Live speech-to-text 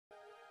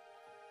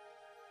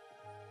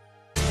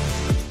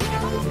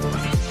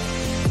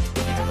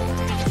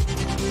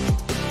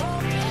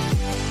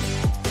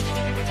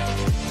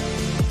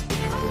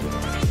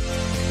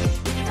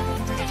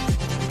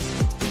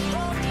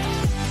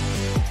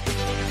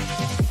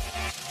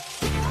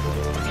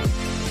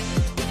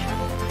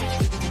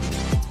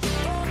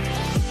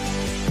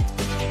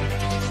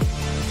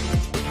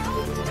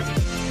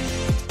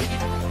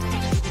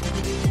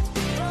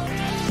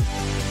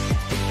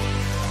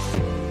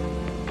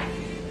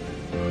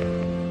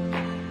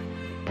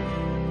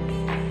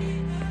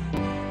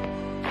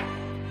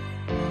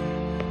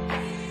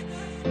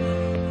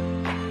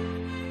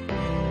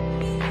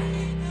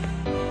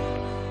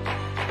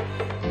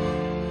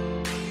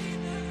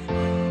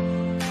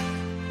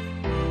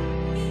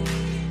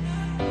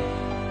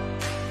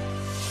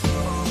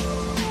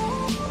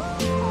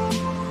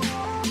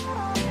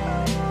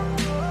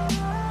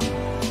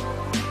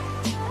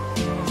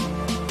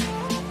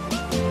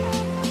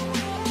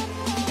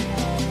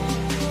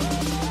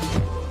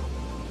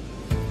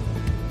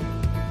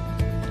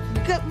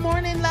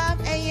morning, Love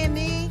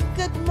AME.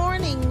 Good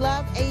morning,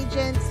 Love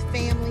Agents,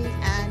 family,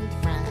 and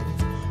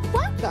friends.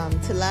 Welcome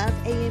to Love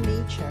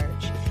AME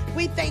Church.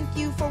 We thank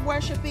you for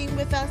worshiping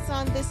with us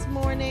on this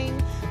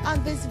morning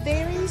on this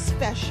very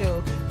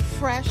special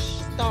Fresh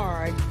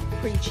Start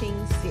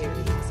preaching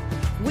series.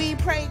 We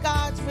pray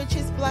God's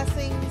richest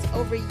blessings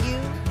over you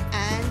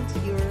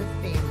and your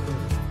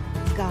families.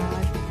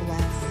 God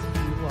bless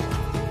you all.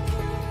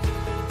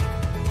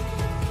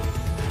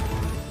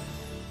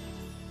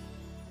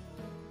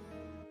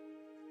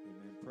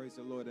 Amen. Praise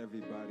the Lord,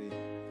 everybody.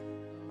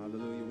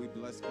 Hallelujah. We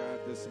bless God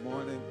this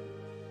morning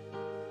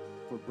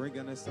for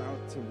bringing us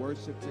out to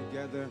worship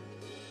together.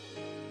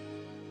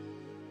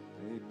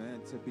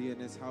 Amen. To be in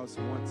His house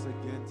once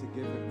again, to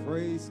give Him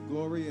praise,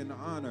 glory, and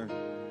honor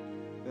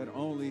that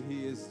only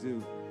He is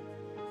due.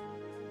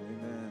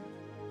 Amen.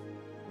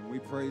 And we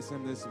praise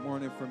Him this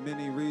morning for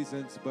many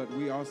reasons, but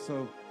we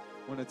also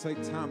want to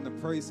take time to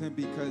praise Him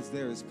because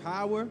there is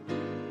power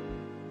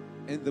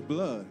in the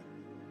blood.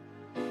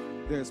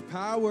 There's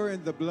power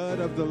in the blood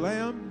of the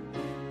Lamb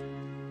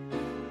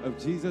of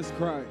Jesus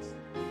Christ.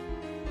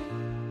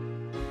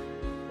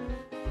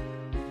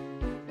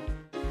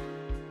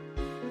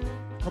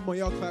 Come on,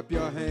 y'all clap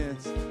your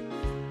hands.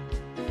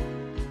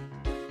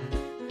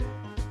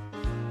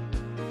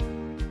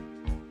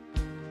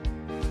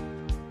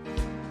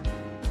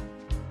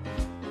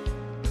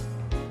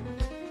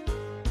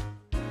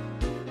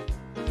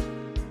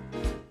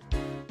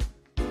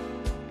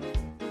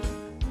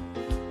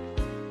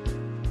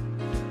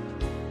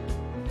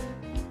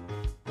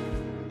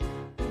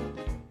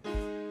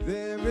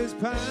 There is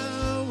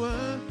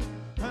power,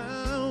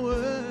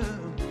 power,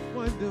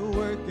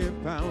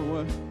 wonder-working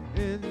power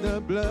in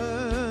the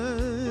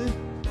blood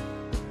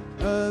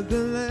of the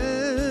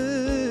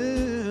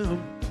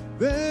Lamb.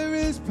 There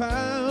is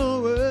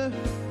power,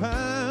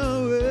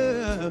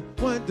 power,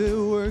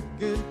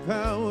 wonder-working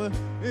power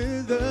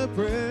in the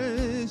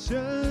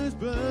precious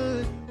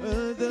blood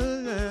of the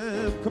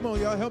Lamb. Come on,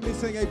 y'all, help me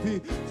sing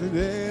AP. So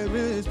there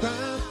is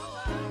power,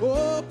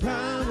 oh,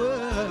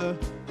 power.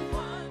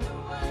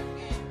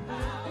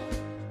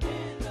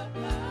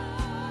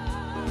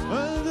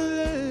 Of the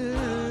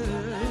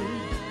Lamb,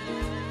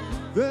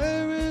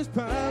 there is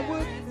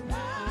power,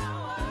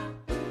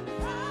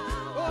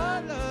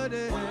 oh Lord,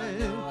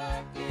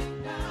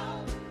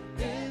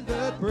 in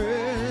the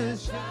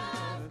precious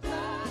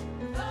blood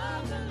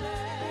of the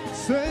Lamb.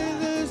 Say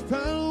there's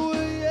power,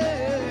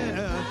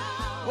 yeah.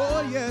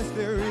 Oh yes,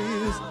 there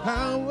is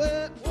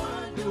power,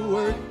 the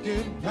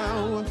working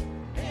power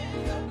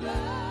in the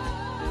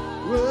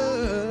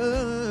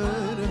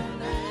blood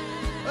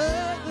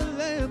of the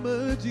Lamb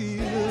of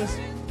Jesus.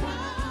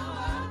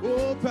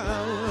 Oh,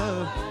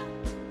 power,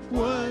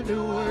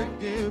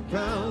 wonder-working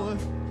power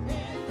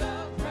in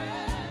the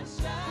precious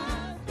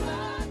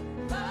blood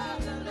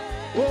of the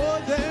Lamb.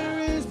 Oh, there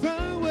is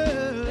power,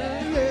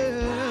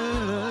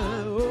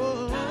 yeah.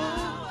 Oh,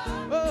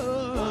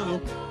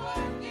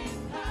 wonder-working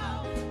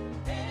power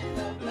in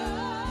the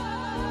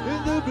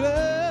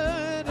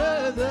blood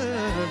of the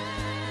Lamb.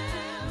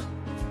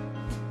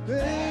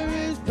 There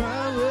is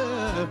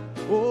power,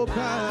 oh,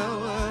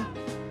 power,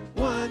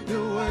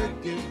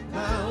 wonder-working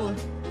power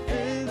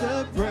in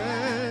the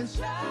precious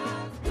blood.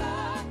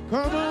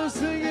 Come on,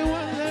 sing it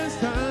one last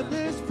time.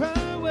 There's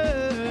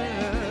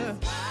power,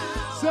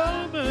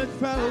 so much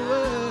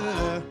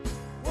power,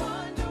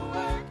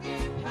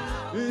 wonder-working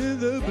power in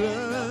the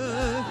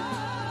blood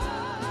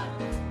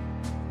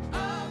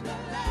of the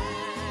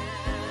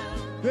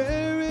Lamb.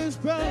 There is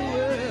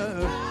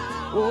power,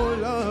 oh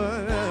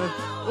Lord,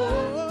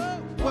 oh,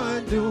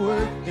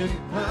 wonder-working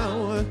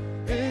power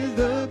in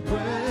the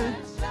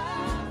precious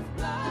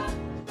blood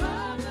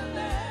of the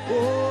Lamb.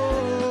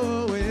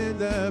 Oh, in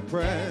the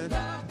precious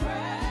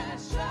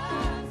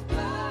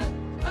blood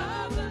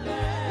of the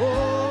Lamb.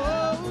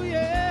 Oh,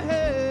 yeah.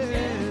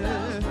 In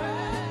the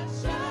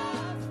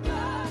precious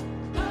blood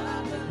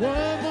of the Lamb.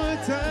 One more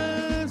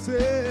time,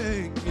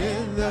 sing.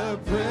 In the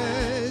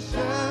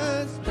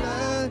precious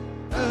blood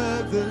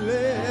of the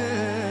Lamb.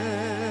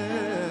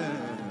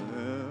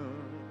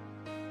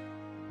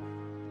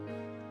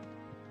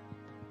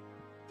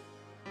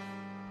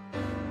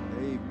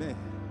 Amen.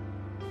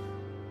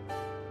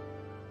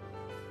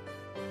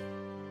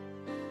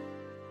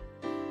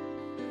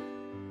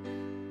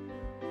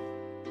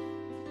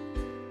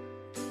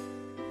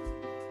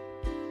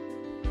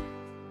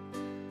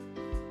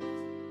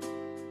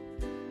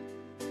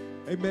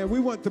 Amen. We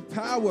want the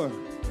power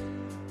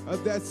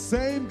of that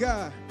same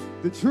God,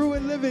 the true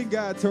and living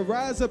God, to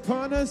rise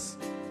upon us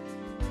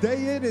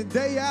day in and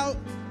day out.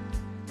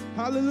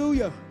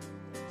 Hallelujah.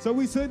 So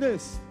we sing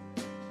this.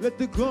 Let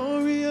the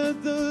glory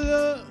of the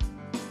Lord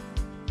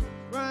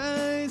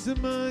rise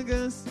among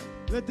us.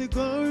 Let the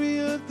glory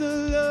of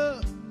the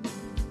Lord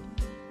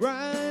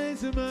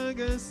rise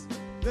among us.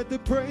 Let the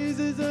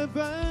praises of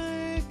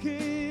our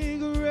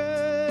King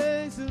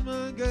rise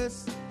among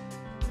us.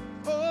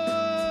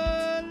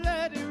 Oh,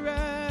 let it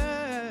rise.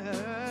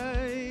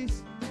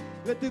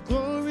 Let the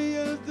glory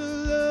of the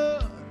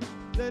Lord,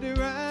 let it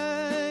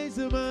rise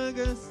among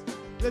us.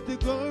 Let the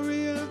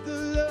glory of the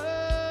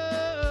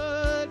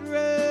Lord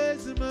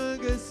rise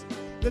among us.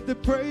 Let the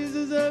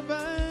praises of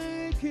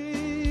our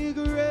King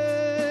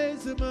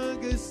rise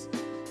among us.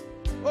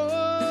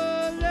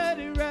 Oh, let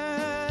it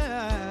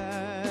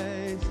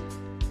rise.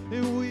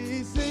 And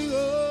we sing,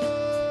 oh,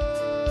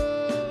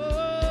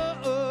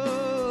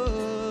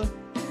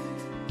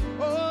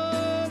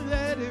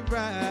 let it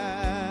rise.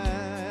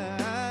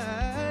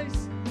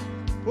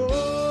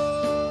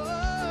 Oh,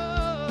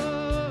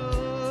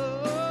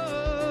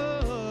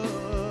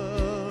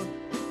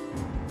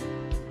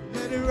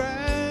 let it rise.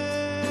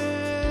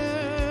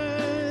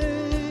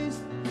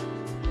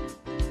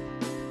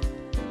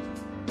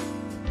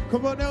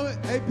 Come on now,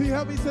 AP,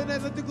 help me say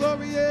that. Let the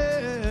glory in.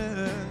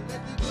 Let the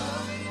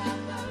glory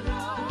of the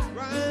Lord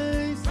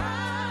rise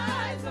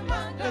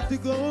among us. Let the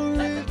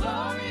glory of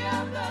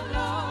the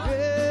Lord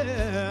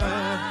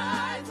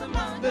rise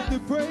among us. Let the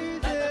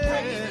praises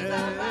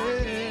of our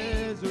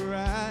King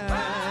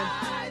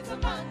rise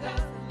among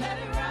us. Let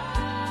it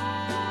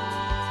rise.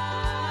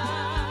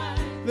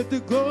 Let the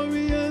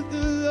glory of the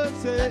Lord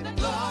say. Let the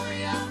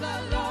glory of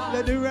the Lord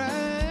let it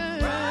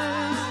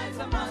rise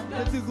among us.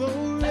 Let the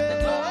glory of the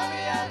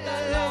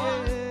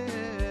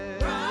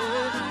Lord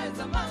rise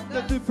among us.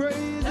 Let the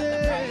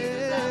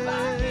praises of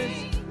our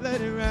King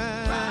let it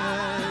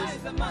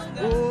rise among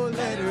us. Oh,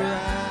 let it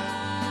rise.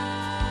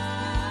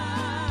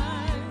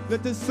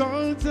 Let the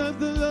songs of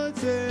the Lord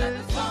say.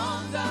 Let the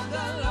songs of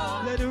the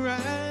Lord let it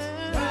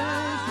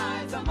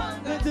rise among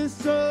us. Let the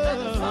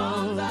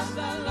songs of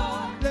the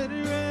Lord let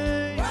it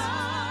rise.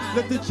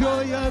 Let the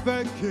joy of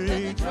our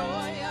King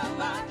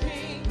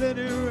let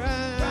it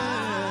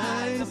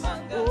rise.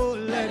 Oh,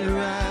 let it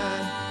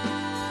rise.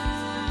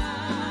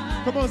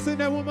 Come on, sing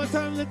that one more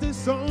time. Let the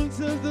songs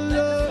of the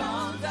Lord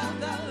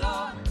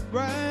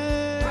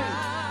rise.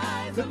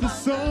 Let the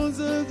songs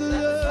of the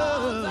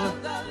Lord,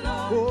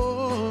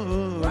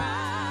 oh,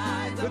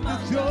 let the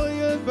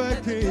joy of our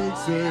King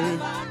say,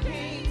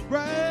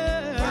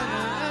 rise.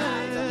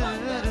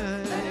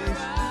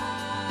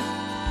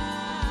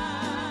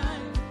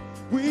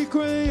 We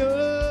cry, oh,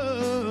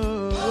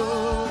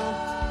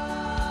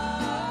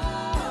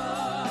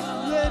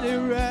 let it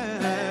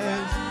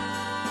rise.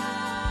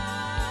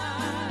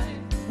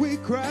 We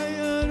cry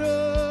out,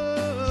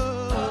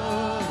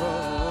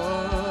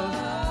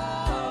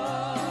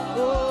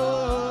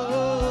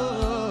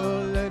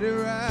 oh, let it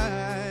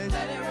rise.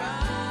 Let it rise.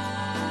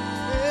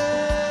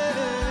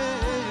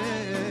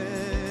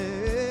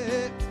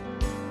 Yeah.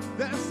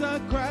 That's our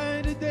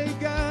cry today,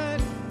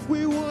 God.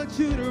 We want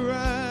you to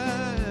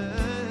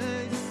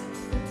rise.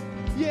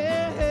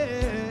 Yeah.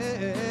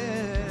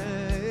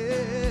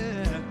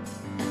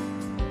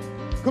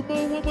 Come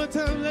on, one more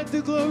time. Let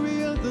the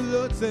glory of the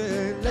Lord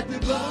say. Let the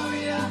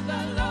glory of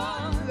the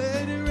Lord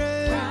let it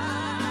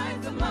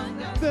rise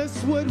among us.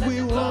 That's what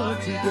we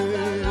want to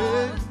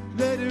do.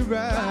 Let it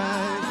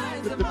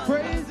rise. Let the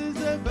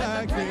praises of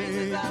our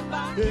King.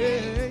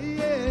 Yeah,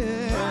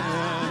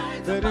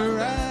 yeah. Let it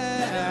rise.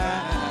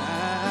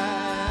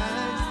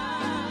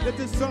 Let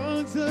the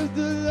songs of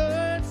the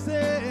Lord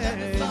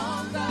say.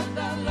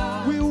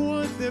 We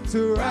want them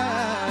to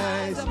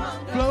rise.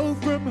 Flow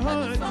from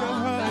heart to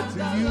heart to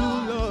you,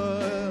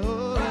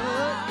 Lord.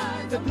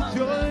 Let the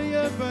joy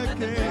of our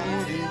King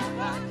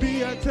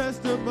be our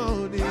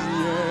testimony.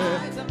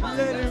 Yeah.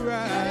 Let it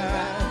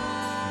rise.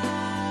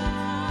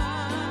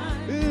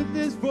 In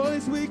this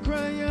voice we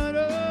cry out,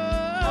 oh,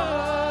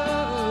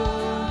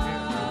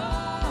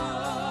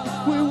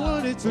 we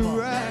want it to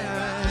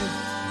rise.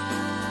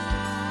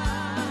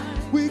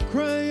 We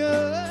cry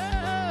out,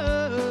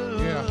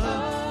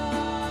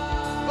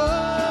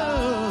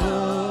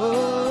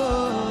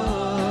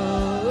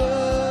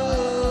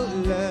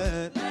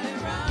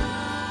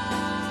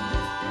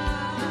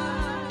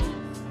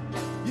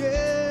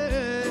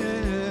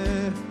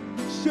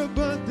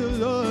 Shabbat the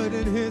Lord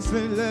and His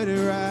and let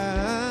it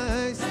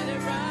rise. Let it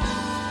rise.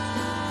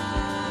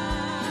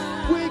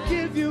 We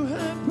give you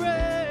her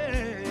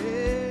praise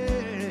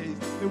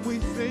and we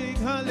sing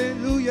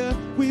hallelujah.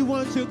 We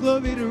want your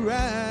glory to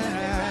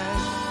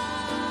rise.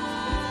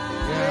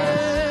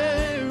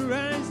 Yeah,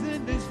 rise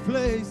in this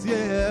place,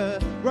 yeah.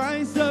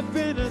 Rise up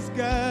in us,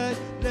 God.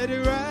 Let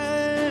it rise.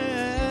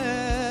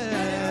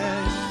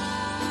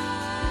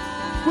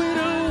 We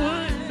don't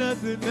want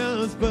nothing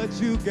else but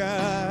you,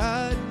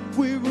 God.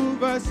 We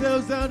move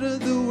ourselves out of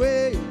the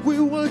way. We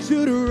want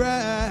you to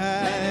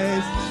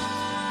rise.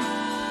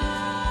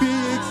 Be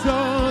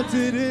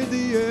exalted in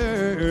the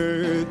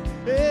earth.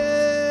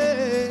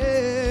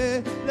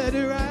 Yeah, let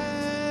it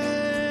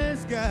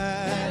rise,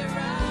 God. Let it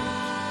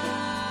rise.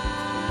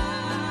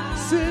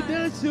 Send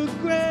us your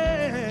grace.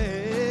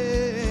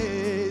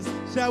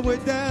 Shower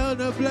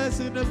down a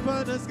blessing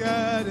upon us,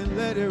 God, and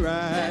let it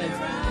rise. Let it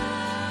rise.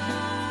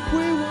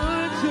 We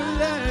want your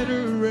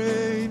latter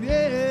rain.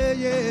 Yeah,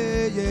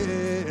 yeah,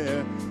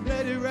 yeah.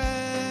 Let it rise.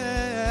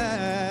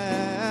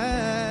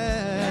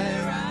 Let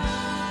it rise.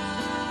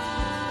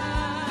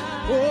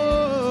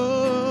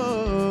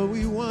 Oh,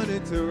 we want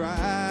it to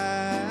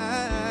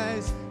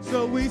rise.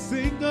 So we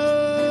sing, oh,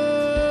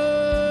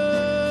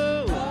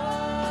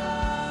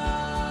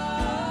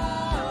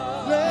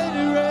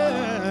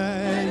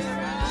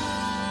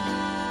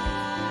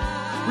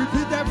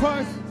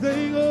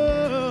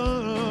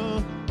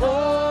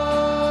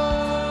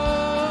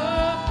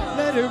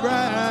 let it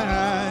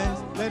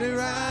rise, let it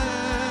rise.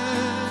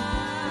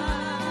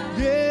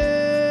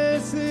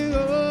 Yes,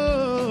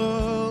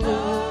 oh,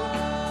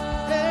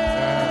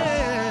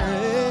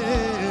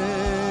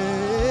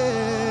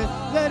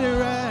 let it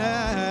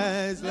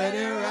rise, let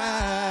it rise.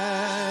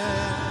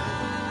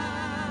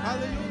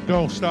 Hallelujah.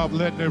 Don't stop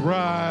letting it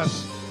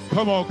rise.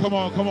 Come on, come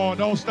on, come on.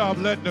 Don't stop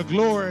letting the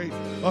glory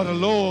of the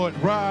Lord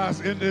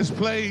rise in this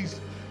place.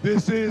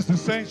 This is the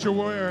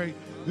sanctuary.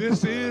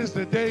 This is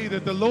the day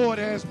that the Lord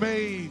has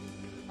made.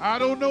 I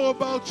don't know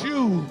about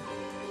you.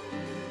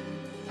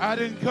 I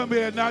didn't come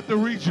here not to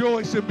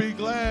rejoice and be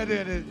glad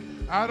in it.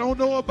 I don't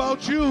know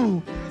about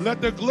you. Let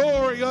the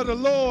glory of the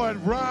Lord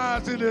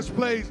rise in this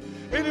place.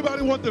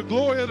 Anybody want the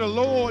glory of the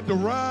Lord to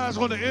rise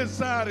on the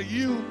inside of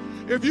you?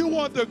 If you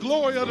want the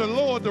glory of the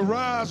Lord to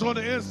rise on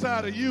the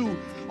inside of you,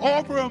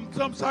 offer him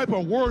some type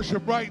of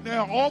worship right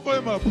now. Offer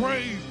him a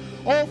praise.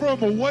 Offer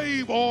him a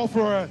wave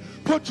offering.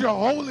 Put your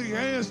holy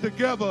hands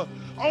together.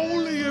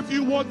 Only if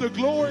you want the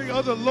glory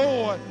of the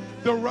Lord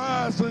to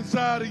rise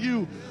inside of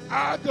you.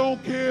 I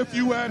don't care if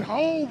you at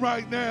home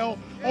right now,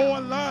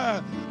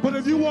 online, but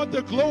if you want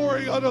the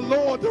glory of the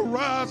Lord to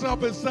rise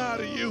up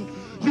inside of you,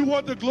 you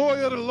want the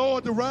glory of the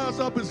Lord to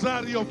rise up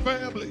inside of your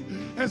family,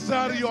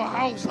 inside of your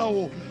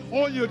household,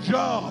 on your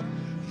job.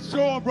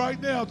 Show him right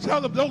now.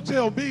 Tell him, don't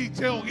tell me,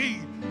 tell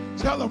he.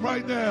 Tell him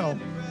right now.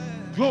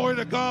 Glory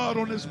to God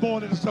on this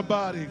morning to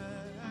somebody.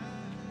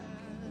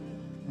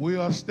 We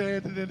are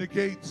standing in the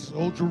gates,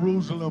 O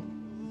Jerusalem.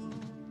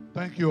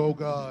 Thank you, O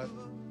God.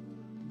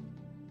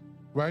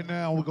 Right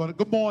now, we're going to,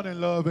 good morning,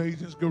 love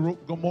agents.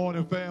 Good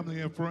morning, family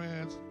and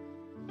friends,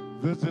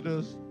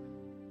 visitors.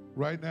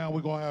 Right now,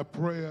 we're going to have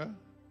prayer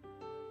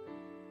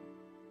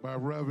by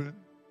Reverend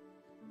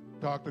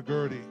Dr.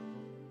 Gertie.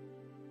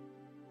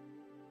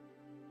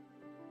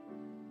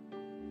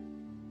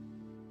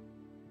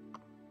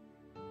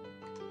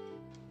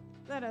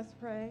 Let us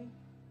pray.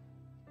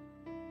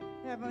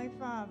 Heavenly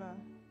Father,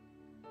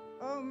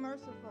 oh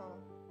merciful,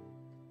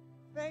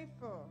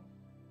 faithful,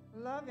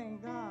 loving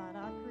God,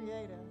 our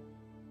Creator.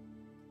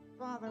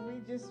 Father, we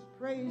just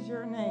praise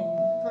your name,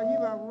 for you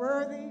are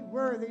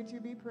worthy to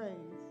be praised.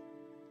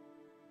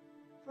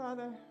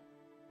 Father,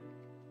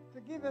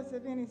 forgive us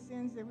of any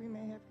sins that we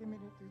may have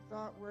committed through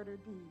thought, word, or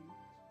deed,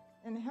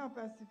 and help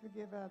us to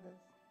forgive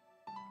others.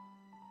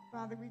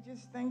 Father, we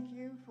just thank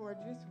you for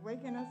just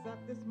waking us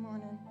up this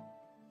morning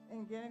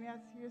and getting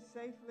us here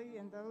safely,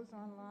 and those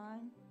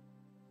online,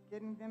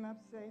 getting them up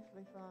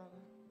safely,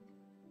 Father.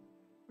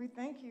 We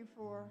thank you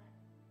for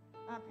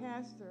our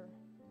pastor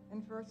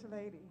and First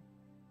Lady,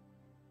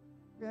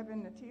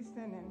 Reverend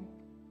Natison and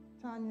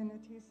Tanya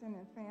Natison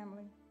and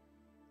family.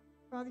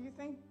 Father, we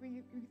thank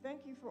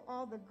you for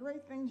all the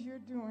great things you're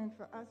doing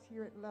for us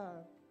here at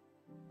Love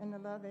and the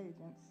Love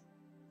Agents.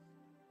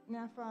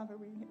 Now, Father,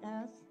 we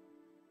ask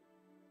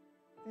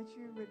that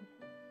you would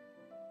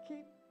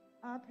keep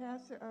our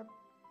pastor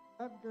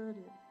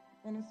upgirded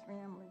in his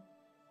family,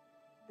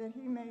 that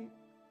he may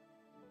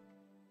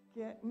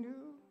get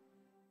new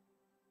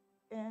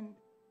and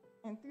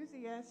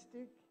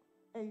enthusiastic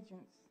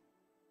agents.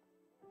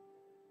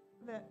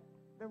 Let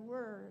the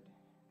word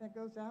that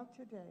goes out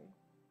today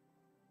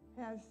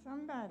has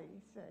somebody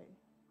say,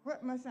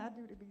 what must I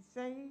do to be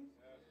saved?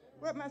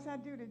 What must I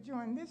do to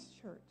join this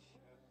church?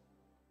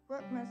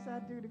 What must I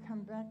do to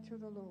come back to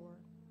the Lord?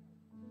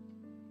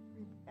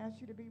 We ask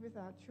you to be with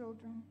our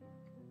children.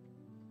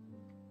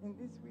 In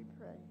this we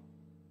pray.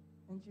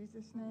 In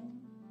Jesus'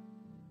 name,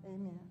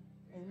 amen.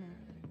 Amen.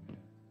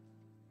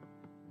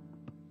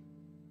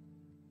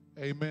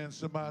 Amen.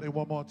 Somebody,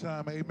 one more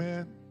time.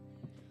 Amen.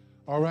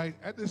 All right.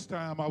 At this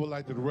time, I would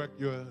like to direct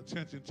your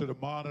attention to the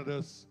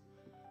monitors.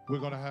 We're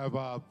going to have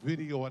our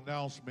video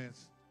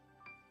announcements.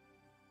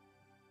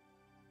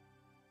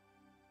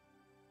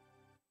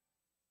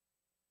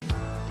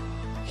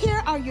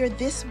 Here are your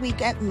This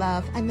Week at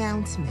Love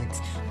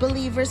announcements.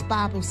 Believers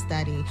Bible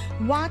Study.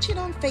 Watch it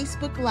on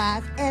Facebook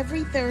Live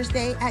every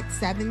Thursday at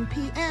 7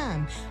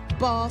 p.m.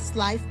 Boss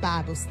Life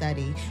Bible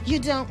Study. You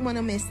don't want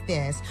to miss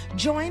this.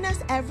 Join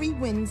us every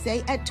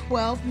Wednesday at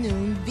 12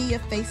 noon via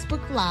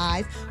Facebook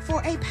Live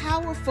for a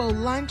powerful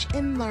Lunch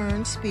and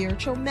Learn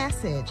spiritual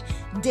message.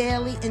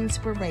 Daily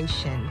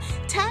inspiration.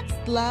 Text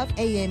Love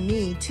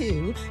AME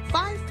to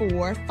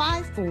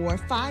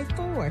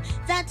 545454.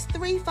 That's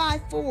 3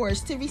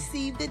 5-4s to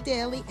receive the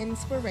daily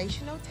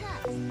inspirational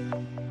text.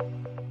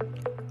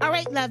 All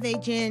right, Love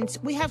Agents,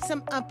 we have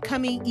some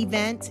upcoming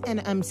events,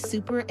 and I'm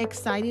super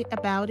excited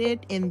about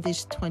it in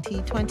this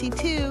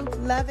 2022.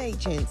 Love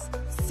Agents,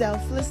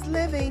 selfless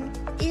living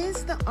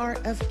is the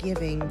art of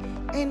giving,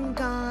 and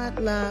God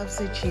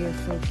loves a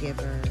cheerful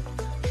giver.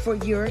 For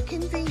your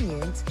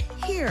convenience,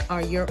 here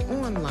are your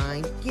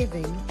online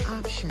giving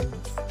options.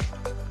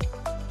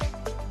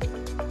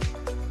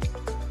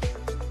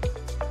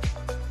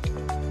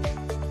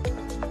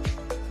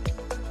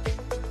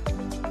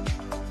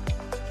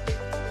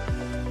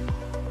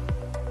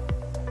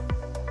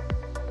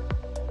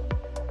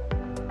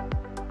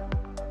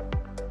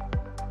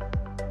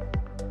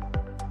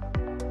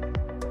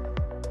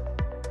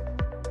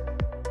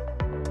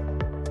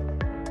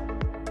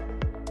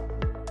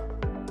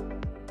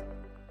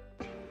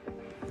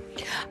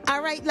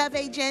 All right, Love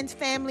Agents,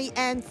 family,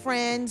 and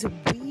friends,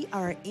 we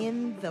are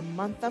in the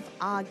month of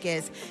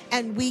August,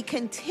 and we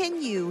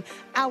continue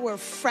our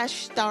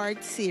Fresh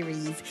Start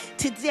series.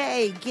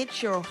 Today,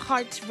 get your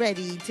hearts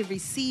ready to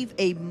receive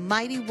a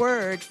mighty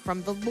word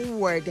from the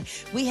Lord.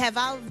 We have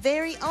our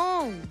very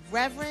own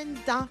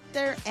Reverend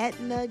Dr.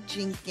 Etna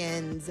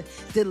Jenkins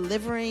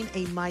delivering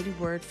a mighty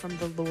word from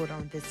the Lord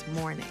on this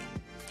morning.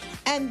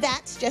 And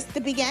that's just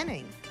the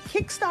beginning.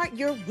 Kickstart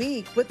your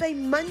week with a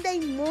Monday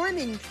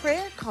morning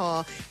prayer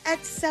call at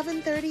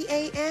 7:30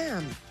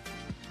 a.m.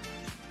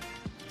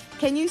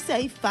 Can you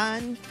say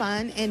fun,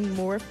 and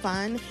more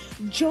fun?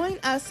 Join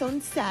us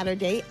on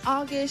Saturday,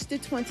 August the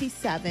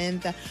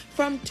 27th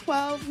from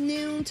 12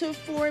 noon to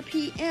 4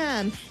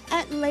 p.m.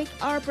 at Lake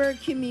Arbor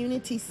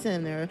Community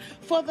Center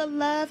for the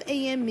Love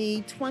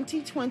AME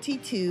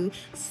 2022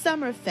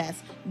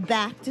 Summerfest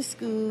Back to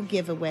School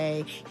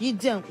Giveaway. You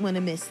don't want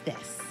to miss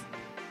this.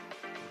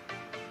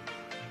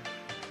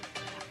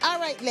 All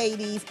right,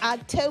 ladies,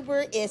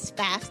 October is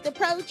fast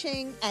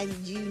approaching, and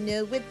you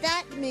know what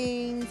that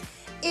means.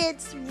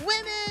 It's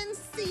women's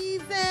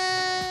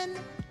season.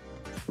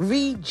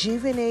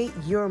 Rejuvenate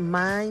your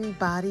mind,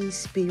 body,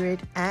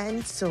 spirit,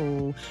 and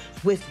soul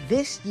with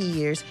this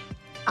year's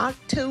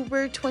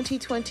October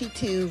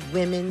 2022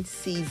 Women's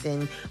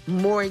Season.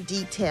 More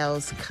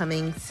details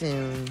coming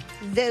soon.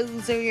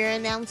 Those are your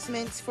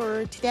announcements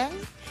for today.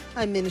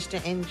 I'm Minister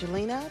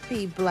Angelina.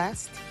 Be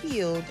blessed,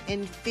 healed,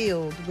 and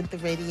filled with the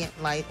radiant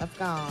light of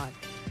God.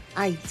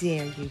 I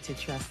dare you to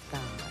trust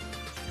God.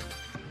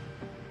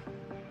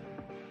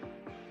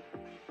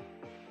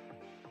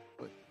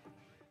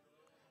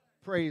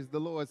 Praise the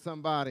Lord,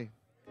 somebody.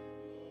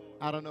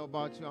 I don't know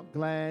about you. I'm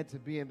glad to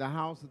be in the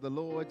house of the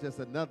Lord just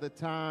another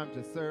time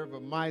to serve a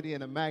mighty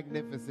and a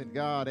magnificent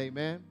God.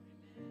 Amen.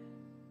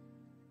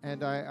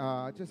 And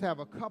I just have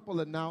a couple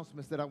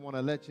announcements that I want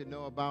to let you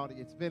know about.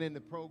 It's been in the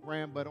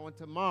program, but on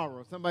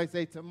tomorrow, somebody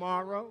say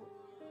tomorrow.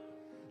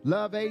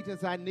 Love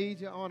Agents, I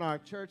need you on our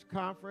church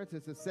conference.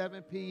 It's at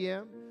 7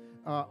 p.m.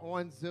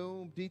 On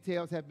Zoom.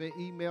 Details have been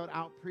emailed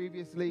out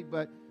previously,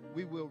 but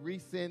we will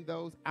resend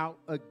those out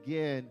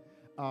again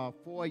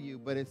for you.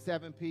 But at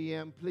 7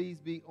 p.m.,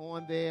 please be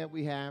on there.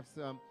 We have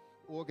some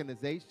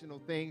organizational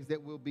things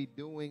that we'll be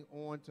doing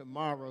on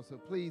tomorrow, so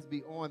please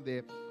be on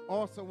there.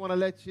 Also want to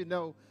let you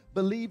know,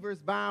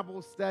 Believers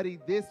Bible Study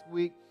this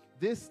week,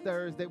 this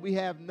Thursday, we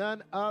have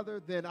none other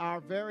than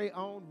our very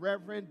own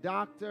Reverend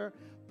Dr.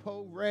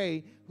 Poe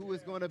Ray, who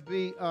is going to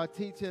be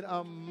teaching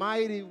a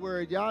mighty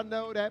word. Y'all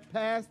know that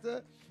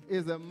pastor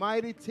is a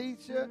mighty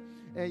teacher,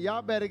 and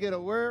y'all better get a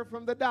word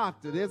from the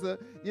doctor. There's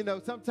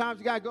sometimes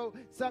you got to go,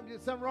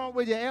 something wrong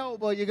with your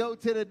elbow, you go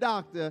to the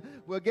doctor.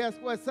 Well, guess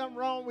what? Something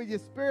wrong with your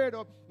spirit,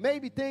 or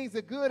maybe things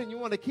are good and you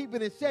want to keep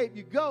it in shape.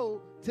 You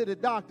go to the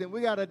doctor, and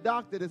we got a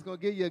doctor that's going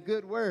to give you a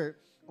good word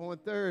on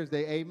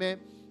Thursday. Amen.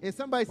 And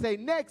somebody say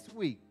next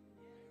week.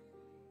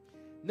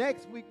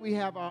 Next week, we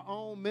have our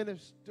own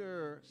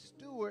minister,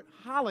 Stuart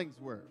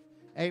Hollingsworth.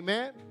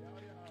 Amen.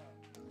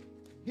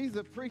 He's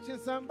a preaching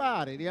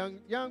somebody. The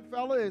young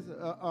fella is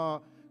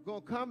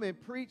going to come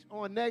and preach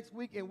on next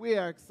week, and we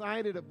are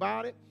excited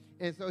about it.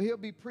 And so he'll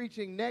be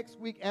preaching next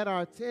week at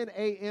our 10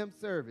 a.m.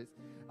 service.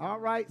 All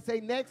right.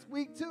 Say next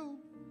week, too.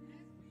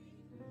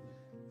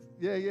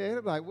 Yeah.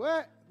 He'll be like,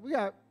 what? We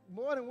got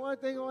more than one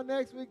thing on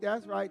next week?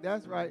 That's right.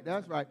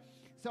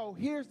 So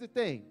here's the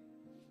thing.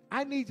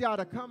 I need y'all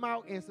to come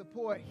out and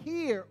support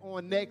here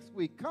on next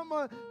week. Come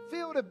on,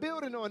 fill the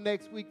building on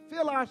next week.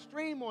 Fill our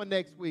stream on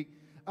next week.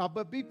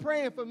 But be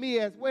praying for me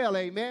as well,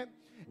 amen?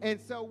 And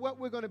so what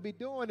we're going to be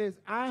doing is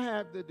I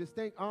have the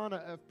distinct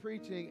honor of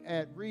preaching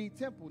at Reed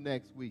Temple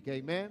next week,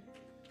 amen?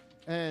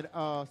 And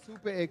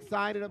super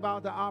excited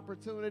about the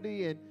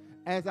opportunity. And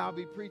as I'll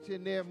be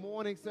preaching their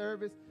morning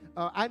service,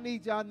 I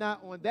need y'all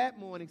not on that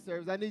morning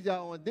service. I need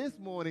y'all on this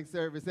morning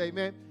service,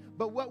 amen?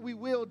 But what we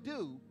will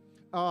do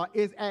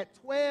is at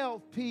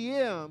 12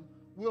 p.m.,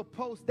 we'll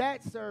post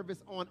that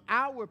service on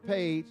our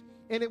page,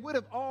 and it would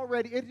have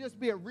already, it'd just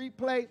be a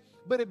replay,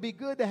 but it'd be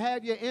good to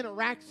have your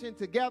interaction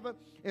together.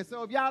 And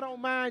so if y'all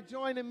don't mind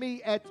joining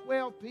me at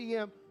 12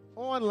 p.m.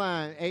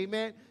 online,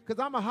 amen,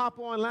 because I'm going to hop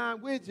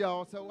online with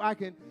y'all so I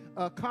can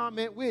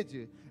comment with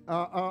you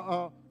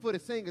for the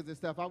singers and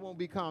stuff. I won't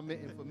be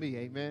commenting for me,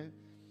 amen.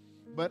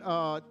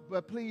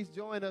 But please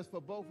join us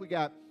for both. We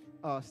got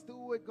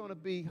Stuart going to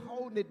be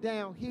holding it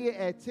down here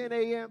at 10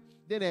 a.m.,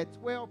 then at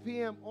 12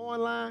 p.m.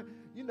 online.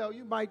 You know,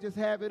 you might just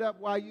have it up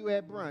while you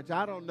at brunch.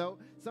 I don't know.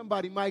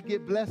 Somebody might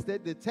get blessed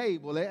at the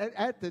table.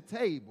 At the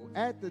table.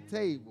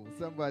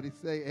 Somebody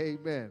say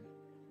amen.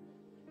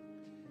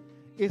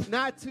 It's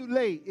not too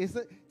late.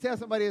 Tell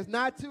somebody it's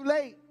not too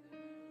late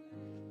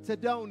to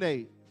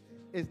donate.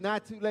 It's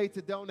not too late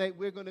to donate.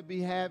 We're going to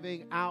be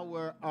having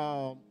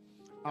our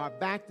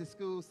back to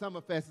school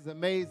summer fest. Is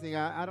amazing.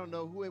 I don't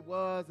know who it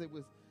was.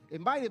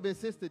 It might have been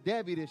Sister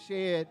Debbie that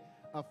shared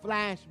a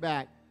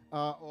flashback,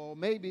 or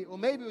maybe it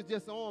was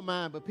just on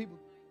mine, but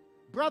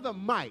Brother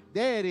Mike,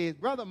 there it is.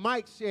 Brother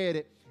Mike shared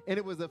it, and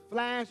it was a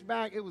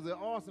flashback. It was an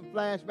awesome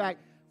flashback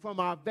from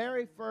our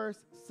very first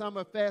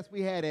summer fest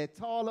we had at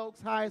Tall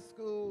Oaks High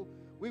School.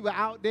 We were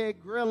out there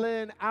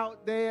grilling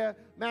out there.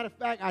 Matter of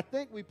fact, I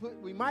think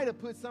we might have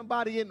put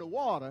somebody in the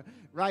water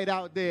right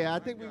out there. I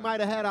think we might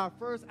have had our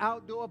first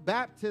outdoor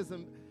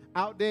baptism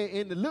out there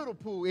in the little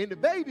pool, in the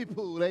baby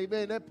pool.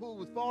 Amen. That pool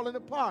was falling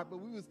apart, but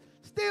we was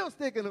still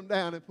sticking them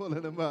down and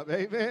pulling them up.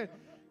 Amen.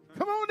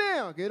 Come on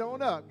down. Get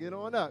on up. Get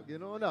on up.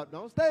 Get on up.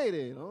 Don't stay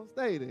there. Don't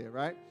stay there,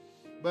 right?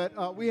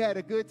 But we had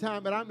a good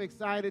time, but I'm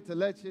excited to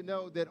let you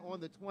know that on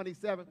the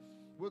 27th,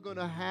 we're going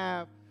to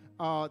have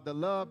the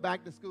Love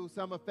Back to School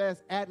Summer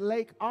Fest at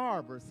Lake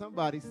Arbor.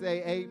 Somebody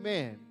say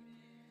amen.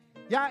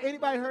 Y'all,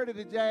 anybody heard of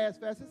the Jazz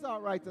Fest? It's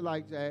all right to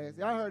like jazz.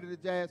 Y'all heard of the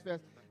Jazz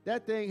Fest?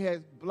 That thing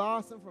has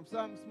blossomed from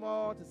something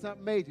small to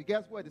something major.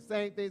 Guess what? The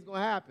same thing's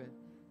going to happen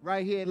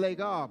right here at Lake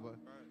Arbor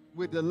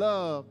with the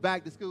Love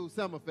Back to School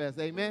Summer Fest.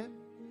 Amen?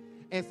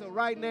 And so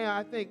right now,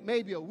 I think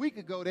maybe a week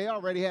ago, they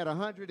already had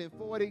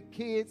 140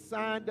 kids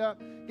signed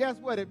up. Guess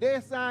what? If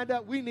they're signed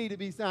up, we need to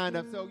be signed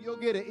up. So you'll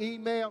get an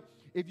email.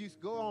 If you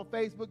go on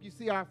Facebook, you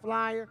see our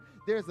flyer.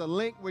 There's a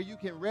link where you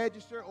can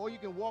register, or you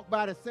can walk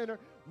by the center.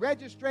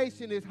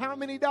 Registration is how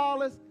many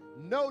dollars?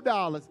 No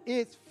dollars.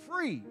 It's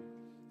free.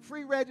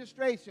 Free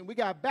registration. We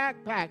got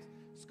backpacks,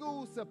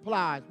 school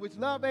supplies, which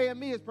Love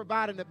AME is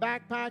providing the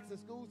backpacks and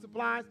school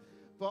supplies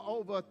for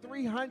over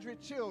 300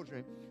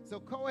 children. So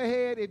go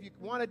ahead, if you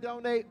want to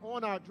donate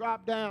on our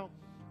drop down,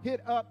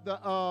 hit up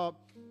the,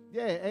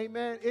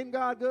 amen. Isn't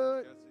God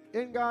good?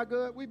 Isn't God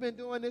good? We've been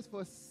doing this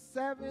for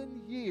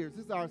 7 years.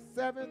 This is our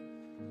 7th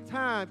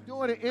time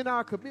doing it in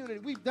our community.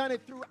 We've done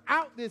it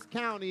throughout this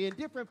county in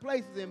different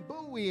places, in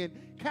Bowie and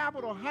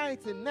Capitol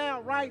Heights, and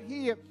now right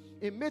here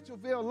in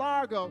Mitchellville,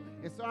 Largo.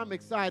 And so I'm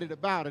excited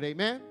about it.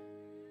 Amen.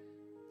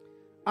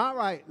 All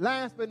right.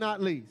 Last but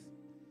not least,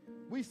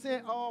 we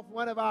sent off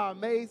one of our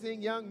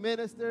amazing young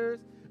ministers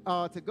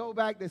to go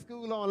back to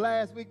school on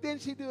last week.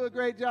 Didn't she do a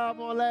great job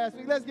on last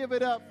week? Let's give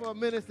it up for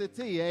Minister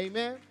T.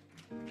 Amen.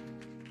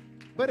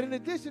 But in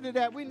addition to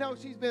that, we know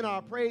she's been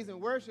our praise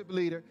and worship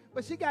leader,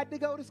 but she got to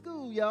go to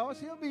school, y'all.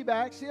 She'll be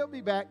back. She'll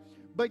be back.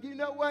 But you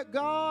know what?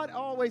 God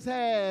always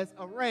has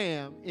a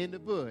ram in the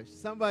bush.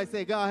 Somebody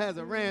say God has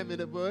a ram in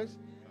the bush.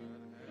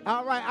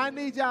 All right, I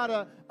need y'all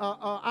to,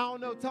 I don't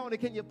know, Tony,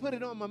 can you put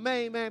it on my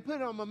main man? Put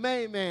it on my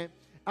main man.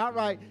 All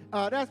right,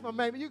 that's my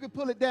main man. You can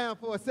pull it down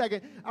for a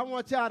second. I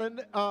want y'all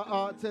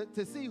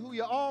to see who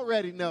you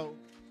already know.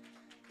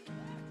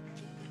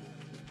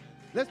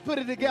 Let's put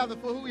it together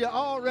for who you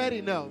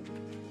already know.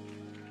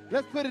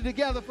 Let's put it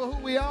together for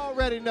who we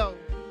already know.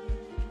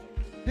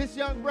 This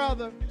young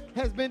brother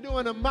has been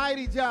doing a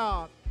mighty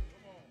job.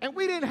 And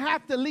we didn't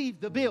have to leave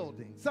the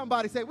building.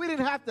 Somebody say, we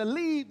didn't have to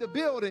leave the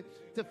building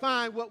to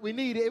find what we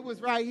needed. It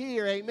was right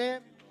here,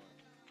 amen?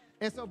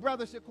 And so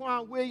Brother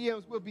Shaquan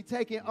Williams will be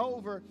taking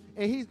over,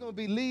 and he's going to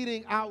be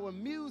leading our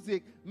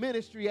music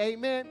ministry,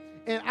 amen?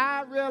 And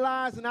I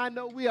realize and I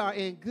know we are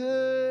in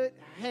good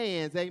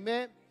hands,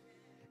 amen?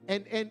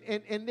 And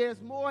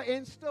there's more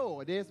in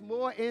store. There's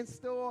more in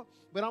store,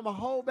 but I'm going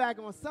to hold back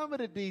on some of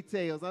the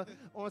details.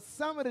 On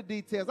some of the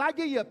details. I'll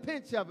give you a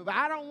pinch of it, but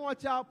I don't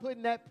want y'all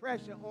putting that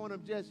pressure on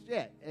them just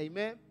yet.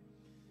 Amen?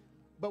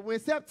 But when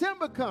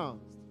September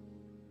comes,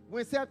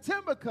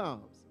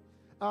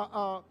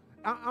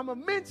 I'm going to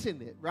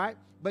mention it, right?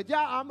 But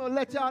y'all, I'm going to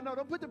let y'all know.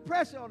 Don't put the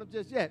pressure on them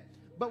just yet.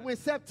 But when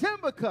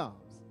September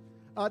comes,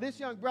 this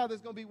young brother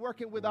is going to be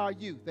working with our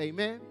youth.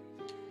 Amen?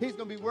 He's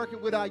going to be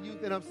working with our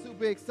youth, and I'm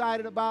super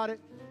excited about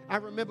it. I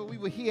remember we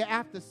were here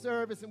after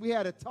service, and we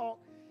had a talk,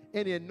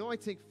 and the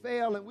anointing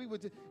fell,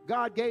 and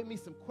God gave me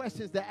some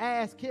questions to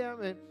ask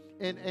him,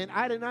 and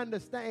I didn't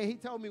understand. He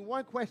told me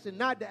one question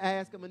not to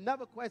ask him,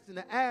 another question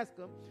to ask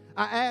him.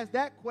 I asked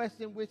that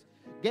question, which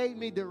gave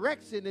me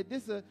direction that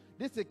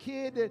this a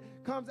kid that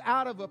comes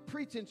out of a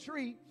preaching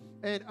tree,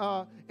 and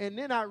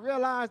then I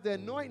realized the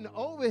anointing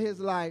over his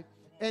life,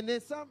 and then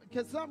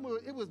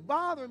it was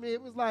bothering me.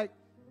 It was like,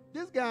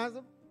 this guy's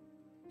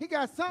he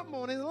got something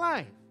on his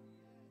life.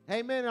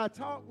 Amen. And I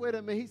talked with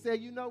him, and he said,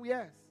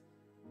 yes,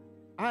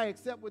 I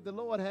accept what the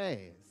Lord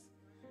has.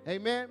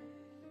 Amen.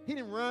 He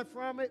didn't run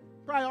from it.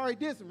 Probably already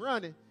did some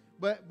running,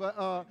 but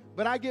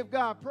I give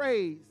God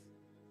praise,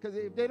 because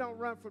if they don't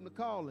run from the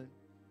calling,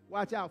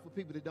 watch out for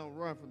people that don't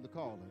run from the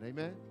calling.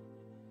 Amen.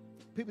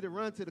 People that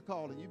run to the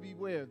calling, you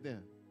beware of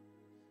them,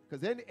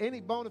 because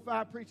any bona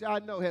fide preacher I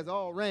know has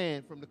all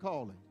ran from the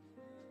calling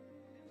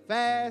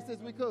fast as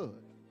we could.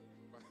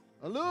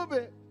 A little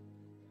bit.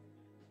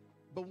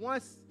 But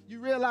once you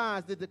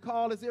realize that the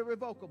call is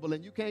irrevocable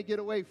and you can't get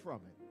away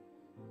from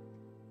it,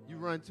 you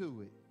run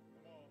to it.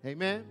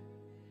 Amen?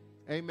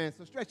 Amen.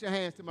 So stretch your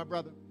hands to my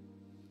brother.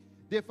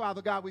 Dear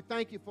Father God, we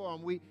thank you for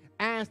him. We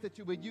ask that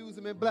you would use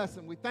him and bless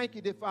him. We thank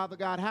you, dear Father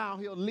God, how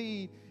he'll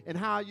lead and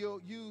how you'll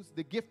use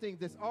the gifting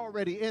that's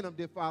already in him,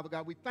 dear Father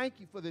God. We thank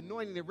you for the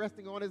anointing that's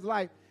resting on his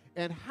life,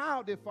 and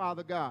how, dear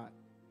Father God,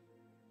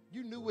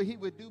 you knew what he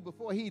would do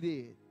before he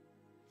did.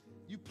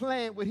 You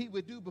planned what he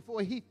would do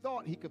before he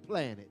thought he could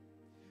plan it.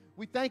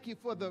 We thank you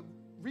for the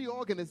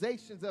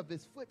reorganizations of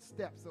his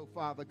footsteps, oh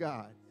Father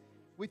God.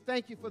 We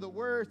thank you for the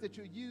words that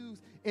you use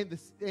and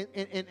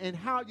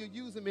how you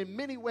use them in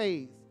many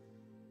ways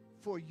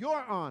for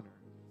your honor,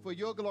 for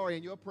your glory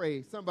and your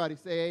praise. Somebody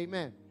say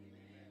amen.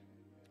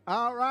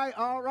 All right.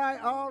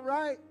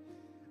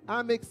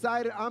 I'm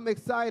excited.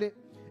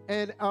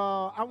 And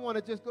I want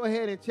to just go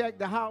ahead and check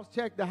the house.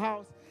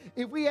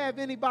 If we have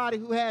anybody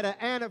who had an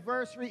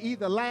anniversary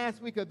either last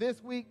week or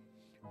this week,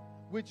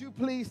 would you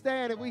please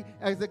stand?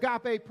 As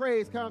Agape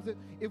Praise comes in,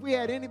 if we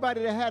had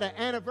anybody that had an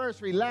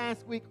anniversary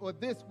last week or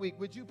this week,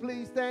 would you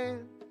please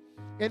stand?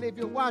 And if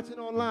you're watching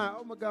online,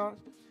 oh my gosh,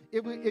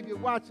 if you're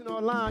watching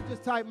online,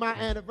 just type my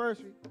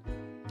anniversary.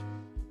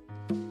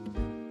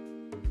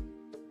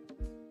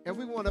 And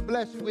we want to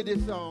bless you with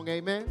this song,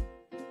 amen.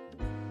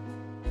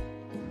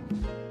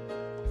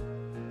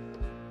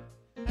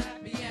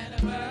 Happy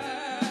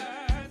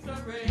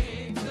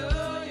anniversary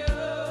to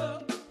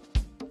you.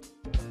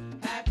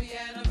 Happy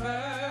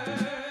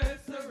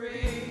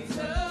anniversary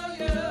to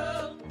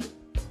you.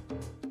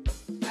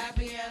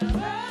 Happy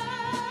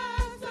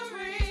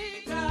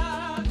anniversary,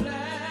 God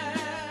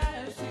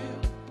bless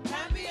you.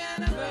 Happy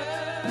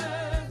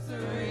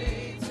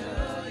anniversary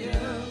to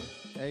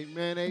you.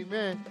 Amen,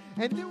 amen.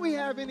 And do we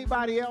have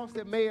anybody else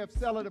that may have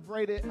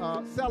celebrated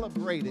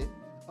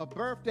a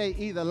birthday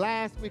either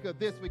last week or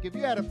this week? If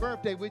you had a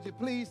birthday, would you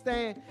please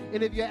stand?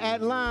 And if you're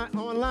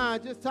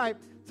online, just type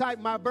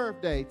my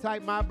birthday.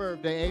 Type my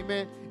birthday,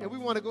 amen. And we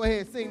want to go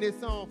ahead and sing this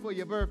song for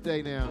your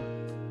birthday now.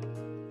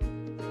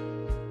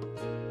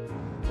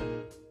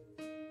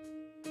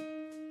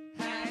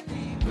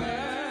 Happy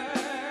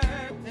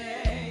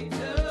birthday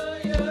to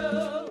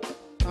you.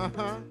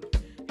 Uh-huh.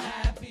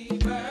 Happy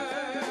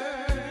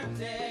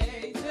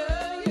birthday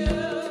to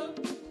you.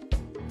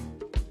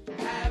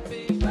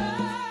 Happy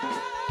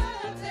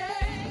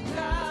birthday,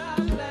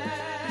 God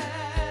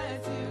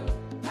bless you.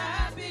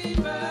 Happy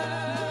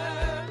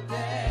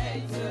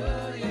birthday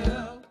to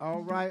you.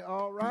 All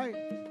right.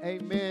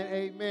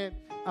 Amen.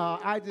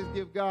 I just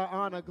give God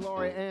honor,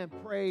 glory, and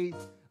praise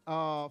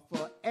for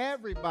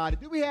everybody.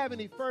 Do we have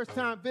any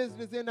first-time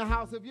visitors in the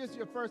house? If it's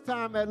your first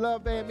time at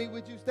Love AME,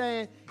 would you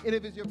stand? And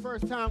if it's your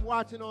first time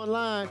watching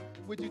online,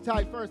 would you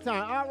type first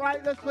time? All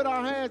right, let's put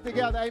our hands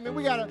together. Amen.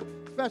 We got a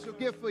special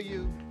gift for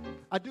you.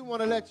 I do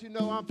want to let you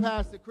know I'm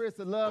Pastor Kris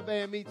of Love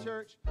AME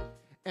Church,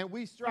 and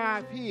we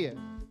strive here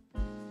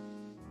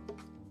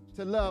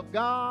to love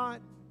God,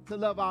 to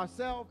love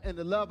ourselves, and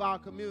to love our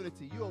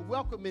community. You are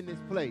welcome in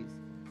this place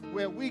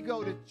where we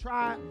go to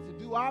try to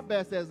do our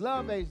best as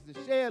love agents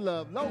to share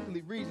love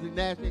locally, regionally,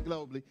 nationally, and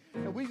globally.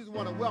 And we just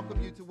want to welcome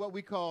you to what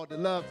we call the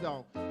Love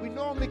Zone. We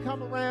normally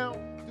come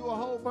around, do a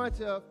whole bunch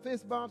of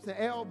fist bumps and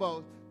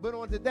elbows, but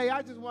on today,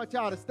 I just want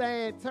y'all to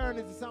stand, turn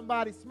into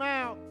somebody,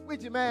 smile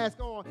with your mask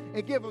on,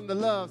 and give them the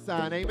love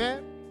sign,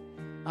 amen?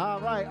 All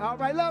right,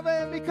 Love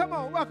AME, come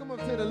on, welcome them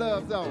to the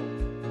Love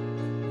Zone.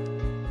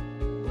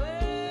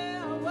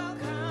 Well,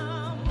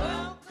 welcome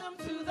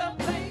to the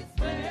place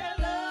where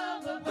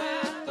love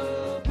abides.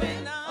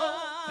 Open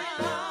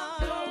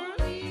arms,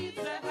 leads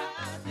to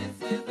hide.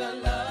 This is the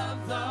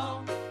Love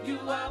Zone. You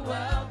are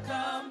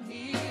welcome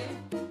here.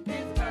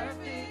 His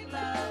perfect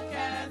love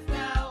casts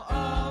out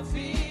all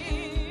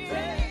fear.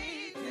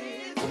 Praise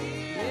is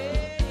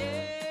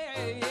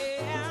here.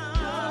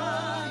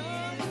 Joy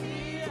is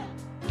here.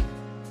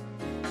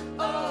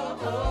 Oh.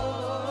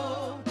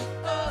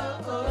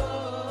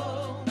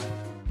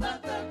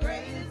 But the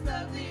greatest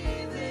of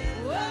these is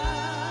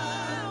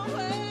love.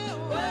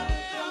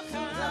 Welcome to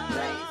the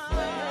place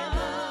where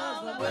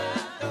love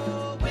abides.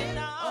 Open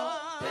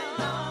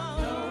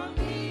arms, no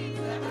need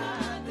to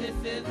hide. This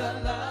is the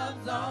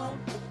Love Zone.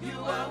 You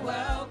are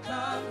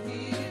welcome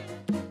here.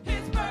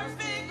 His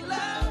perfect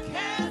love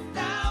casts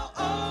out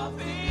all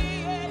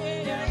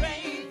fear.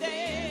 Ain't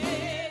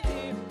there?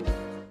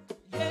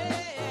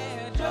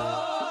 Yeah,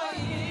 joy is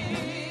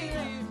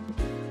here.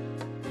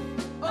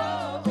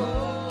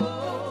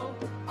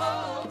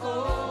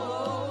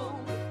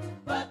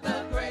 But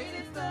the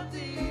greatest of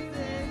these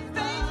is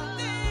love.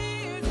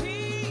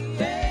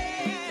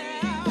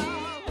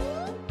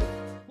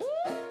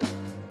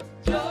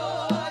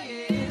 Joy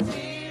is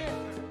here.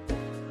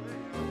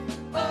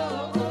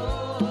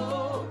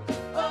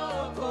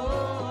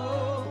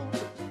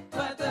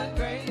 But the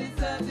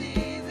greatest of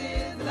these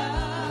is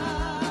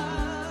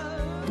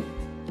love.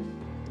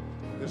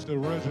 It's the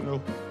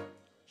original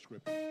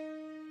script.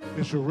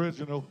 It's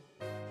original.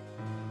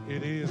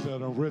 It is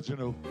an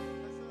original.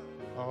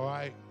 All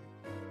right.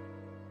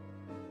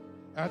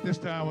 At this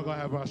time, we're going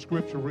to have our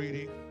scripture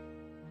reading.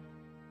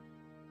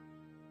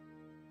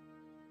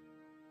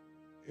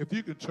 If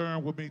you could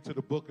turn with me to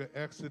the book of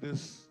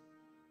Exodus,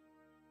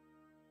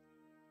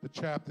 the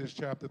chapter is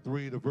chapter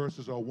 3. The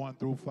verses are 1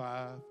 through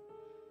 5.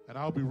 And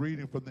I'll be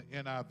reading from the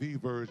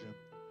NIV version.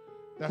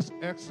 That's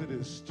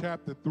Exodus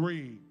chapter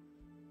 3,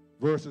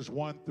 verses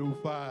 1 through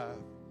 5.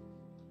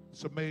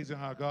 It's amazing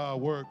how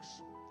God works.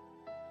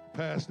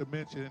 Pastor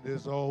mentioned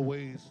there's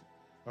always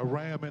a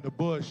ram in the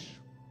bush.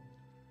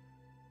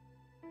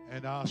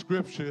 And our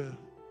scripture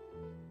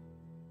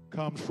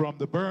comes from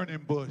the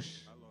burning bush.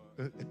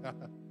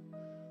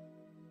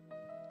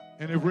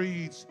 And it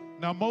reads,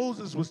 Now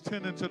Moses was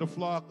tending to the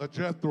flock of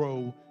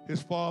Jethro,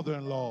 his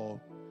father-in-law,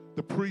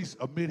 the priest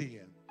of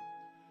Midian.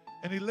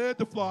 And he led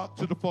the flock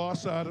to the far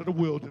side of the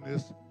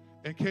wilderness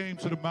and came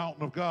to the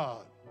mountain of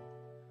God.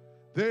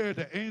 There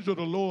the angel of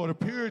the Lord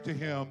appeared to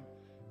him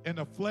in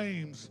the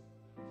flames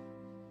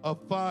of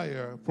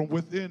fire from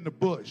within the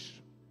bush.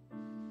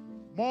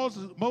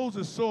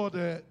 Moses saw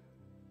that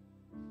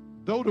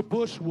though the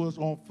bush was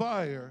on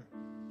fire,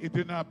 it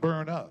did not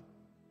burn up.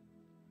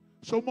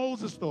 So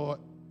Moses thought,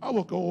 I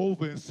will go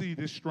over and see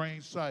this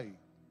strange sight.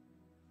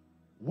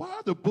 Why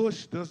the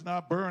bush does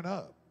not burn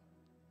up?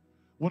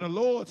 When the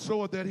Lord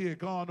saw that he had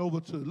gone over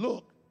to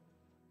look,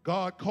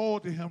 God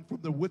called to him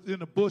from within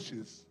the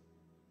bushes.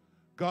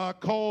 God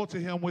called to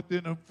him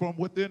from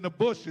within the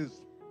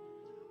bushes,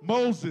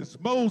 Moses,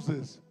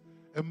 Moses.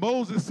 And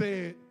Moses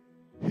said,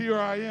 Here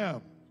I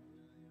am.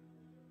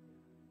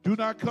 Do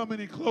not come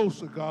any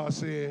closer, God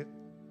said.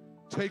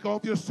 Take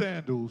off your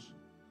sandals.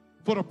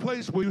 For the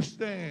place where you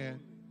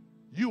stand,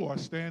 you are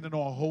standing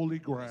on holy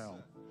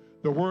ground.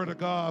 The word of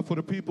God for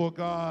the people of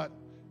God.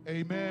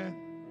 Amen.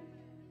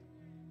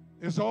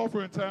 It's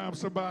offering time,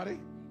 somebody.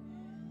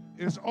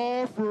 It's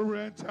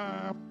offering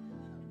time.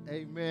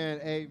 Amen,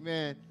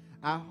 amen.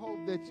 I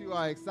hope that you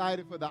are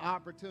excited for the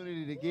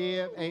opportunity to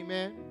give.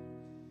 Amen.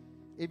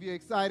 If you're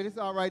excited, it's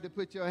all right to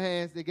put your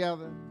hands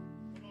together.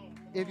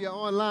 If you're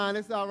online,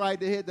 it's all right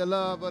to hit the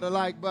love or the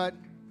like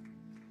button.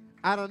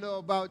 I don't know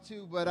about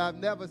you, but I've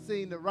never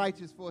seen the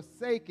righteous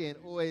forsaken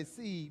or a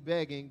seed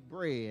begging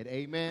bread.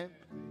 Amen.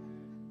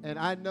 And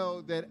I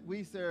know that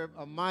we serve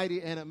a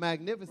mighty and a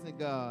magnificent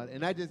God.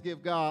 And I just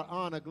give God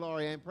honor,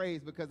 glory, and praise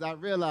because I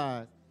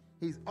realize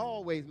he's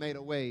always made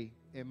a way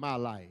in my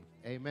life.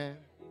 Amen.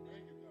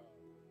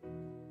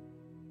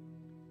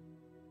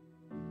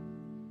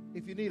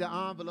 If you need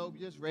an envelope,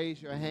 just raise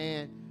your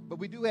hand. But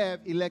we do have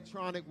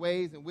electronic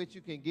ways in which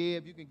you can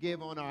give. You can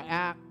give on our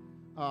app.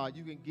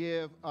 You can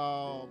give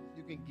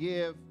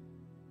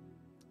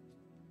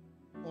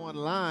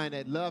online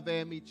at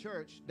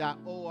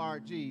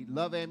loveamechurch.org,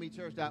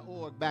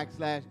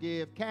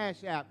 loveamechurch.org/give.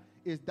 Cash app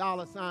is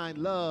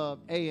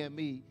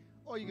 $LoveAME,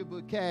 or you can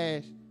put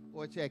cash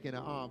or check in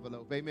an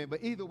envelope. Amen.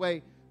 But either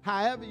way,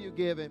 however you're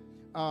giving,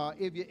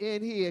 if you're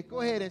in here,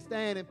 go ahead and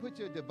stand and put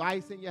your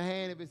device in your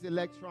hand if it's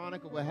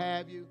electronic or what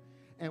have you.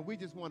 And we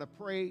just want to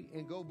pray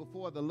and go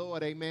before the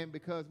Lord, amen,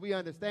 because we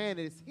understand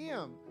that it's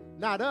him,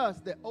 not us,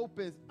 that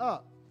opens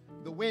up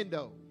the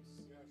windows.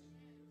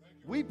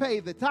 We pay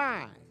the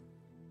tithe.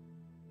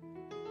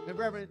 And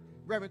Reverend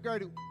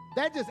Gertie,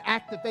 that just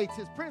activates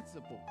his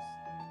principles.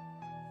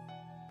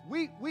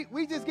 We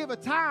just give a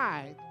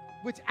tithe,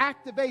 which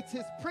activates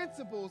his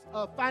principles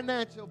of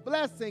financial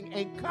blessing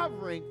and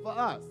covering for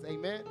us,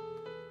 amen.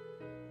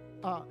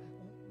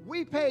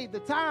 We pay the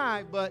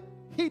tithe, but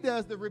he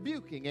does the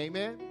rebuking,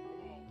 amen.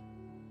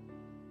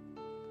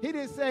 He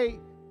didn't say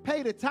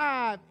pay the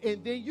tithe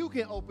and then you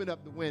can open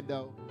up the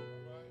window.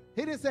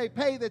 He didn't say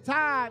pay the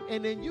tithe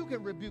and then you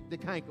can rebuke the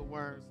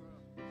cankerworms.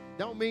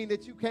 Don't mean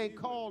that you can't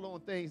call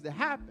on things to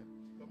happen.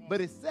 But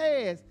it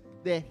says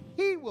that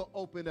he will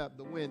open up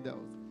the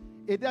windows.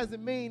 It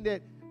doesn't mean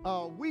that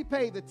we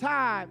pay the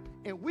tithe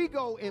and we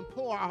go and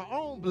pour our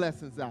own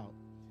blessings out.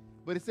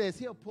 But it says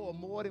he'll pour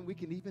more than we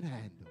can even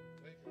handle.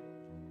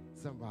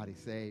 Somebody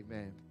say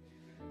amen.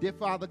 Dear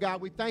Father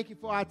God, we thank you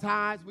for our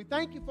tithes. We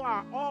thank you for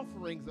our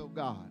offerings, oh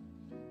God.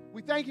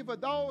 We thank you for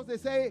those that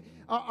say,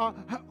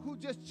 who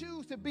just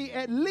choose to be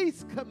at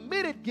least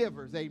committed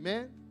givers,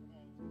 amen.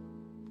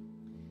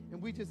 And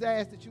we just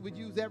ask that you would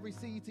use every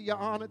seed to your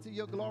honor, to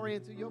your glory,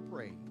 and to your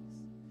praise.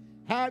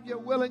 Have your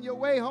will and your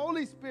way,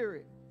 Holy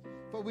Spirit,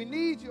 for we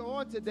need you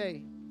on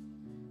today.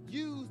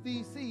 Use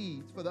these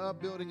seeds for the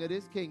upbuilding of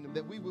this kingdom,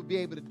 that we will be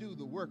able to do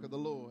the work of the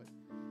Lord.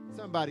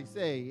 Somebody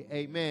say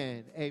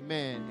amen,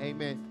 amen,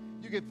 amen.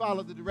 You can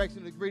follow the direction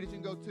of the greeters. You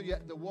can go to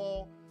the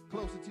wall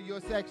closer to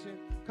your section.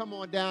 Come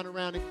on down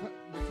around and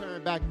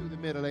return back through the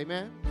middle.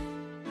 Amen.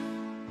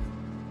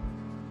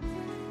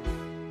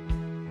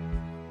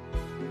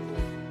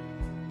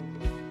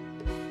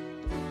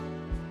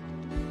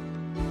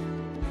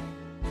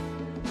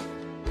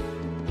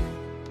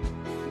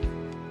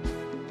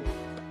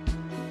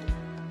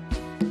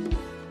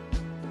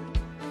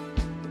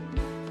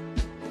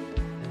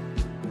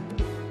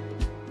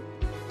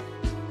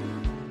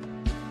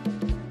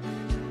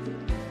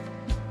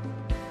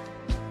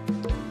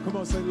 Come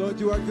on, say, Lord,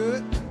 you are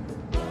good.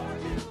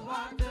 Lord, you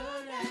are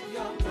good and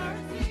your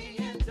mercy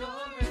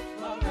endureth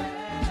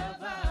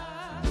forever.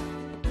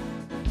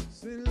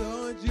 Say,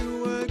 Lord,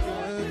 you are good.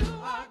 Lord, you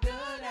are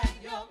good and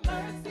your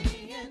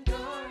mercy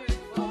endureth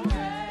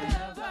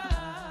forever.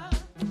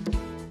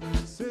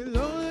 Say,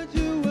 Lord,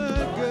 you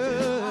are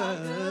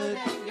good.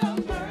 And your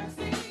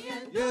mercy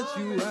endureth Yes,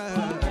 you are.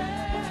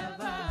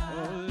 forever.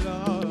 Oh,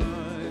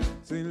 Lord.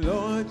 Say,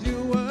 Lord, you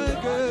are Lord,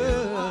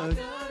 you are good.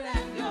 good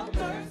and your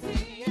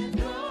mercy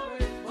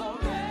endureth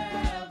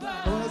forever.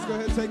 Come on, let's go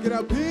ahead and take it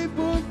out.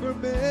 People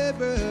from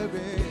every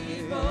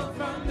People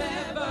from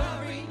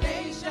every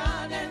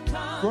nation and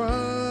tongue,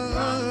 from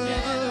from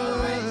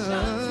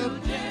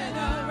generation to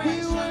we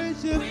generation,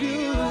 worship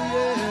you,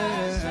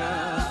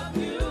 yeah.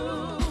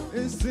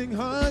 And sing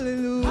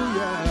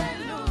hallelujah.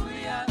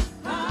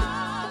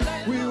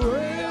 We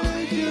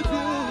worship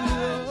you,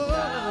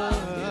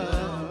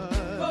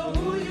 For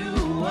who you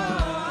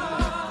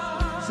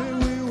are. say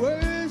we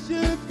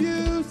worship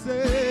you,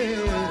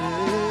 say,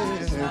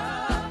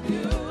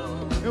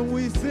 and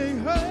we sing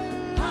hallelujah.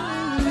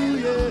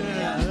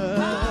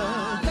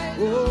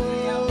 Oh,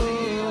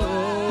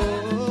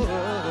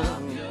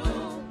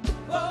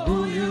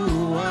 who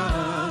you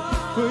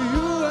are, for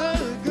you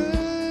are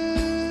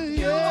good,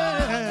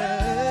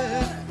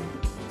 yeah.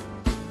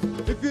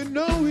 If you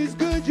know he's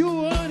good, you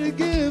want to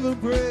give him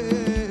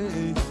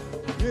praise.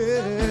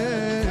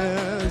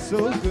 Yeah,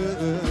 so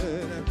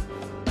good.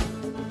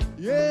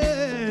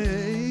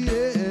 Yeah,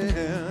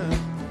 yeah.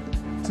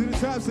 To the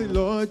top, say,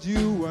 Lord,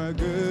 you are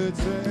good.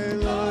 Say,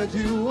 Lord,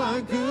 you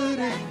are good.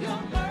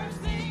 Your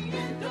mercy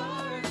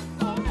endures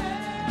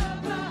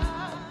forever.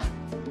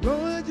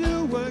 Lord,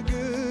 you are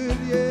good,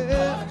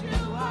 yeah. Lord,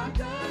 you are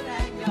good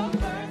and your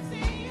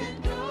mercy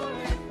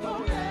endures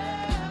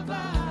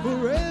forever.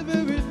 Forever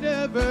and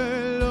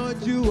ever,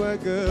 Lord, you are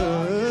good.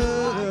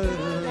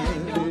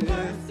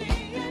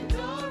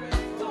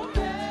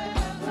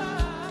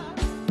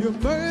 Your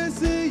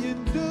mercy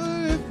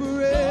endures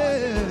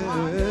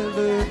forever.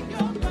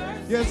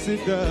 Yes,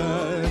 it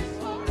does.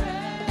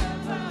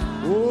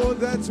 Oh,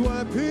 that's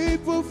why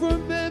people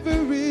from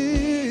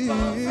every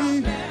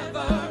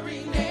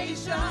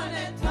Nation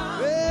and tongue,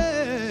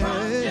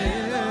 from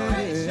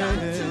generation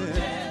to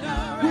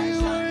we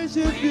generation,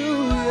 worship you,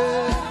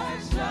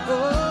 yeah.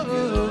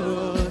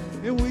 Oh,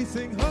 and we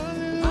sing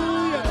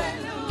hallelujah,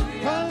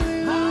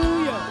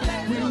 hallelujah.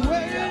 We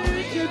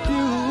worship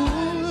you,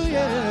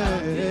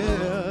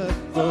 yeah,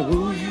 for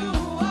who you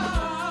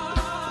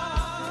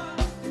are.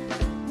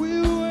 We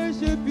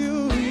worship you,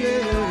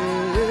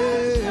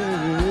 yeah,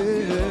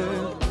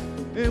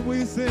 and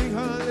we sing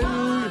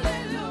hallelujah.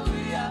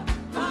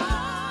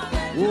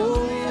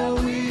 Oh,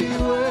 we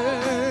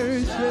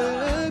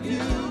worship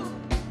you.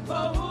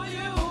 For who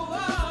you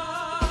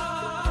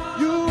are.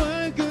 You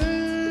are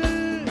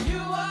good.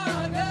 You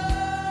are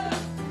good.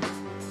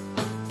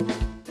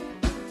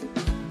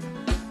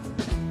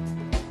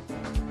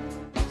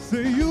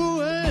 Say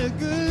you are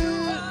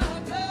good.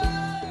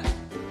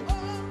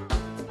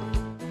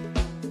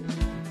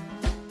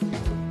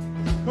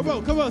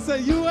 Come on, say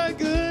you are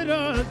good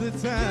all the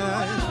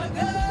time.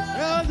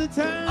 All the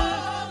time.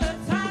 All the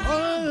time.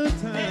 All the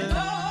time. And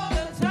all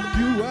the time.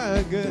 You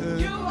are good.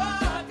 You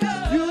are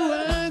good. You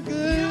are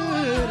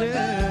good.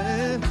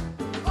 Yeah.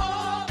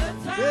 All the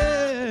time.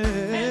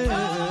 Yeah. And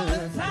all the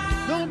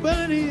time.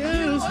 Nobody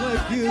else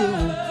like you.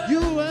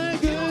 You are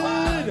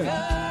good.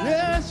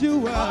 Yes,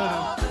 you are.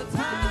 All the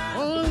time.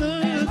 All of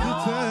the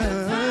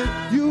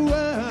time. You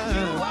are.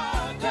 You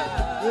are good.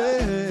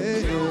 Yeah.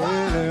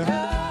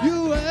 You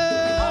are.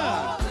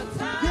 All the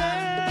time.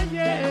 Yeah,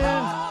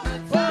 yeah.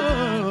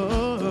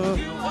 Oh,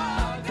 You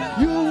are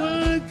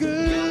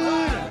good. you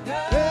are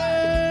good.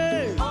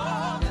 Hey,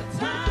 All the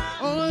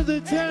time. all the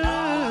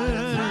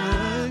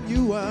time.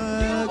 You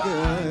are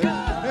good.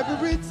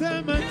 Every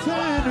time I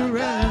turn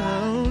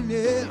around,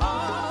 yeah,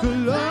 the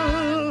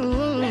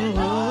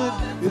Lord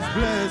is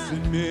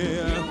blessing me.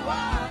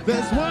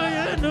 That's why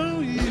I know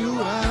you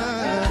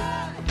are.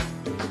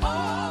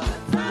 All the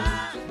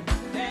time.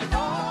 And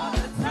all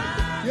the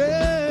time.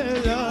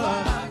 Yeah,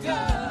 Lord,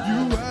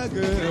 you are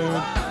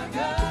good.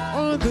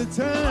 All the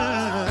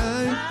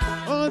time,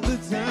 all the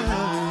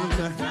time.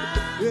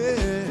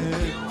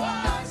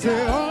 Yeah,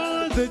 say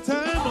all the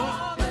time.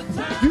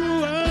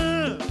 You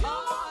are,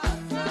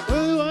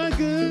 you are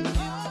good.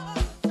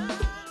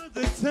 All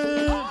the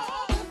time,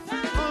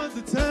 all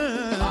the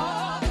time,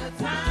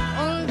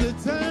 all the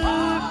time,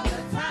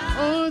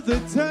 all the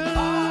time,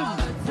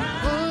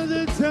 all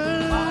the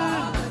time.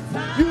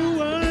 You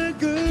are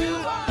good. You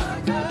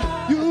are good.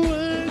 You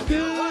are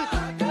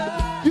good.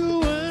 You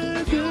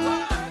are good.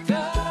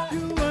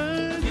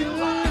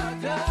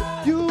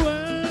 You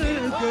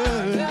are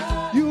good.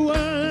 You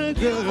are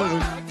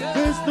good.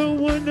 There's no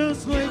one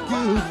else like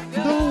you.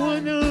 No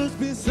one else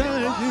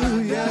beside you.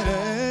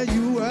 Yeah,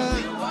 you are.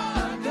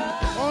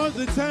 All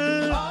the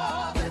time.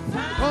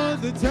 All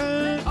the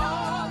time.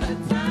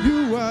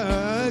 You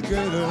are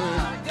good.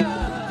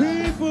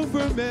 People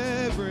from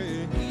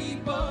every.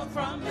 People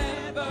from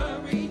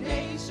every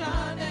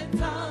nation and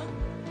tongue,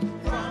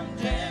 from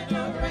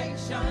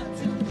generation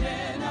to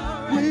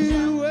generation.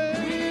 We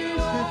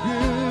worship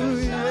you,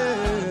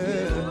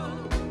 yeah.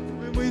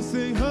 When we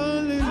sing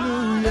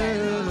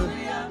hallelujah,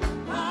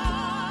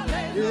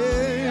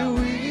 yeah,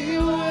 we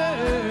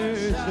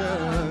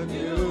worship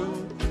you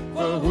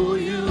for who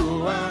you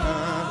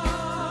are.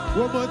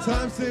 One more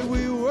time, say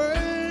we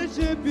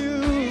worship you,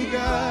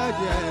 God,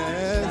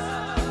 yes,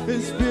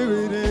 in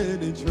spirit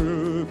and in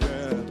truth,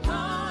 yeah.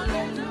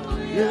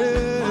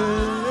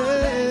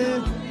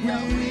 Yeah,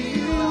 we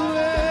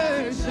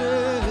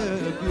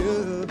worship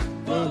you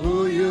for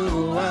who you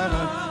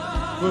are,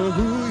 for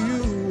who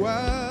you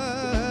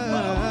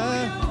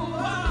are,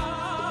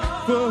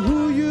 for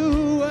who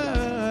you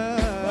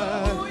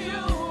are.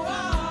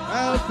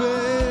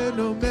 Alpha and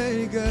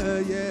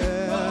Omega,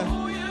 yeah.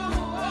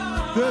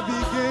 The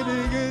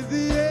beginning and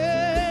the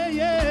end,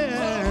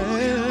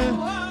 yeah.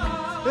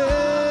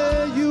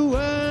 Yeah, you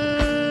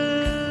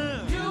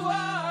are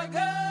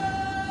good.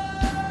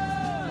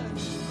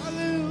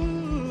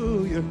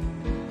 Hallelujah.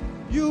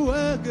 You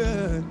are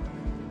good.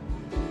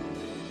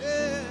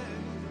 Yeah.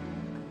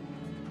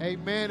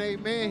 Amen,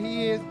 amen.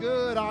 He is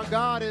good. Our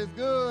God is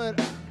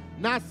good.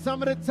 Not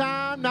some of the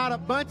time, not a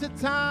bunch of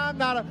time,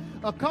 not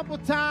a couple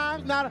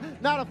times, not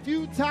a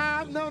few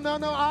times. No.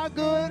 Our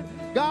good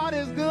God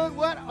is good.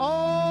 What?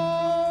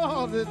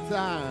 All the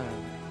time.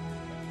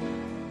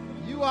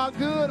 You are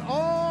good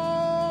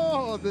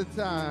all the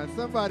time.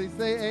 Somebody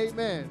say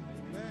amen.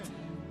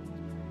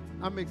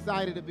 I'm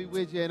excited to be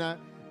with you, and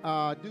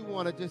I do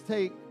want to just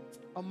take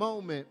a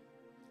moment.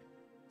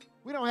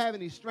 We don't have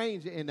any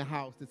stranger in the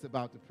house that's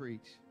about to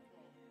preach.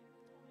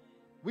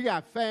 We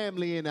got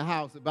family in the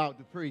house about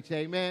to preach,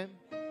 amen?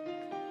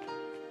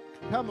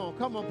 Come on,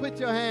 put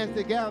your hands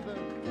together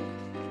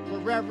for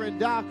Reverend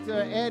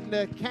Dr.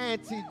 Edna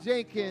Canty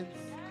Jenkins.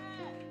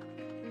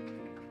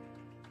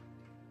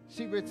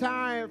 She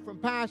retired from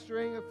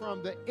pastoring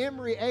from the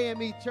Emory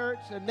AME Church,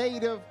 a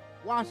native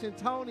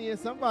Washingtonian.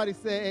 Somebody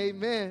say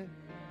amen.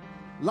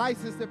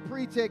 Licensed to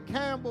preach at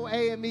Campbell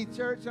AME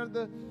Church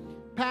under the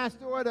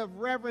pastorate of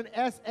Reverend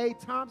S.A.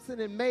 Thompson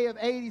in May of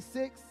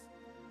 '86.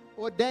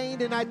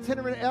 Ordained an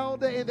itinerant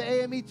elder in the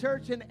AME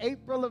Church in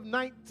April of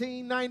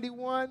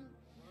 1991.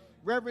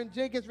 Reverend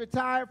Jenkins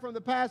retired from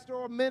the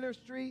pastoral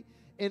ministry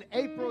in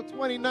April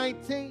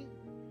 2019.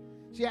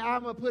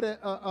 I'm going to put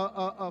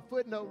a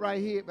footnote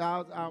right here, but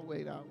I'll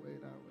wait.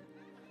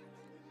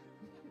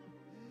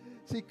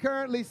 She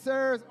currently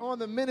serves on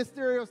the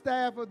ministerial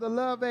staff of the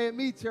Love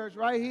AME Church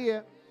right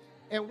here,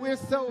 and we're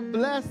so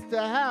blessed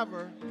to have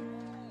her.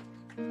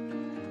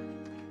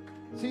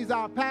 She's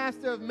our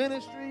pastor of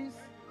ministries.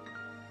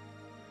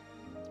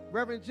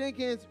 Reverend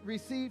Jenkins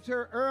received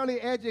her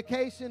early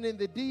education in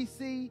the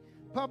D.C.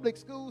 public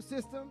school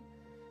system.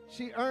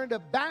 She earned a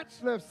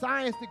Bachelor of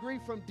Science degree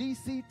from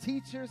D.C.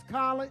 Teachers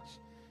College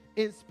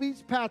in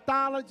speech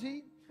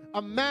pathology,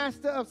 a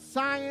Master of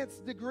Science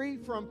degree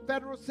from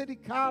Federal City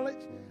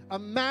College, a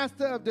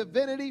Master of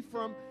Divinity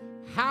from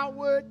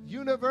Howard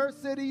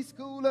University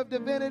School of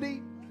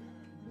Divinity,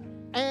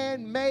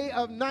 and May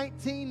of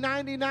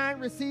 1999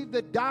 received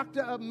the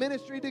Doctor of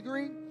Ministry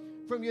degree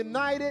from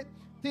United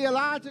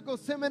Theological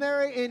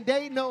Seminary in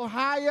Dayton,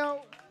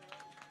 Ohio.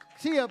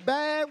 She a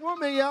bad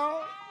woman,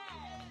 y'all.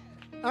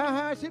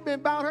 She been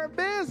about her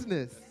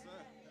business.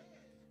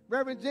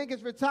 Reverend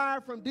Jenkins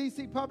retired from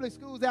D.C. public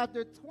schools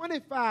after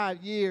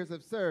 25 years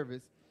of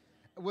service.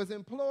 Was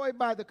employed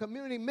by the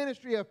community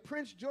ministry of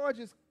Prince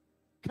George's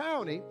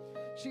County.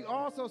 She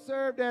also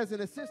served as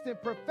an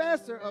assistant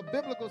professor of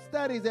biblical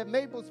studies at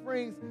Maple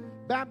Springs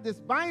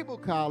Baptist Bible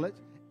College.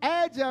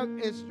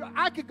 Adjunct instructor.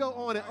 I could go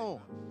on and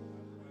on.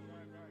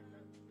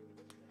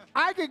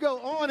 I could go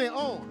on and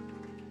on.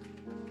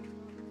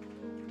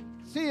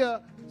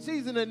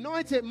 She's an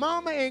anointed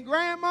mama and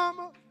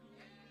grandmama,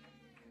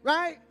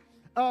 right?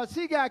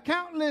 She got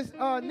countless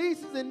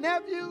nieces and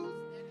nephews.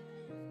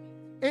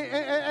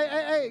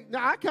 Hey,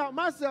 now I count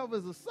myself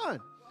as a son,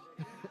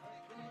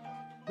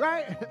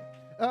 right?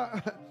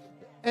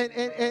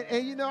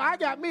 And you know, I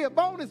got me a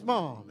bonus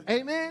mom,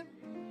 amen?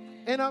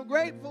 And I'm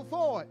grateful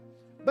for it.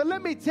 But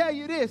let me tell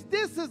you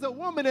this is a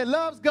woman that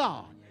loves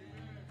God.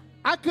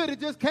 I could have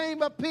just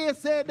came up here,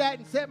 said that,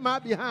 and set my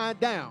behind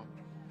down.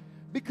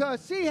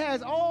 Because she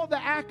has all the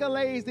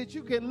accolades that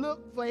you can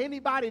look for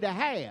anybody to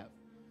have.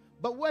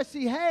 But what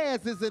she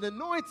has is an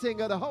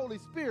anointing of the Holy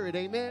Spirit,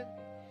 amen?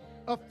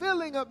 A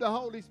filling of the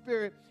Holy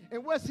Spirit.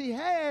 And what she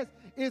has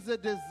is a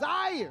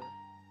desire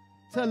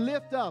to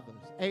lift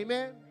others,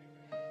 amen?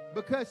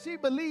 Because she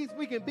believes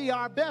we can be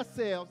our best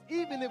selves,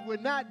 even if we're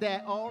not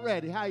that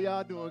already. How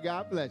y'all doing?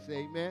 God bless you,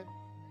 amen?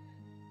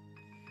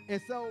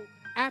 And so,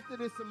 after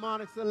this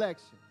sermonic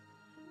selection,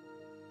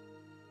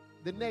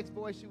 the next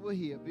voice you will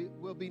hear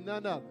will be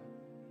none other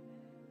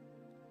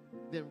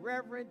than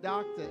Reverend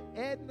Dr.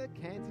 Edna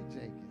Canty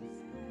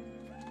Jenkins.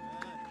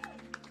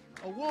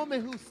 A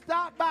woman who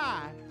stopped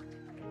by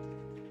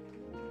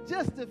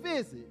just to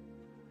visit,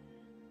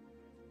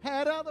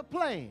 had other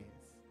plans,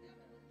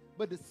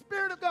 but the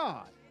Spirit of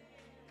God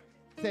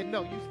said,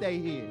 no, you stay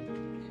here.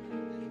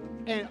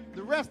 And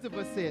the rest of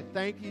us said,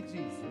 thank you,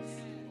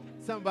 Jesus.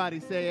 Somebody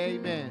say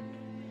amen.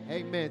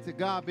 Amen. To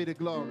God be the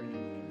glory.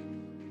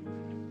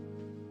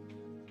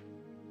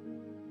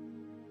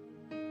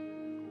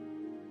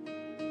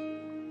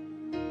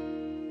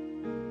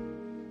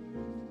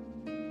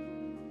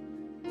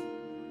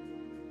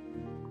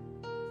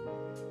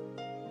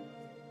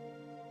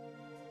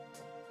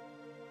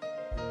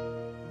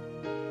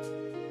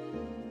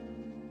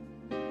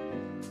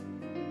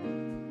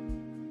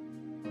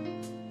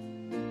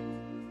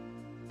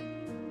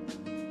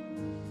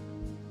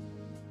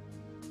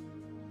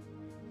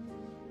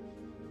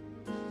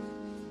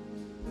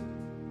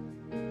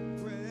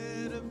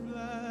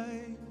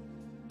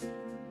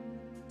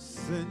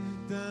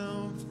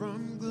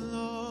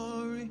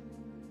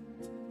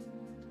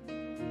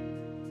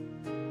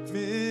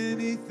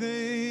 Many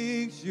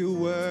things you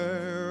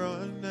were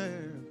on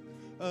earth,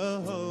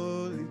 a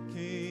holy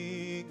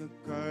king, a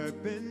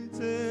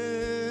carpenter.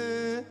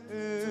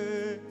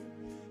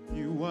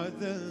 You are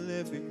the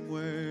living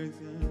word,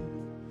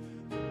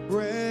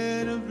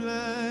 bread of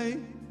life,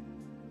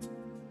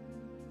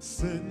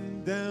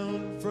 sent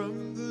down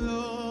from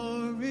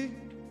glory.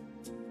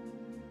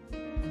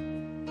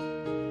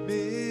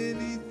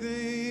 Many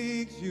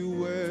things you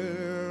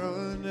were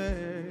on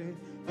earth,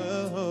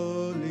 a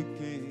holy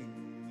king,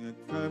 a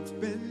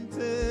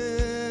carpenter.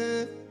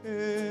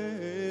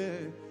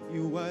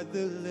 You are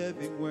the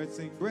living word.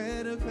 Sing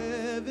bread of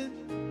heaven,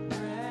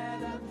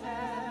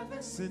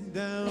 sent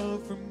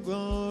down from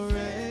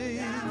glory.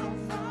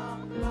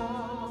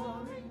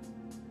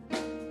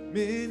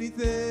 Many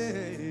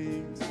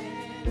things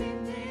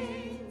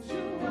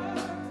you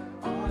were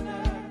on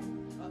earth,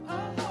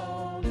 a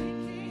holy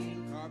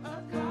king, a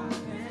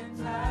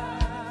carpenter.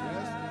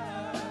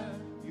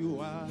 You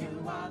are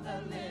the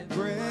living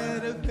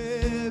bread of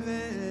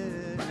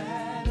heaven,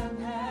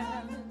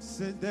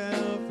 sent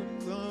down from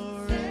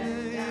glory.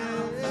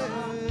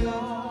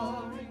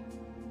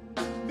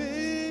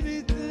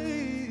 Many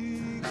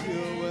things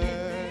you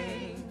were,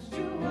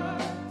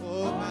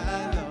 oh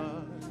my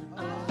Lord, a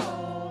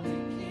holy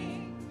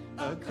king,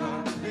 a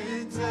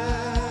carpenter.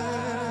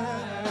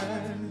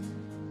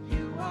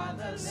 you are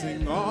the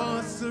Sing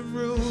awesome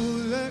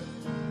ruler,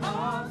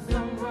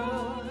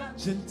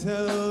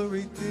 gentle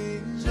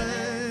redeemer.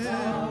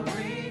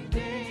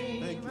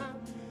 Thank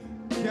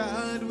you.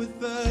 God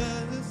with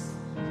us.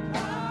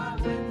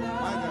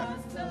 My God.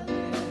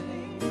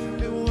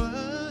 And what a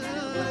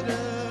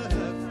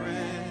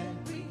friend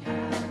we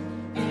have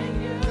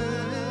in you.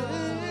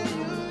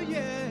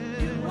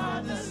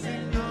 Yeah.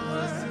 Sing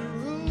awesome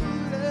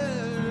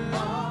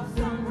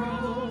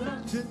ruler,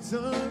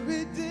 gentle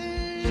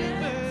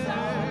redeemer.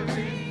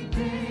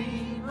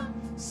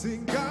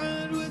 Sing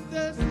God with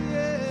us,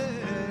 yeah.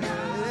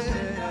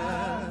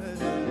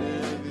 The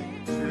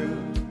living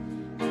truth.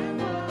 And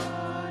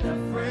what a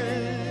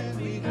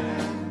Friend we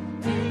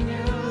have in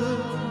you.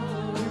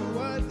 You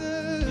are the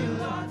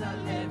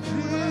living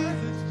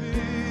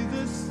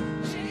Jesus,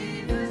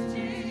 Jesus,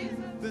 Jesus.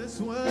 that's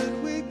what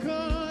we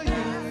call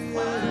you.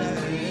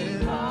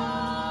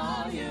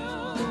 Call you.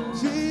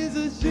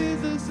 Jesus,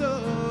 Jesus,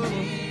 oh.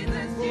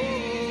 Jesus,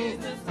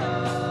 Jesus,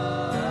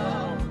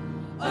 oh,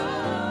 oh,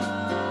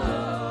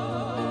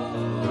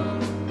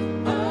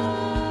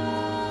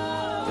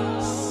 oh.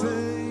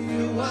 Say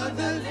you are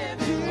the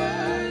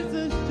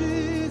Jesus,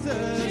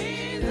 Jesus,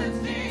 Jesus,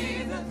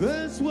 Jesus,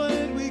 that's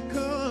what we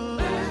call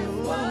you.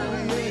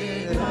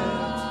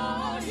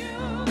 call you.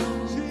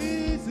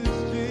 Jesus,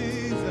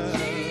 Jesus,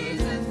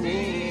 Jesus,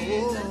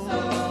 Jesus, oh,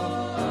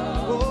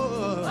 oh.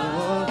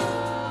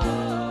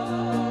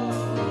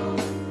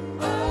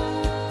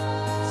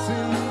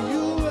 Sing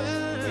you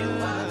are,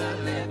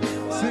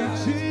 sing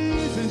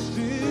Jesus,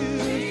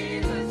 Jesus,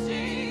 Jesus,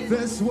 Jesus,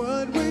 that's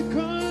what we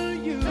call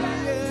you.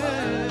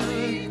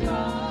 Yeah.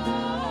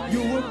 call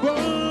You were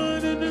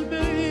born in the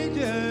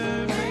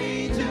manger,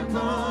 manger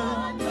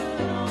born.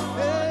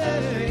 Yeah.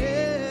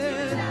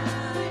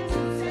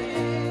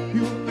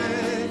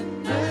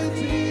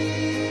 Humanity.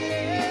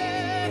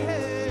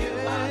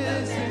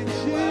 Sing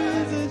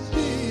Jesus,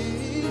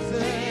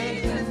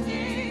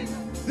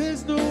 Jesus,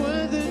 there's no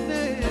other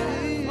name.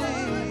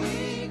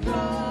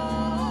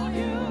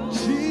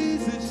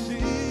 Jesus,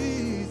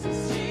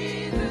 Jesus,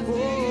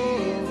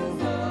 oh.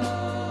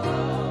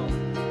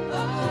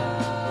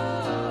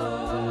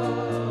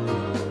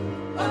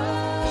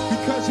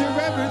 Because you're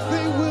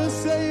everything, we'll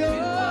say,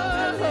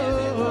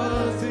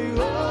 oh, sing,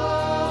 oh.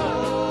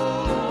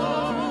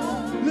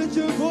 Lift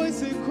your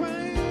voice and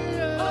cry,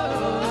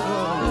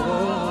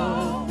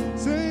 oh.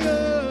 Say,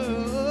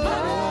 oh.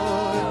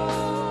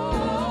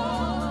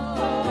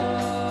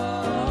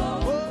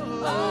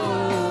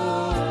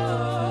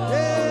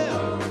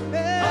 Yeah,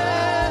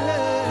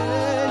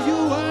 yeah, you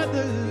are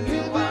the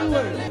living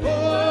word.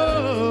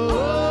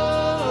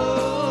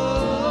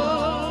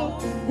 Oh,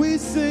 we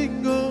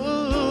sing,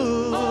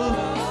 oh.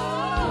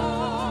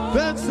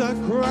 That's a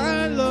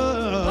cry,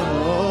 Lord.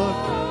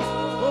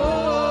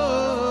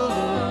 Oh,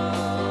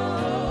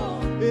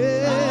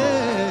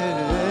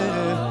 yeah.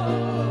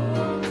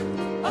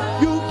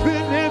 You've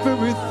been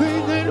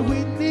everything that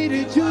we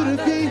needed you to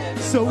be.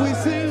 So we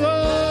sing, oh,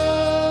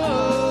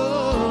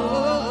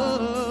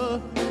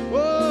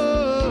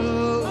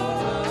 oh.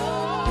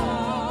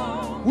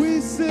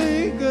 We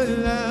sing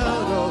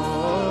aloud, oh.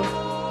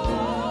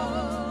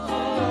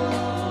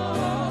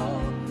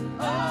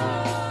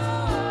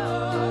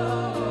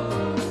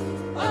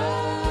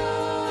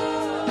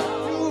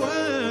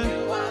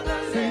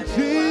 Say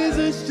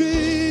Jesus,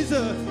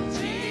 Jesus.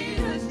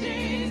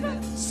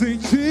 Say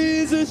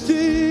Jesus,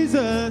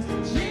 Jesus.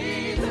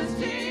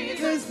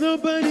 There's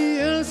nobody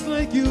else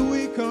like you,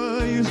 we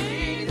call you.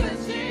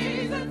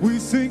 We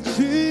sing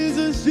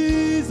Jesus,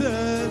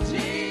 Jesus.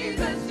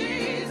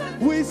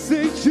 We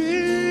sing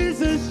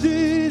Jesus,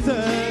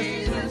 Jesus.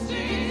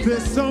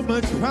 There's so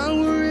much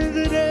power in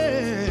the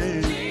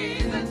name.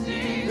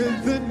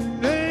 In the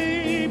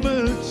name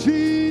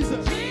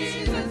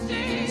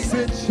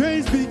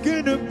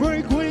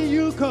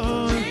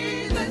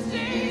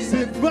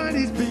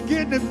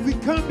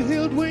come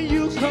healed when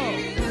you call.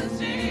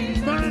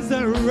 Minds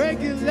are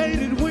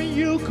regulated when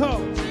you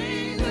call.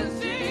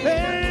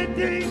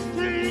 Everything's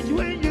strange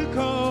when you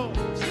call.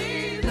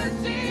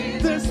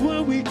 That's why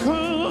we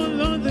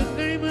call on the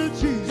name of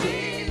Jesus.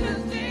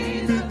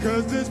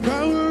 Because there's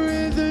power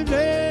in the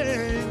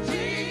name.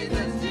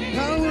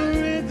 Power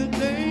in the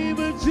name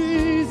of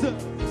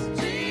Jesus.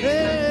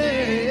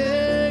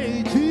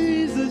 Hey,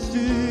 Jesus,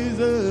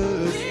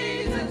 Jesus.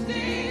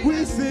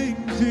 We sing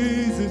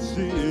Jesus,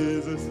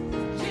 Jesus.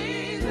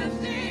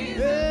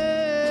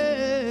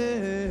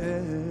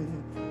 Hey,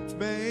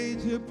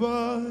 major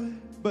boy,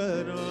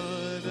 but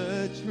on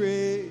a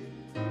tree.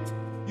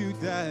 You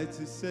died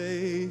to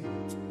save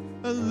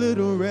a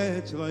little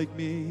wretch like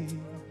me.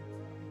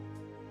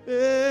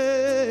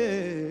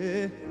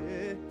 Hey,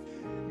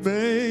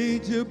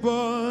 major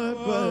boy,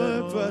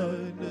 but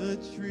on a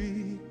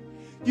tree.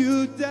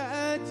 You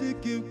died to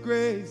give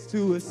grace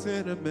to a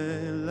sinner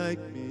man like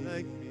me.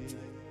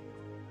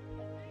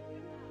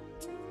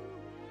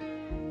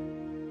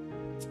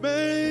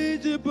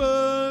 Major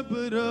boy,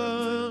 but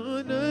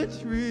on a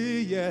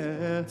tree,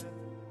 yeah.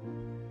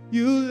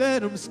 You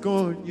let him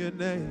scorn your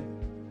name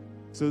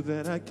so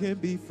that I can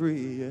be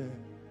free, yeah.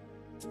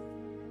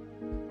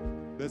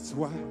 That's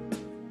why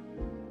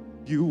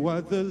you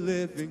are the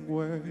living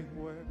word.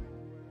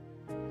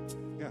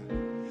 Yeah.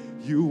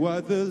 You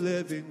are the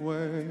living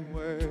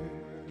word.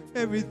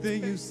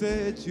 Everything you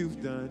said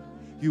you've done,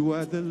 you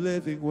are the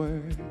living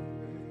word.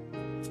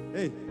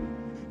 Hey,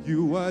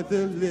 you are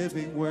the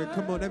living word.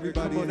 Come on,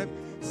 everybody,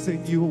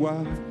 sing you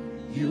are.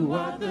 You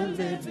are the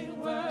living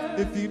word.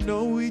 If you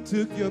know we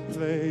took your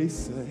place,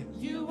 say,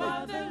 you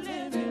are the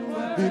living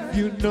word. If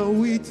you know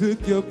we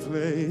took your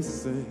place,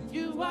 say,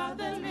 you are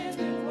the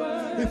living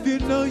word. If you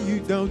know you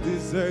don't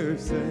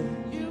deserve, say,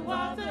 you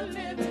are the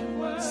living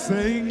word.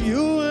 Sing,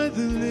 you are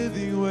the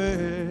living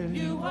word.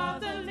 You are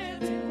the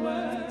living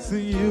word.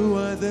 Sing, you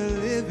are the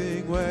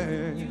living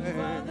word. You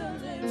are the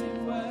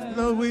living word.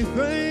 Lord, we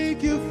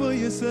thank you for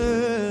your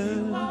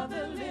son. You are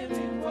the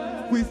living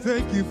word. We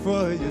thank you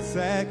for your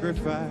sacrifice.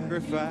 You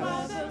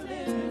are the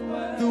living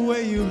word. The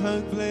way you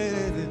hung,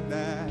 bled, and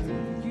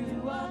died.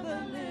 You are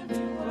the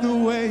living word. The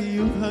way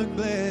you hung,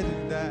 bled,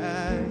 and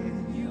died.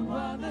 You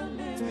are the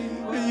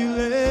living word. And you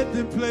let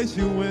them place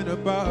you in a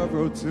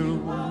borrowed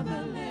tomb. You are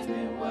the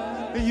living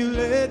word. And you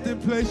let them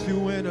place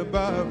you in a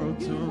borrowed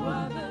tomb. You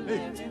are the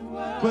living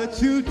word.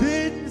 But you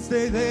didn't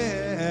stay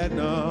there,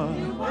 no.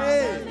 You are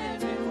the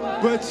living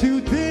word. But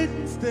you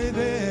didn't stay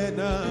there,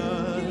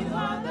 no. You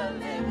are the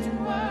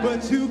living word.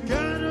 But you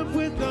got up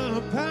with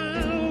the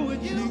power,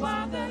 Jesus. You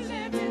are the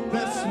living word.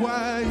 That's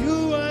why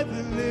you are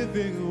the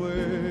living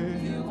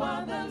word. You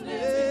are the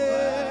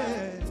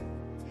living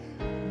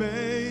word.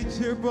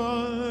 Major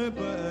boy,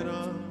 but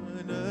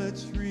on a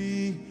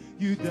tree,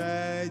 you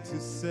died to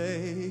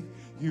save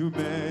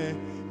humanity.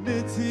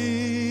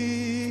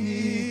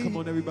 Come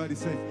on, everybody,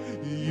 say,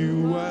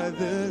 you are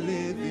the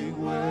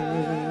living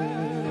word.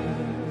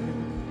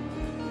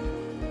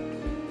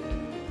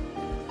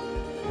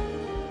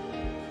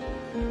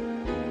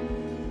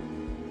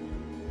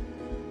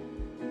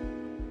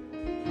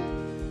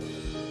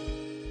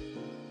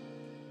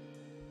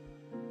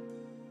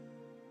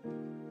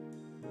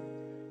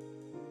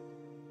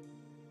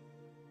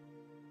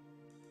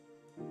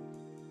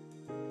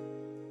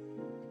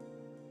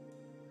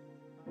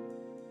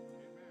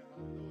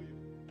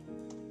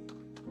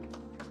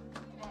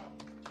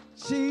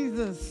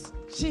 Jesus,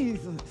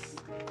 Jesus,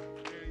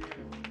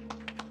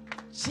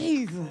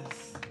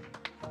 Jesus,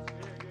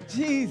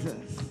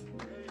 Jesus.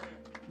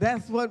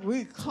 That's what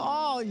we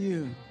call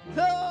you.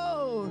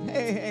 Oh,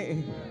 hey,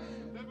 hey.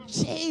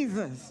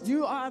 Jesus,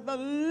 you are the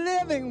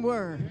living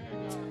word.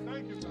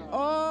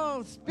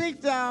 Oh,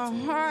 speak to our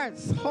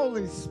hearts,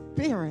 Holy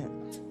Spirit,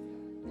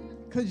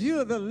 because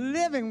you are the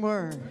living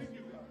word.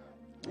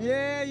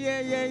 Yeah. He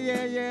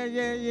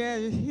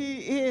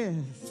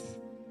is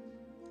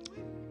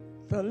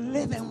the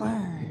living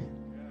word.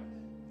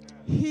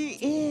 He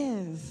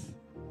is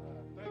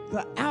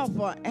the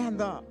Alpha and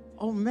the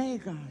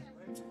Omega.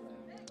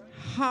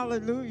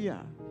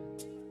 Hallelujah.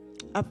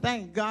 I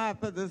thank God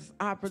for this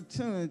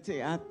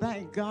opportunity. I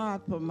thank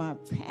God for my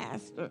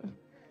pastor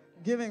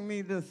giving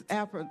me this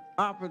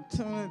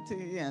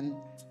opportunity. And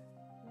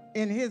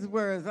in his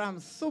words, I'm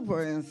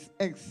super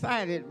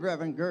excited,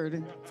 Reverend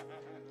Gertie.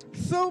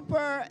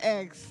 Super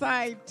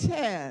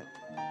excited.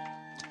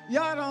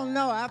 Y'all don't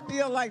know, I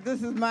feel like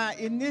this is my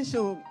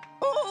initial,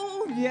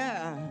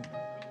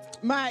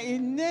 my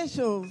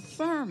initial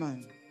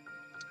sermon.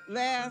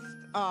 Last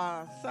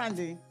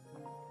Sunday,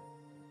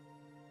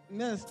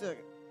 Minister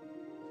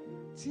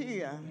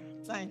Tia,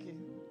 thank you.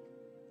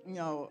 You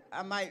know,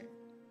 I'm a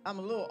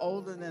little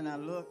older than I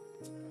look.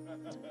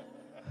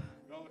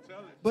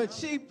 But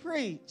she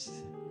preached,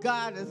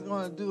 God is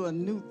going to do a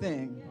new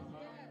thing.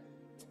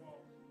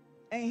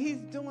 And he's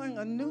doing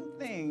a new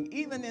thing,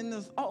 even in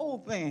this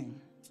old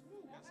thing.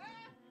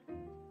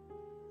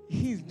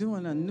 He's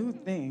doing a new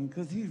thing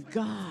because he's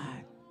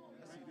God.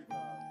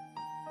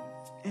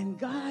 And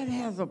God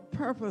has a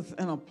purpose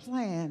and a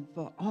plan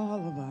for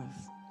all of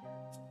us.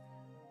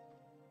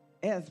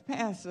 as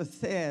Pastor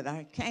said,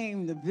 I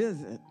came to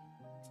visit.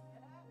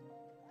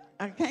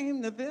 I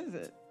came to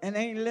visit and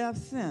ain't left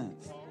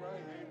since.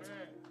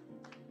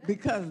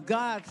 Because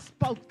God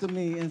spoke to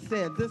me and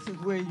said, this is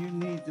where you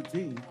need to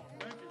be.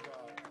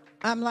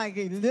 I'm like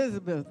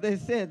Elizabeth. They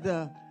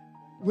said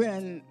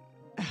when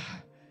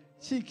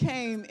she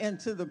came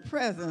into the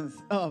presence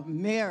of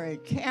Mary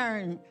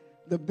carrying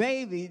the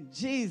baby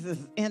Jesus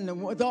in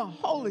the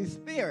Holy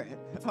Spirit,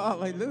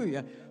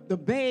 hallelujah, the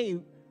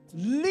babe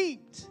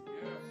leaped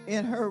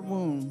in her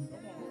womb.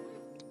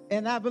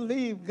 And I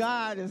believe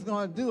God is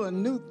going to do a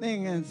new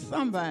thing in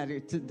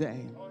somebody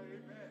today.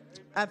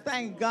 I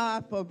thank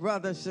God for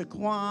Brother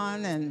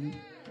Shaquan and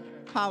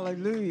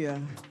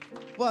hallelujah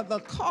for the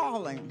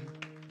calling.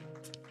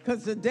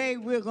 Because today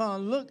we're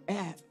going to look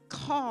at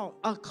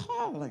a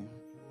calling.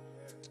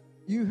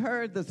 You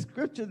heard the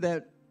scripture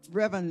that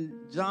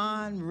Reverend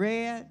John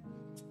read,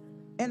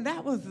 and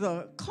that was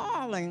the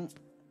calling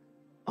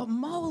of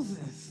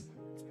Moses.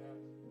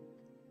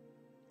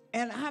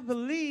 And I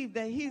believe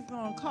that he's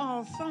going to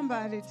call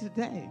somebody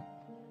today.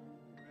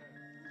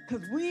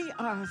 Because we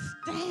are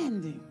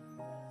standing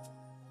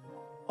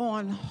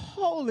on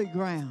holy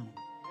ground.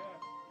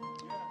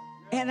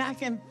 And I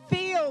can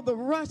feel the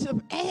rush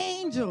of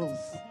angels.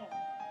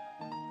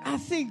 I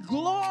see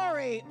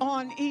glory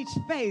on each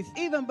face,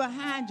 even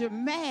behind your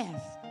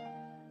mask.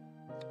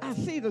 I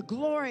see the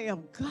glory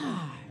of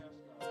God.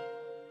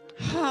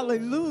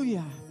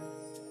 Hallelujah.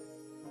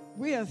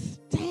 We are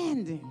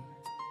standing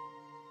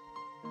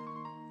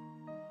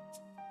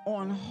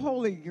on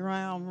holy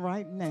ground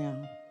right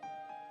now.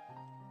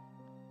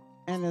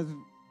 And as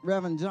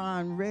Reverend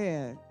John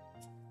read,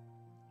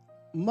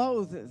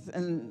 Moses,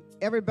 and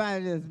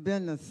everybody that's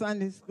been to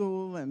Sunday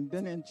school and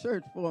been in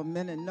church for a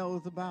minute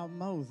knows about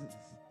Moses.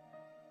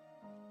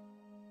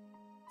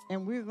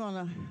 And we're going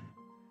to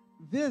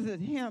visit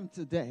him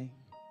today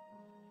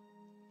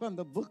from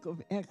the book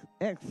of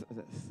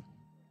Exodus.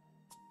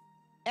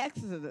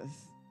 Exodus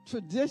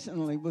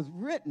traditionally was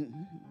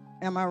written,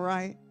 am I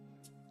right,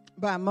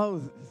 by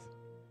Moses.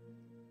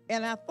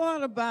 And I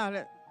thought about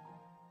it.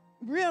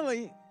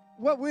 Really,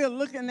 what we're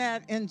looking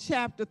at in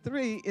chapter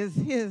 3 is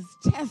his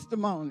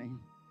testimony.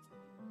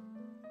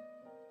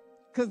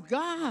 Because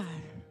God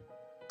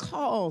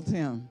called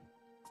him.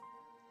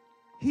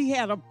 He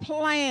had a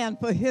plan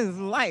for his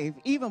life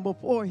even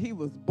before he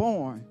was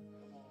born.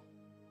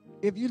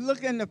 If you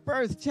look in the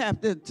first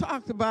chapter, it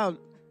talks about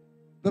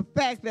the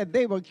fact that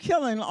they were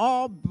killing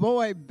all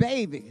boy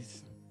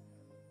babies.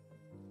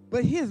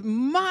 But his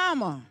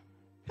mama,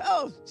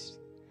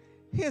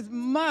 his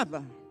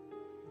mother,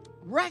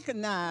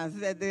 recognized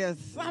that there's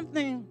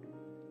something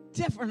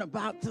different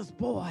about this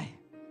boy.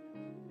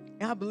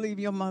 I believe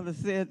your mother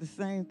said the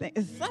same thing.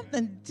 It's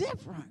something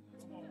different.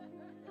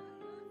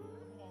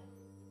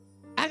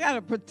 I got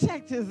to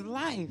protect his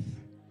life.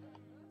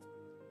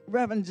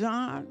 Reverend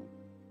John,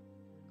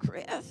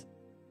 Kris,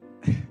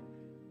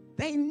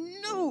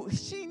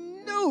 she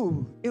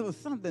knew it was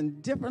something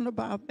different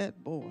about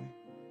that boy.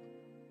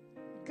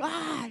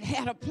 God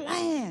had a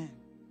plan.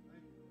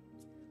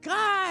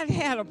 God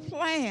had a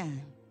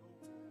plan.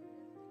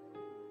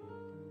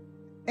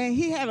 And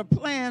he had a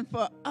plan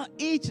for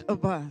each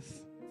of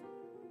us.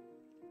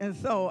 And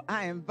so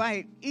I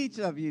invite each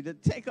of you to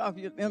take off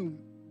them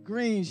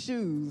green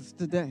shoes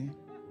today.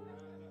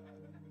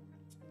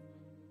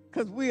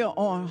 Because we are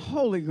on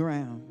holy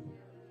ground.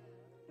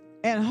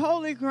 And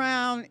holy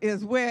ground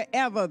is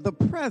wherever the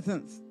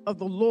presence of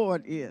the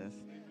Lord is.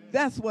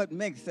 That's what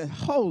makes it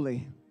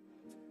holy.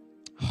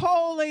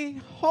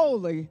 Holy,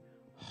 holy,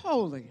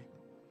 holy.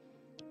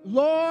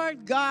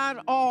 Lord God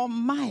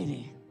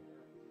Almighty.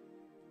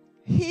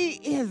 He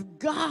is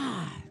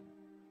God.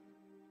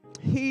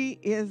 He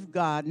is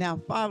God. Now,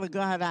 Father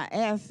God, I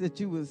ask that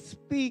you would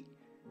speak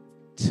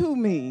to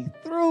me,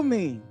 through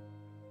me.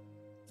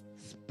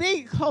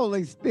 Speak,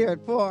 Holy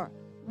Spirit, for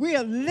we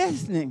are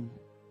listening.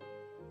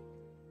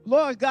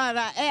 Lord God,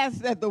 I ask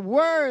that the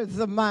words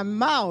of my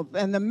mouth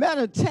and the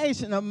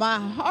meditation of my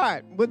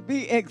heart would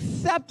be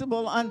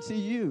acceptable unto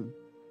you.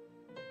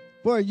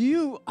 For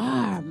you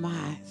are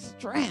my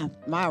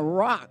strength, my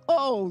rock.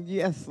 Oh,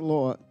 yes,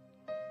 Lord,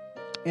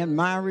 and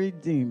my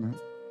Redeemer.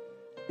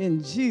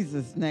 In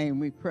Jesus' name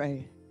we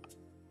pray.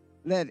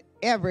 Let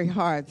every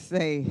heart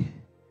say,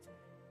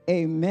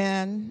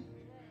 amen,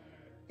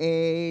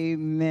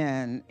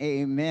 amen,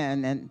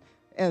 amen. And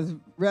as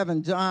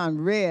Reverend John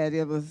read,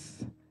 it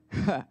was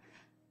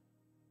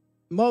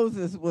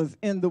Moses was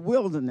in the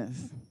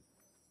wilderness.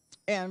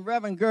 And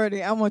Reverend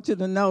Gertie, I want you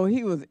to know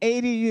he was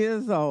 80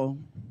 years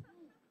old.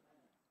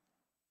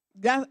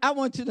 I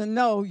want you to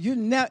know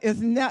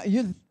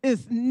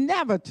it's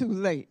never too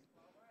late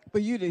for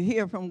you to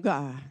hear from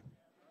God.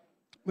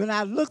 When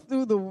I look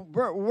through the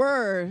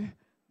word,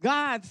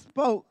 God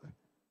spoke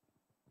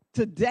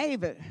to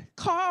David.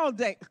 Call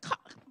David.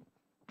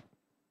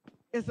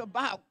 It's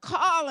about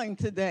calling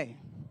today.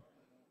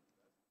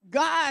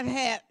 God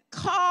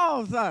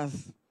calls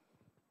us.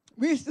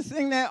 We used to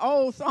sing that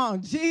old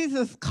song,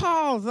 Jesus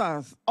calls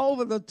us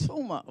over the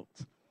tumult,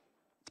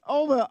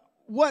 over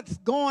what's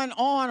going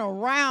on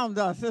around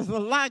us. There's a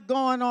lot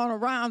going on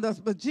around us,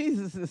 but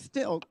Jesus is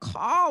still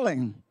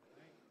calling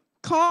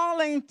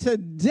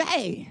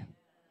today.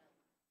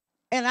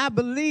 And I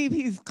believe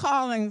he's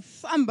calling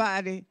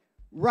somebody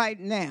right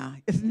now.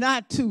 It's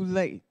not too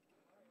late.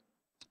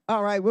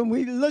 All right, when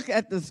we look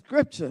at the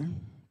scripture,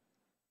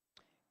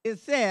 it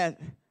said,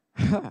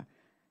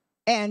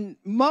 and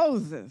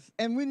Moses,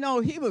 and we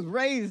know he was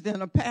raised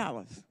in a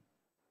palace,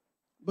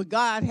 but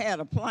God had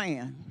a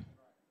plan.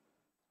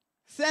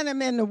 Sent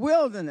him in the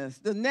wilderness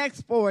the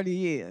next 40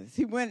 years.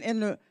 He went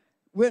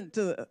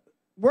to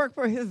work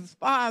for his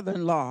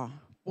father-in-law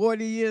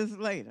 40 years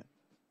later.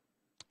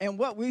 And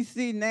what we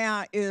see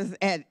now is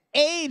at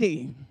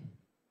 80,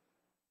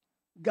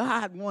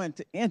 God wanted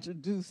to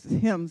introduce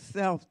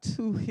himself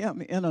to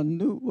him in a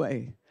new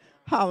way.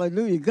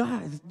 Hallelujah.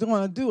 God is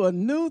going to do a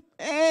new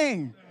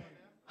thing.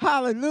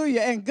 Hallelujah.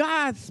 And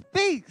God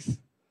speaks.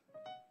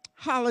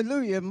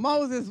 Hallelujah.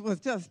 Moses was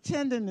just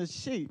tending the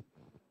sheep.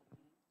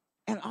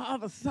 And all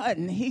of a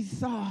sudden, he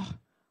saw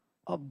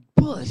a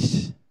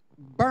bush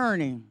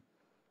burning.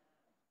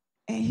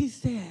 And he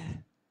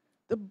said,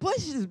 the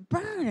bush is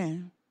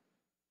burning,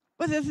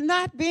 but it's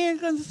not being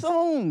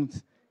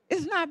consumed.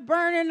 It's not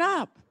burning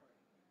up.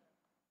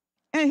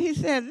 And he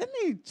said, let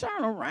me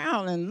turn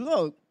around and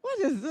look. What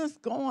is this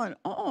going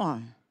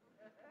on?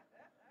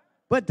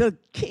 But the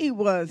key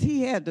was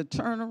he had to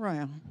turn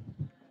around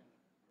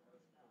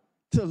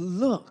to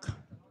look.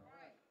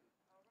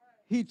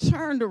 He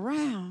turned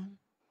around,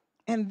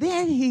 and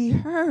then he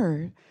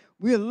heard,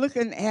 we're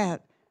looking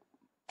at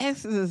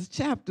Exodus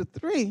chapter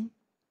 3,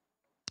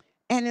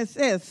 and it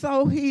says,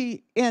 so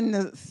he, in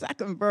the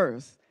second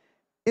verse,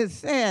 it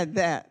said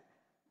that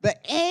the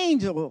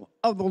angel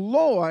of the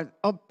Lord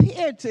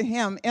appeared to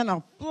him in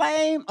a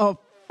flame of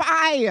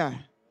fire.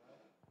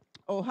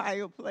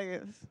 Ohio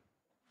players,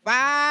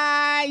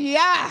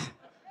 fire.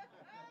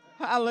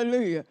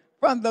 Hallelujah.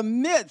 From the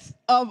midst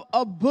of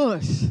a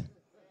bush.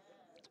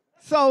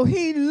 So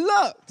he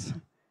looked,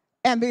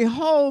 and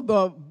behold,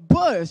 the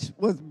bush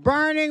was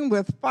burning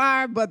with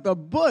fire, but the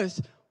bush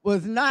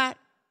was not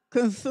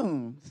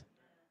consumed.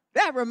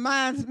 That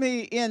reminds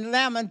me in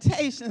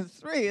Lamentations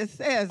 3, it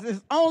says,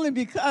 it's only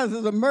because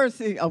of the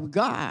mercy of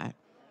God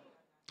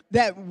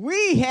that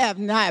we have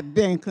not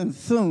been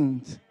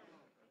consumed.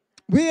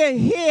 We are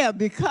here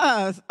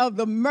because of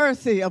the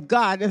mercy of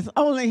God. It's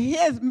only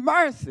his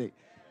mercy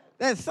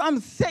that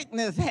some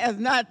sickness has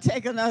not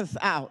taken us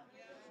out.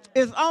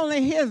 It's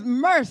only his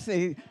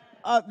mercy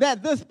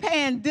that this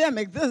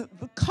pandemic, this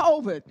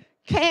COVID,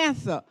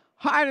 cancer,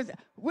 heart attack,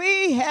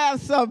 we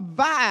have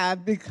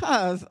survived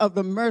because of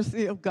the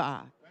mercy of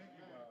God.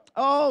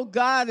 Oh,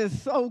 God is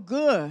so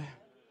good.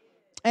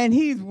 And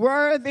he's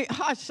worthy.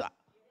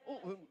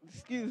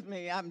 Excuse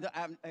me. Yeah.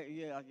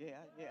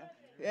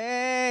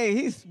 Hey,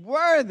 he's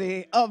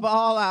worthy of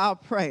all our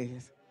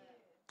praise.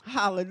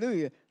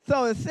 Hallelujah.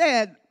 So it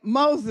said,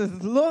 Moses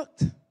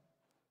looked,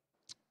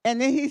 and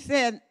then he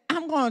said,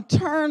 I'm going to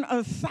turn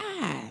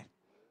aside,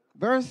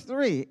 verse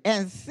 3,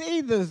 and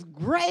see this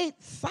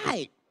great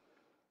sight.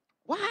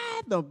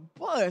 Why the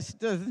bush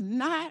does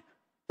not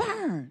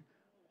burn?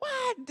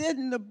 Why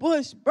didn't the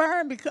bush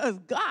burn? Because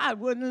God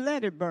wouldn't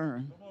let it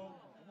burn.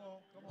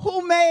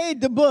 Who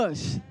made the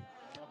bush?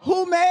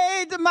 Who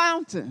made the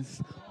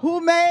mountains? Who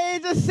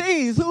made the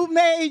seas? Who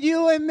made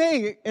you and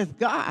me? It's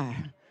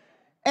God.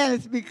 And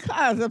it's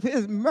because of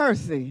his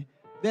mercy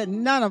that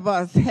none of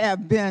us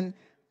have been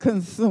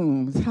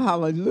consumed.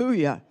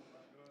 Hallelujah.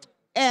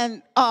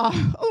 And,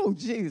 oh,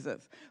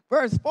 Jesus.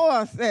 Verse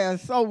 4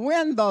 says, so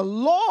when the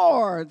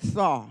Lord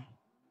saw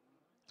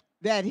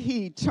that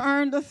he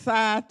turned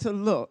aside to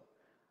look,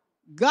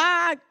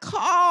 God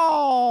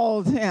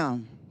called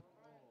him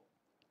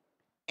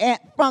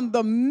from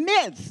the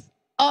midst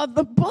of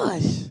the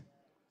bush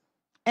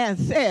and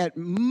said,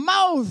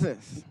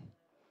 Moses,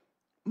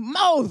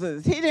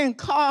 Moses. He didn't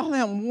call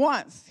him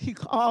once. He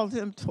called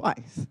him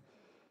twice.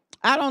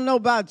 I don't know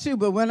about you,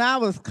 but when I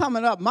was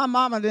coming up, my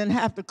mama didn't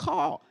have to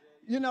call.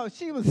 You know,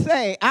 she would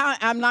say,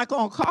 I'm not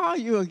going to call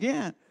you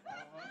again.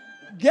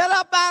 Get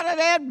up out of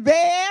that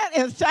bed.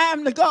 It's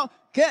time to go.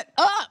 Get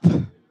up.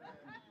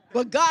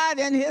 But God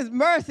in his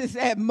mercy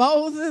said,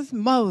 Moses,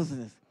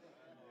 Moses,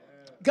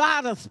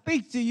 God will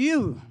speak to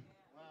you.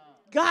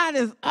 God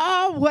is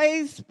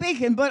always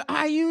speaking, but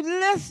are you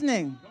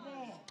listening?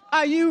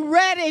 Are you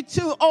ready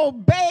to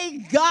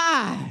obey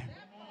God?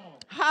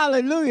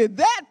 Hallelujah.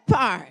 That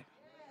part.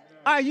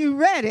 Are you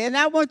ready? And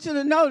I want you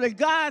to know that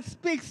God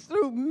speaks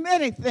through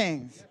many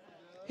things.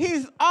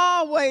 He's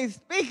always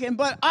speaking,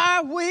 but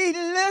are we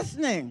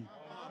listening?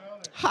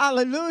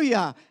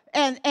 Hallelujah.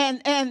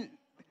 And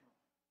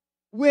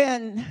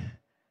when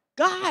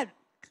God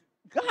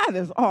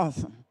is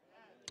awesome.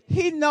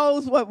 He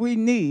knows what we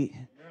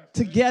need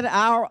to get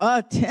our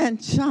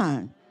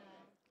attention.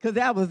 Because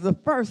that was the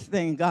first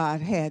thing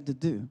God had to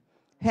do.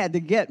 Had to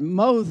get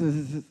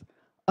Moses'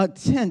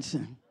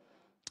 attention.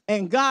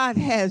 And God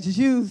has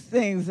used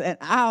things in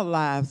our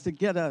lives to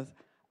get us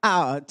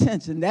our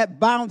attention. That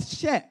bounce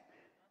check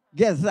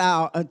gets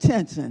our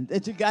attention,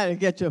 that you got to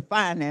get your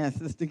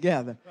finances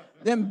together.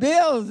 Them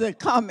bills that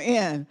come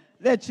in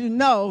let you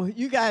know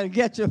you got to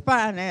get your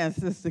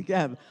finances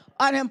together.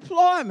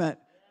 Unemployment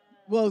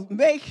will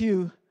make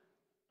you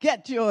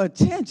get your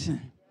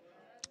attention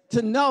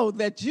to know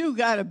that you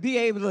got to be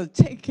able to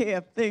take care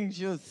of things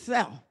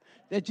yourself,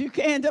 that you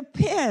can't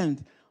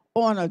depend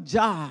on a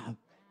job.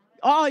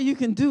 All you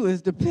can do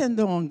is depend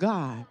on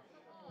God.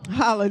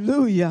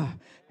 Hallelujah.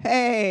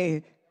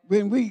 Hey,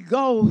 when we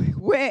go,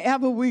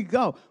 wherever we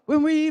go,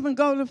 when we even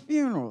go to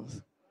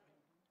funerals,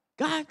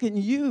 God can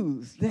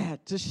use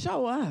that to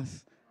show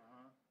us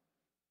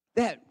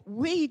that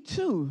we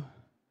too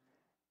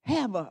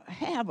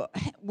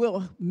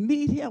will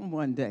meet him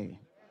one day.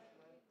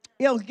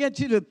 It'll get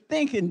you to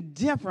thinking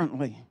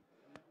differently.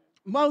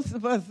 Most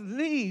of us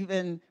leave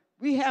and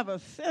we have a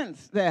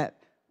sense that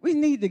we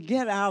need to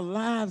get our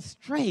lives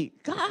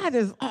straight. God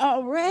is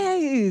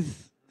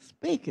always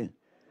speaking,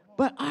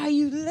 but are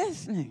you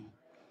listening?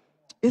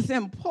 It's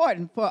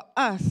important for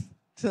us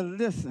to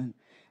listen.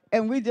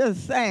 And we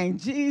just sang,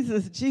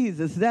 Jesus,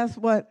 Jesus, that's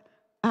what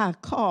I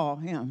call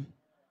him.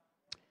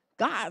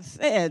 God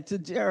said to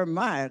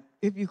Jeremiah,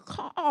 if you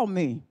call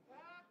me,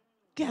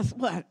 guess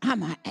what?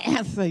 I'm going to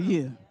answer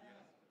you.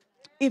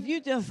 If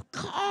you just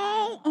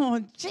call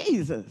on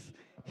Jesus,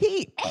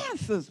 he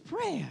answers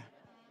prayer.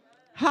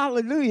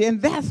 Hallelujah.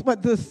 And that's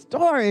what this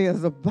story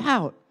is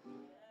about.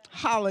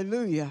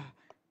 Hallelujah.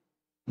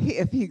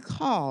 If he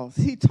calls,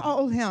 he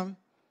told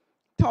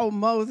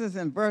Moses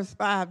in verse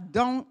 5,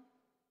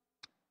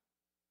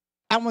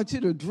 I want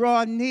you to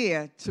draw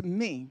near to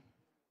me.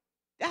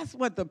 That's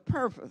what the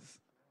purpose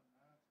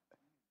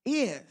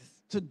is,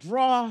 to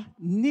draw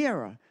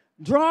nearer.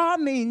 Draw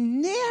me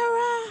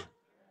nearer,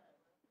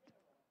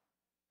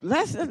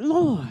 blessed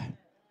Lord,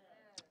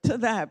 to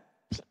thy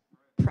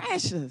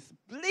precious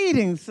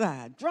bleeding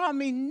side. Draw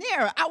me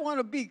nearer. I want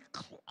to be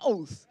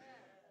close.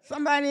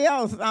 Somebody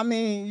else,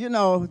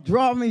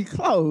 draw me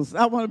close.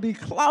 I want to be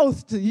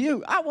close to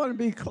you. I want to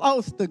be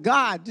close to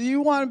God. Do you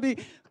want to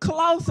be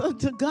closer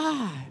to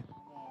God?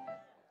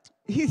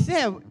 He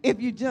said, if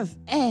you just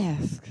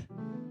ask,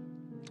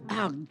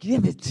 I'll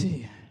give it to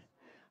you.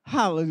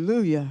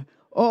 Hallelujah.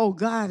 Oh,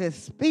 God is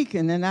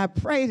speaking, and I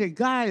pray that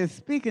God is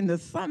speaking to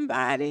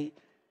somebody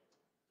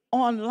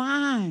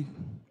online.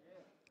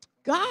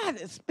 God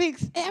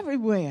speaks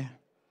everywhere.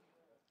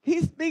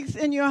 He speaks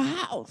in your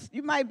house.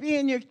 You might be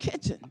in your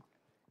kitchen.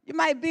 You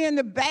might be in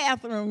the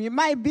bathroom. You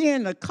might be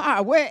in the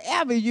car.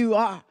 Wherever you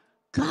are,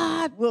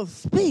 God will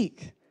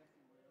speak.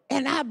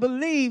 And I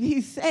believe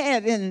he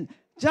said in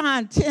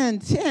John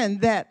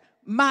 10:10 that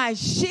my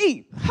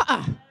sheep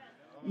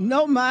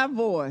know my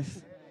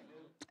voice.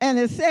 And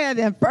it said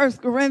in 1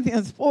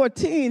 Corinthians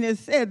 14, it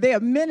said there are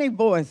many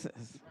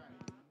voices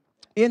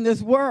in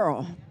this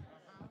world.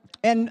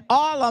 And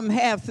all of them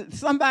have,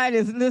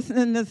 somebody's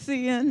listening to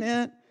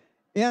CNN,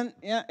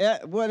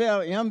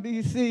 whatever,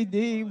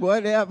 MBCD,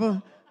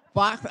 whatever,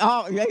 Fox,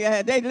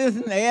 they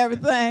listen to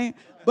everything.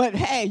 But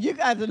hey, you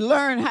got to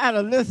learn how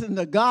to listen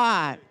to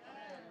God.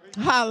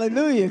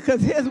 Hallelujah.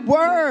 Because his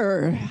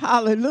word,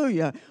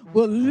 hallelujah,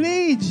 will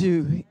lead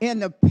you in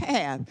the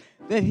path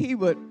that he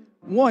would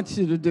want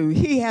you to do.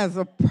 He has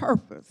a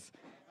purpose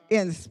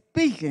in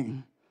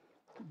speaking.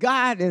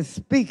 God is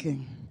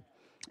speaking.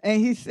 And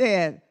he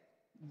said,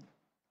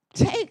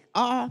 take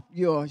off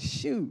your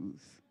shoes,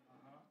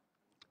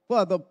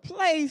 for the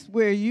place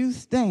where you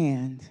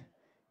stand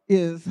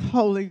is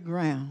holy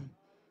ground.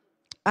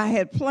 I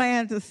had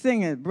planned to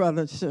sing it,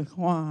 Brother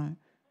Shaquan,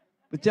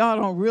 but y'all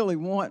don't really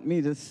want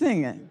me to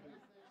sing it.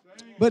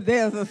 But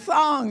there's a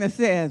song that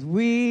says,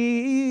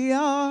 we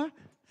are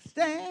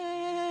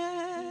standing.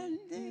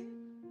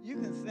 You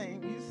can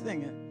sing, you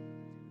sing it.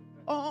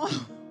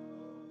 Oh.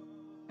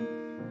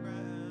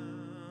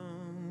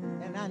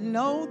 And I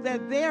know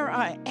that there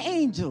are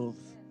angels.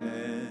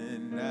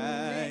 And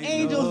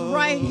angels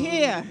right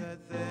here.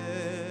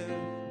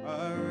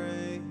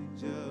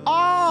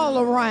 All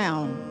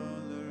around.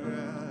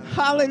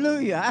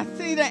 Hallelujah. I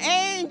see the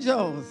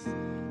angels.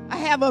 I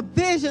have a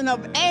vision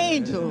of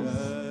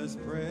angels.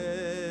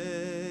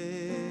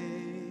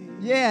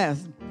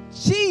 Yes,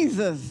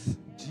 Jesus.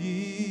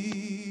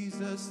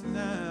 Jesus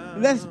now.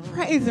 Let's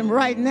praise him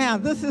right now.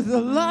 This is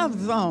the love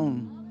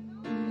zone.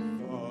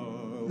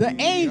 The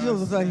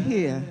angels are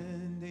here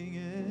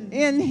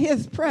in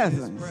his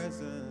presence.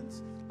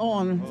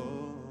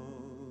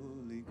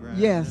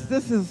 Yes,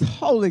 this is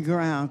holy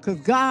ground because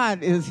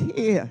God is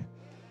here.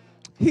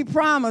 He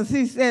promised,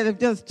 he said, if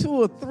just 2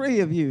 or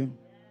 3 of you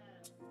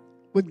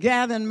would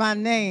gather in my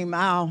name,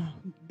 I'll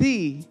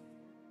be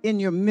in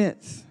your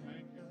midst.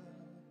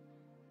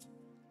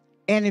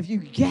 And if you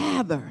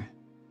gather,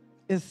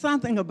 it's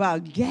something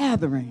about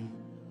gathering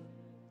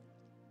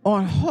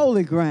on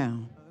holy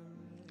ground.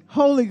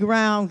 Holy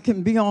ground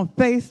can be on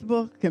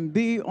Facebook, can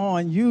be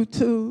on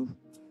YouTube.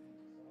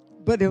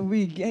 But if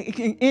we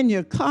in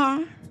your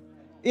car,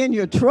 in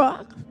your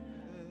truck,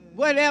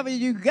 whatever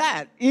you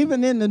got,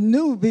 even in the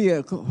new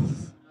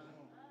vehicles,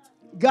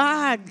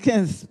 God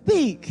can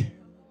speak.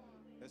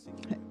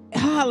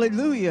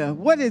 Hallelujah.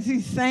 What is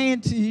he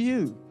saying to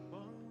you?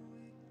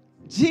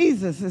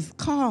 Jesus is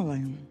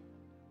calling.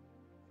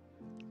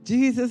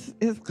 Jesus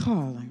is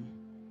calling.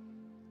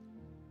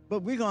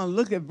 But we're going to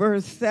look at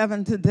verse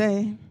 7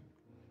 today.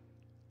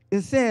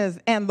 It says,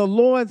 and the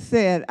Lord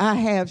said, I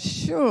have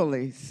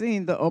surely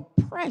seen the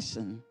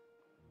oppression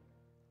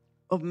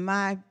of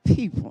my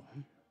people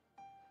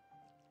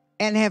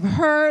and have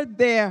heard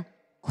their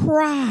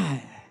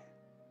cry.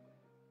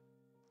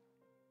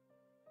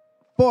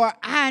 For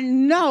I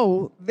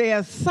know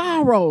their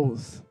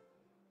sorrows.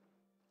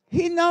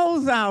 He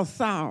knows our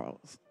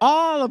sorrows,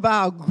 all of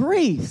our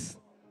griefs.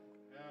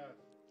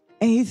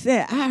 And he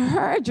said, I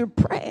heard your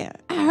prayer.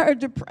 I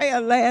heard your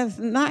prayer last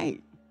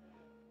night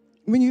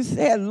when you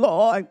said,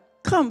 Lord,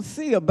 come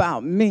see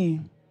about me.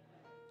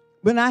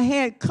 When I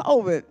had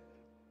COVID,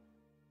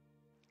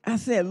 I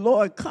said,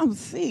 Lord, come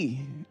see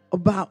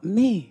about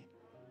me.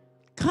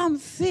 Come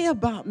see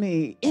about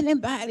me.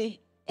 Anybody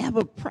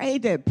ever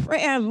prayed that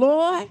prayer,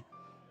 Lord?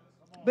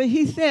 But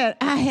he said,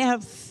 I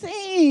have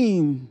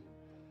seen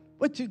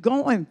what you're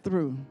going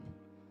through.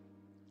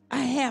 I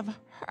have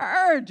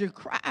heard your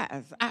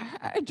cries. I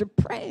heard your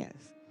prayers.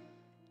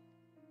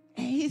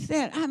 And he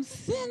said, I'm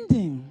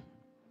sending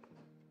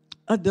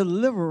a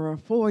deliverer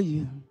for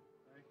you.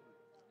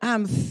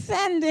 I'm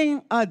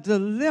sending a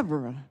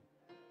deliverer.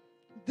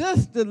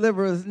 This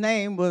deliverer's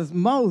name was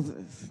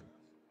Moses.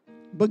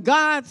 But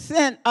God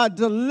sent a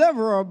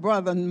deliverer,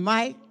 Brother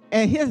Mike,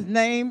 and his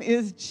name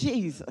is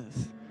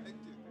Jesus.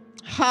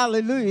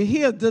 Hallelujah.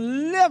 He'll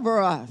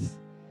deliver us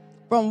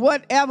from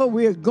whatever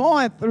we're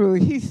going through.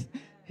 He's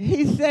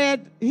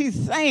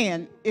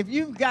saying, if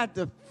you've got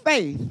the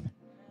faith,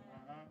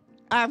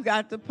 I've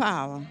got the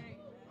power.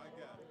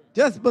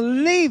 Just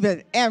believe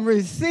it and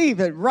receive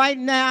it right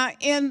now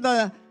in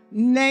the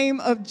name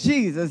of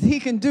Jesus. He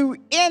can do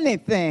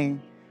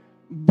anything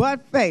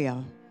but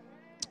fail.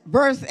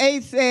 Verse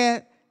 8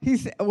 said,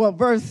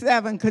 verse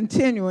 7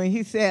 continuing,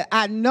 he said,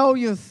 I know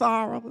your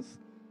sorrows,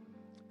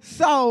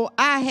 so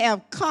I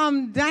have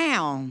come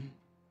down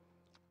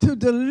to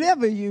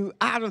deliver you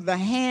out of the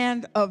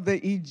hand of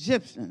the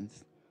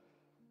Egyptians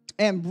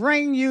and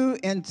bring you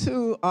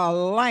into a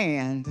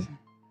land,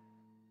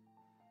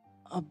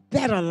 a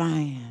better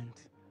land,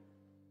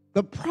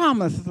 the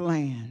promised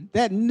land,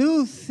 that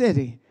new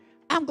city.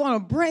 I'm going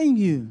to bring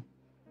you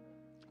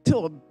to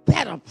a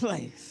better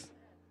place.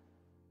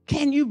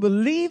 Can you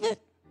believe it?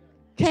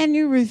 Can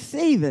you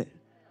receive it?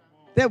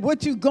 That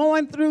what you're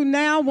going through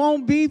now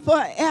won't be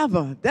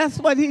forever. That's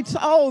what he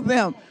told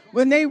them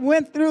when they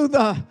went through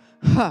the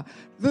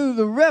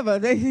river.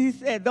 He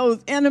said,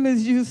 those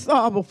enemies you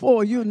saw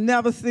before, you'll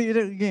never see it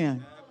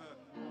again.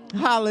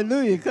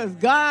 Hallelujah. Because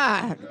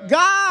God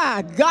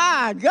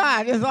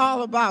is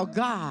all about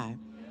God.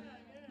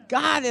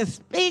 God is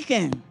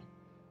speaking.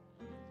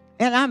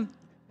 And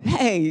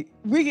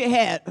we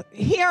had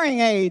hearing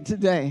aid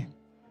today.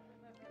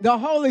 The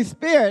Holy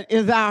Spirit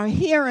is our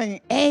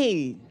hearing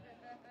aid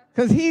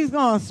because he's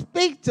going to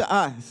speak to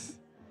us.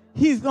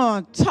 He's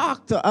going to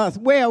talk to us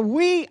where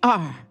we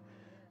are.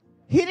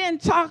 He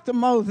didn't talk to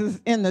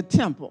Moses in the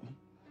temple.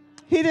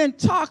 He didn't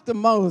talk to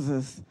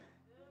Moses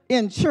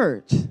in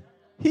church.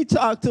 He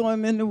talked to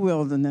him in the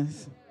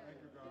wilderness.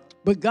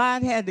 But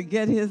God had to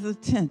get his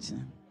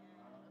attention.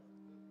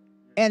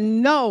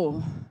 And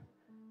know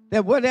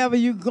that whatever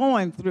you're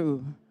going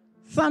through,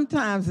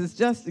 sometimes it's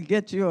just to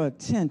get your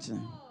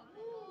attention.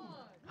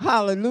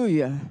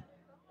 Hallelujah.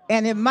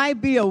 And it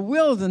might be a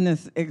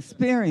wilderness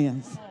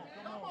experience.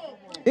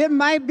 It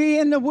might be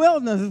in the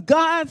wilderness.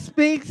 God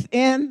speaks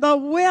in the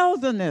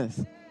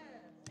wilderness.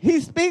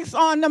 He speaks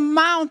on the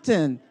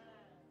mountain.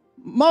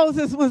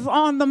 Moses was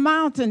on the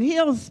mountain.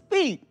 He'll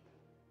speak,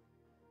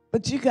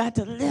 but you got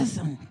to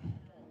listen.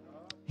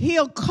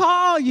 He'll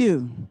call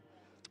you,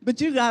 but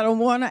you got to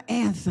want to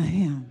answer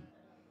him.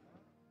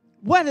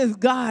 What is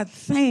God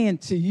saying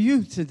to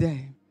you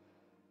today?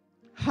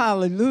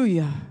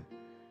 Hallelujah.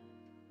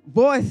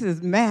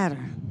 Voices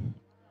matter.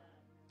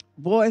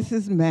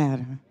 Voices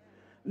matter.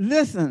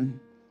 Listen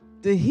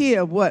to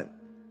hear what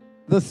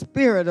the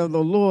Spirit of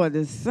the Lord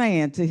is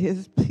saying to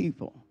his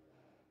people.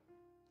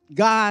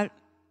 God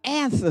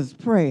answers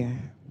prayer.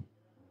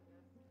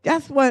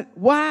 That's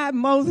why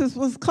Moses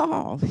was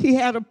called. He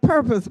had a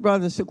purpose,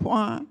 Brother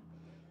Shaquan.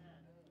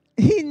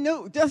 He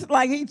knew, just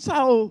like he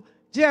told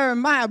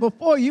Jeremiah,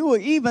 before you were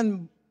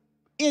even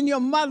in your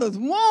mother's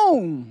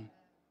womb,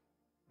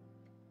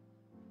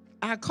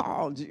 I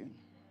called you.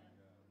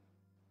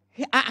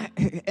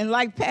 And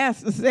like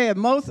Pastor said,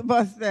 most of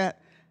us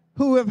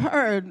who have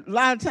heard, a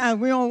lot of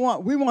times we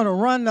want to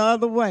run the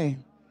other way.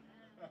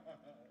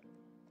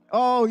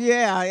 Oh,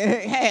 yeah.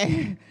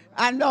 Hey,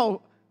 I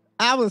know.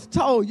 I was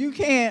told you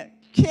can't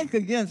kick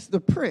against the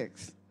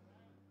pricks.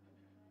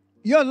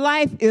 Your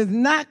life is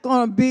not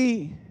going to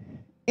be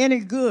any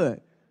good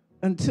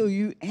until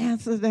you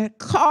answer that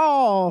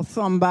call,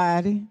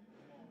 somebody.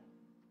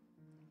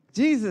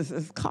 Jesus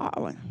is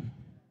calling.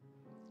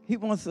 He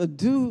wants to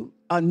do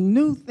a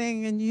new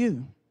thing in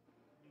you.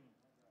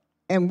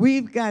 And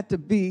we've got to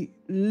be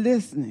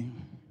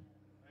listening.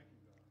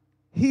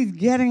 He's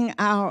getting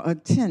our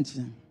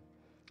attention.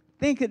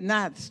 Think it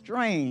not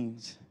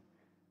strange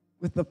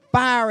with the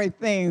fiery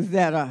things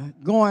that are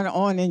going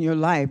on in your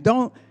life.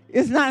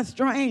 It's not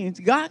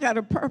strange. God got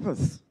a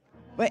purpose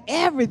for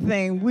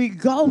everything we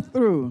go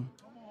through.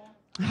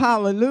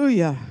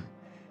 Hallelujah.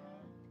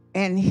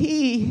 And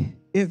he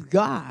is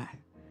God.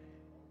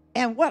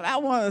 And what I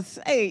want to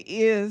say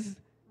is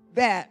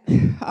that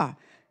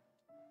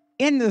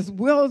in this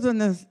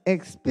wilderness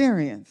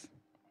experience,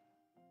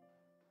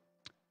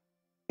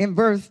 in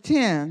verse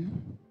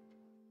 10,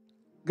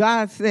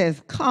 God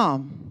says,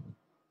 come,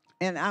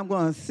 and I'm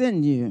going to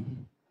send you.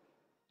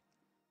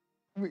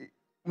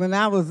 When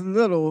I was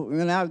little,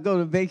 when I would go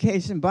to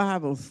vacation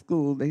Bible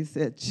school, they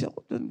said,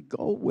 children,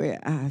 go where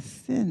I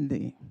send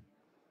thee.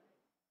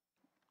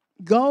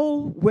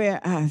 Go where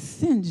I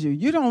send you.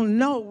 You don't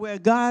know where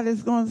God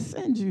is going to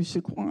send you,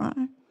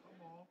 Shaquan.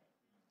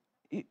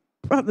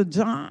 Brother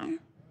John,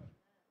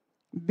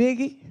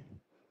 Biggie,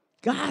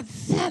 God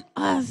sent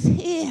us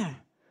here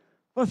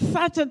for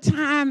such a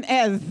time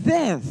as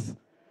this.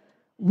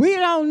 We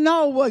don't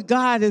know what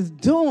God is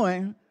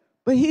doing,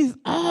 but he's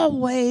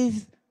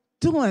always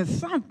doing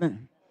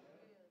something.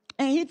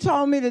 And he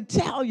told me to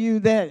tell you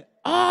that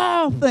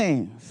all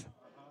things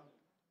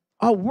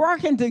are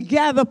working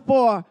together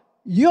for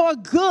your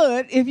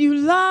good if you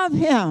love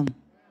him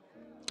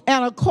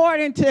and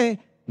according to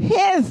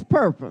his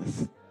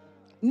purpose.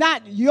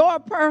 Not your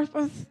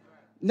purpose,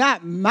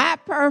 not my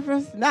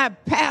purpose,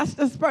 not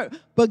pastor's purpose,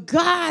 but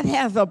God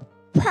has a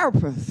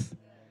purpose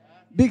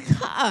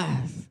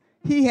because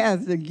he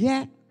has to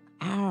get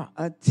our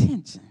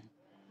attention.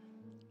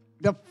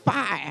 The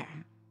fire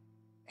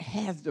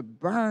has to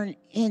burn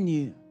in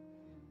you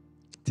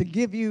to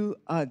give you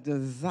a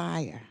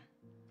desire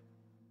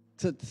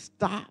to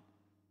stop,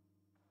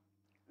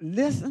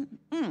 listen.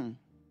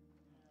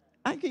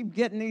 I keep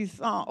getting these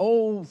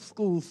old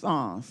school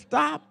songs.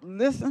 Stop,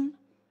 listen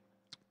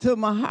to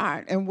my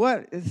heart and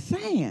what it's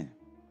saying.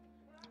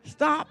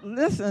 Stop,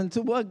 listen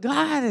to what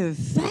God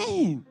is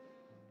saying.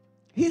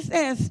 He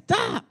said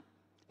stop.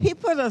 He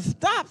put a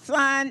stop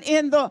sign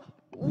in the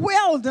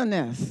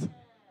wilderness,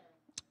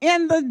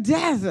 in the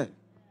desert,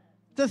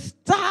 to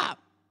stop.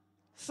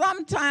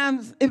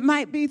 Sometimes it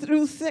might be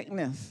through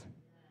sickness.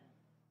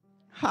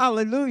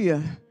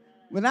 Hallelujah.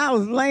 When I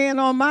was laying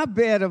on my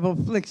bed of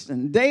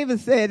affliction, David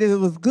said it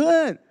was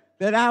good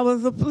that I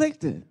was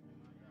afflicted.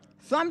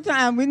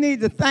 Sometimes we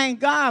need to thank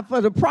God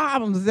for the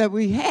problems that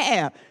we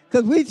have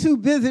because we're too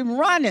busy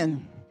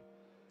running.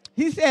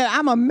 He said,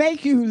 I'm going to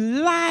make you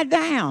lie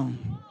down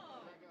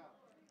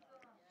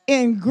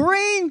in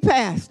green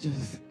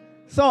pastures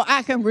so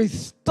I can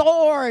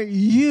restore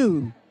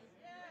you.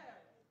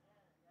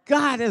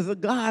 God is a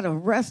God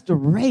of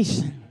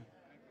restoration.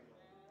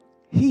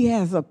 He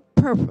has a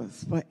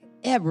purpose for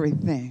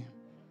everything.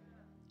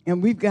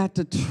 And we've got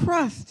to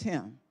trust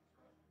him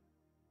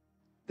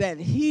that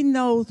he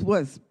knows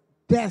what's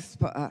best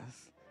for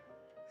us.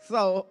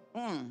 So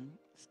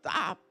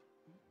stop,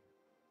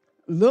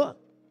 look,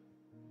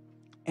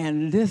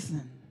 and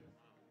listen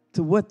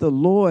to what the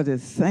Lord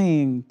is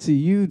saying to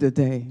you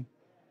today.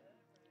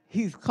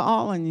 He's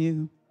calling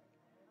you.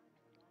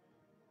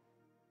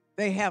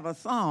 They have a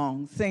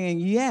song saying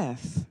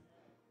yes.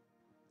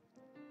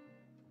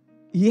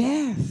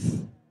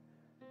 Yes.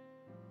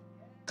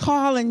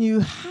 Calling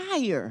you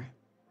higher,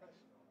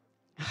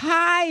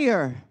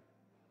 higher,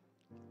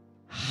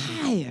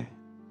 higher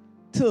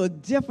to a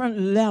different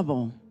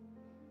level.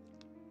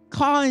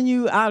 Calling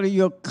you out of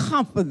your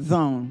comfort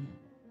zone.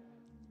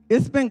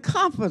 It's been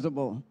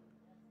comfortable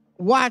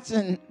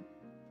watching,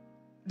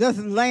 just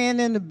laying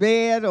in the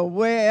bed or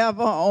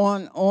wherever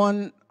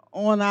on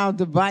our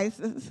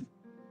devices.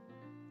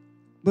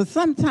 But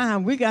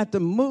sometimes we got to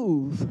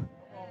move.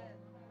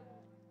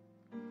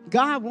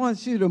 God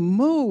wants you to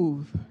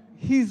move.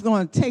 He's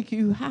going to take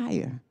you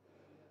higher.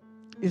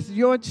 It's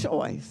your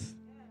choice.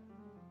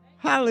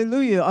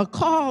 Hallelujah. A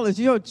call is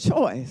your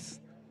choice.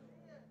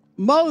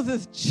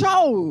 Moses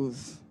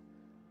chose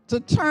to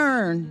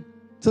turn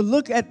to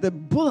look at the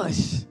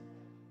bush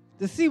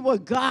to see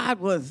what God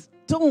was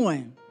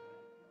doing.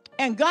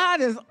 And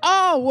God is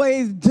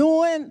always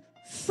doing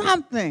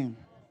something.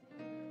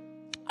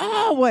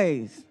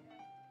 Always.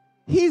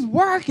 He's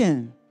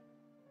working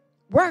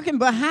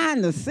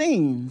behind the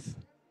scenes.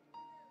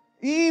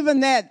 Even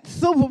that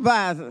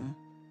supervisor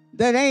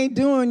that ain't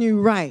doing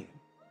you right,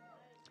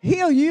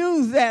 he'll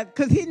use that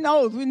because he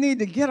knows we need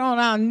to get on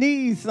our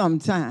knees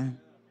sometime.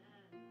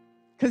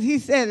 Because he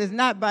said it's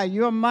not by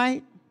your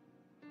might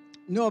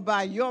nor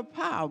by your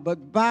power,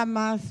 but by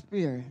my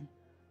spirit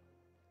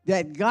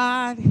that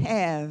God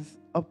has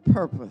a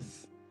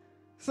purpose.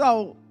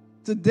 So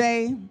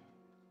today,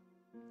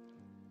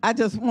 I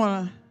just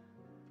want to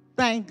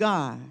thank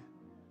God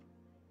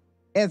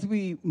as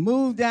we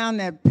move down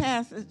that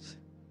passage.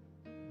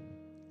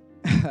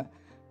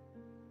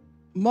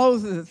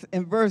 Moses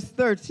in verse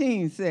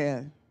 13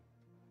 said,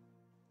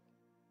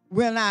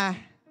 when I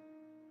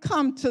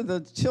come to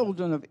the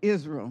children of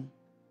Israel,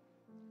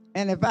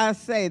 and if I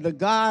say the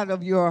God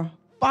of your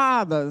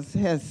fathers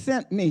has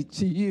sent me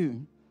to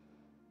you,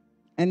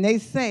 and they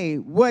say,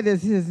 what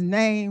is his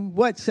name?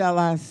 What shall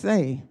I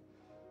say?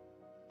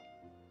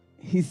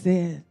 He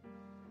said,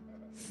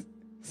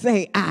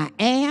 say, I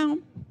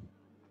am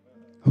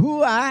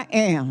who I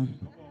am.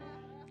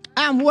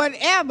 I'm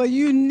whatever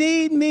you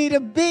need me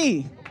to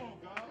be.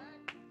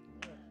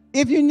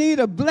 If you need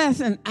a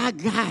blessing, I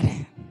got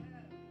it.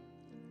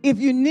 If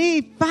you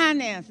need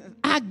finances,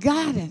 I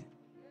got it.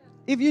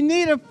 If you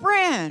need a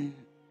friend,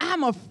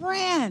 I'm a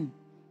friend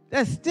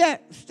that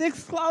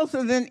sticks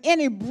closer than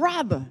any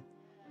brother.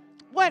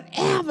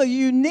 Whatever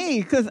you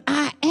need, because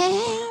I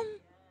am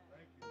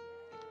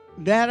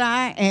that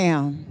I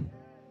am.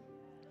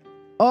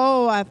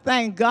 Oh, I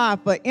thank God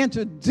for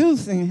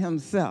introducing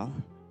himself.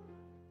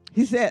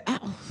 He said,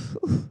 I'm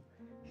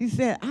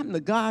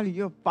the God of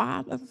your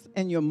fathers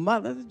and your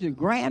mothers, your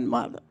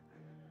grandmother,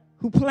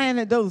 who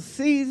planted those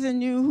seeds in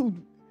you, who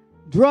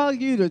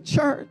drug you to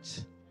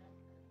church,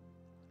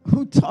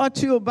 who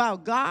taught you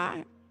about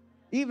God,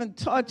 even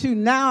taught you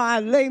now I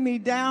lay me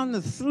down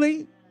to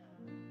sleep.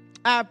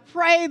 I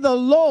pray the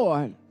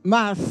Lord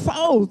my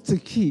soul to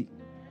keep.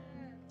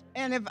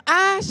 And if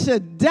I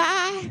should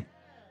die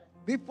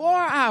before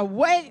I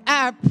wake,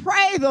 I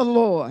pray the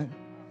Lord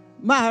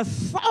my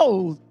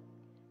soul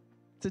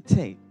to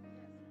take.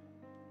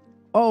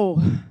 Oh,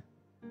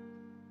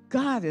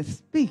 God is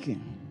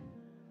speaking.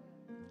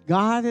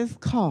 God is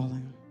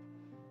calling.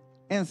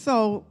 And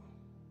so,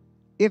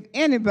 if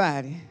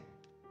anybody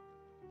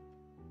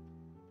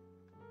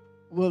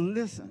will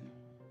listen,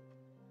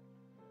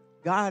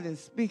 God is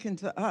speaking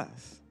to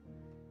us.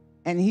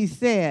 And he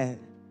said,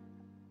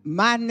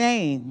 my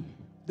name,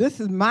 this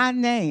is my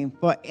name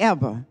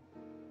forever.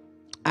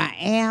 I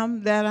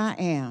am that I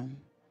am.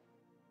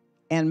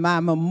 And my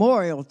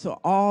memorial to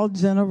all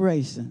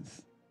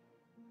generations.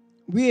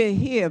 We are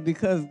here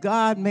because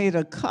God made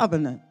a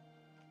covenant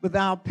with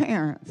our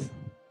parents.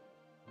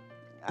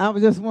 I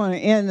just want to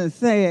end and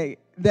say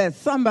that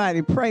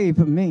somebody prayed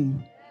for me.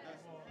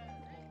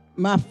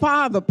 My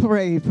father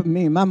prayed for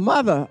me. My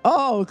mother,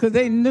 because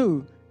they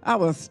knew I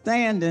was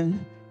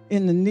standing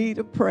in the need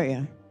of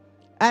prayer.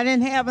 I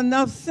didn't have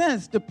enough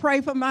sense to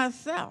pray for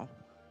myself.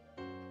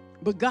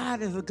 But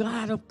God is a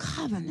God of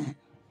covenant.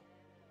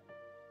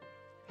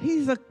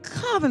 He's a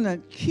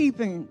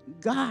covenant-keeping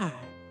God.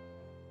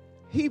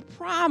 He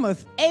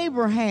promised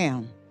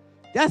Abraham.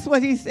 That's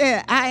what he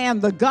said. I am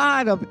the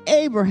God of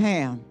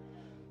Abraham,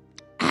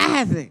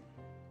 Isaac,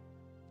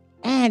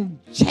 and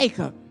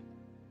Jacob.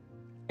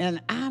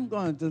 And I'm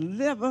going to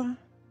deliver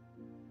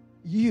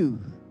you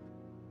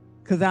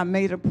because I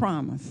made a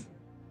promise.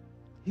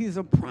 He's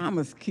a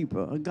promise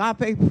keeper.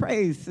 Agape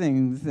Praise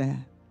sings that.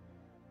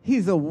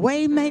 He's a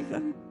way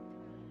maker,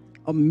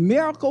 a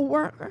miracle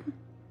worker,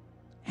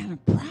 and a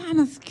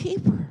promise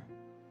keeper.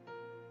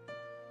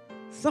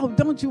 So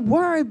don't you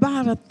worry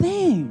about a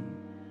thing.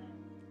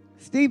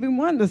 Stevie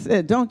Wonder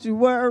said, don't you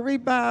worry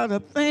about a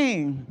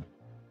thing.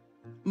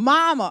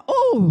 Mama,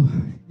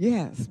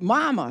 yes,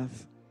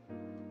 mamas,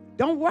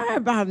 don't worry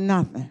about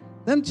nothing.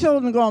 Them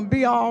children going to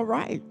be all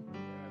right.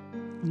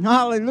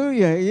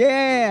 Hallelujah.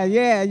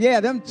 Yeah.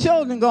 Them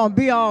children going to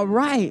be all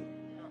right.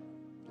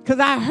 Because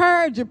I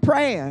heard your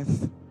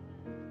prayers.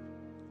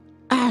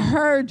 I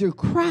heard your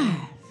cries.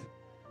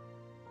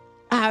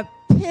 I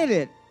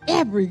pitied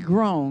every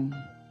groan.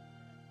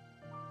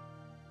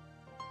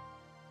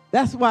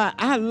 That's why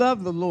I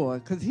love the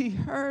Lord, because he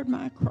heard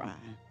my cry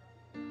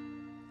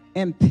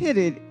and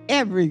pitied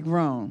every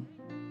groan.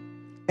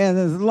 And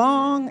as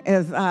long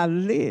as I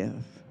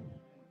live,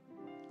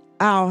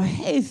 I'll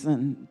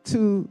hasten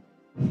to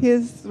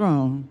his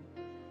throne.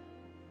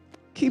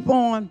 Keep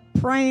on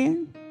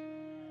praying.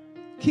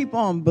 Keep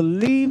on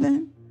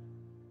believing.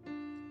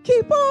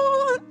 Keep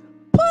on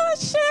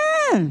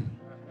pushing.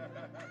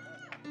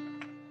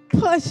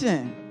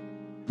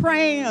 Pushing.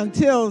 Praying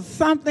until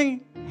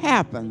something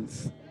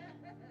happens.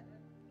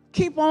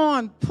 Keep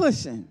on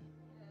pushing.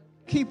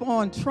 Keep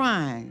on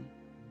trying.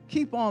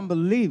 Keep on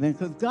believing,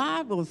 because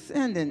God will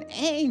send an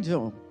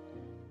angel.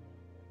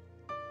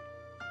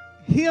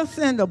 He'll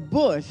send a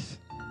bush.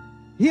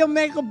 He'll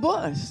make a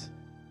bush.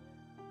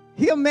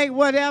 He'll make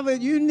whatever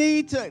you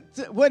need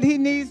what he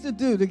needs to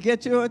do to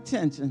get your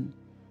attention.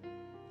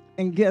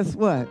 And guess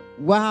what?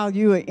 While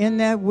you are in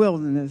that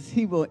wilderness,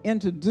 he will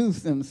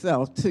introduce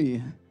himself to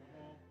you.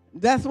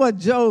 That's what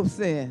Job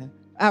said.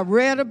 I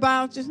read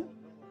about you.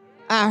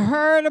 I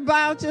heard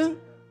about you.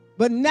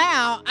 But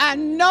now I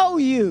know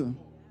you.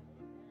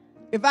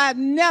 If I'd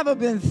never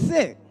been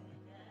sick,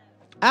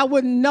 I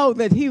wouldn't know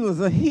that he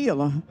was a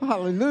healer.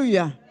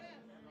 Hallelujah.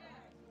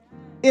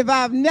 If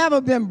I've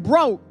never been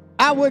broke,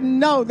 I wouldn't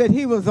know that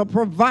he was a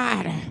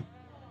provider.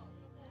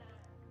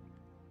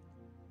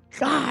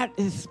 God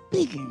is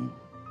speaking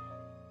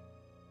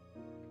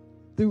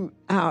through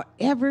our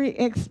every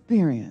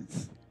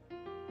experience.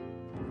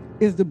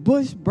 Is the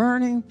bush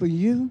burning for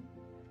you?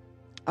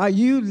 Are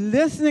you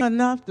listening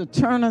enough to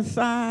turn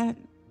aside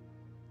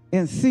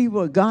and see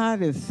what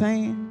God is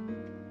saying?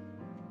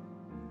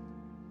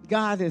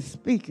 God is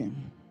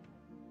speaking.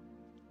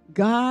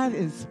 God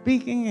is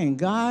speaking, and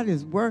God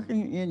is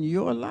working in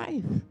your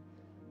life.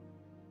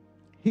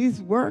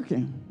 He's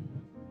working.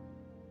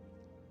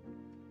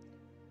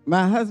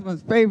 My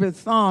husband's favorite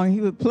song,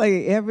 he would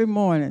play every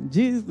morning.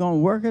 Jesus gonna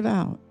work it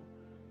out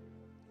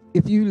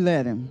if you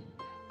let him.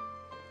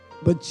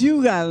 But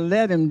you gotta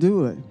let him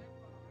do it.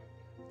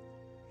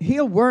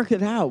 He'll work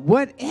it out,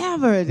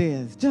 whatever it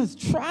is.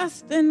 Just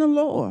trust in the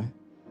Lord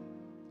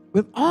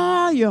with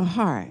all your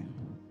heart.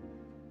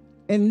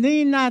 And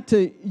lean not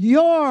to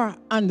your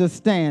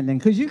understanding,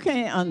 because you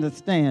can't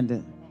understand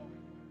it.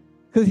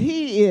 Because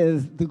he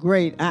is the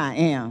great I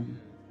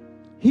am.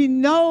 He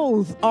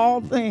knows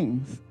all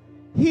things.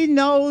 He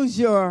knows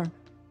your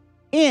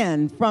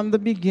end from the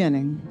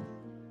beginning.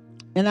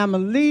 And I'm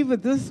going to leave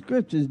with this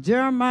scripture,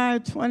 Jeremiah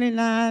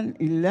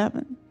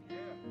 29:11.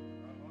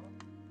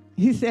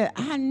 He said,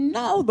 I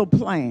know the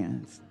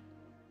plans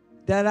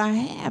that I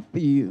have for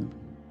you.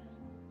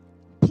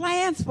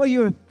 Plans for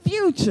your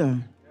future,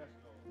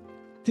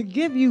 to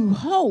give you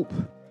hope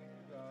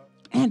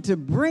and to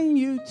bring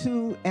you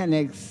to an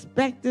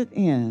expected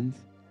end.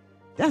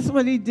 That's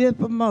what he did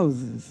for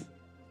Moses.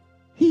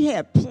 He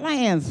had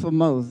plans for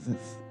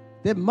Moses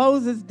that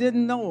Moses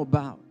didn't know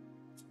about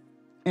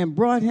and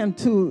brought him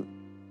to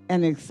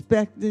an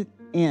expected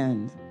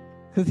end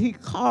because he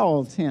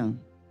called him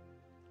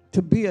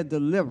to be a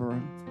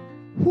deliverer.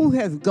 Who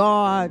has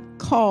God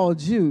called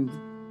you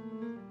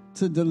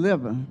to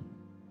deliver?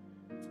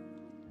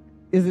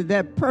 Is it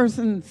that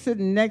person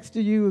sitting next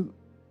to you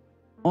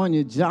on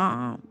your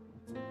job?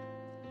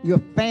 Your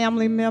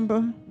family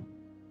member?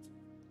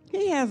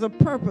 He has a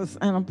purpose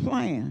and a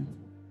plan.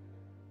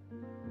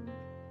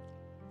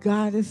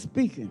 God is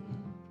speaking.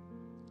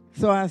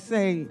 So I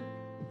say,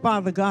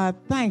 Father God,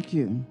 thank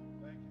you.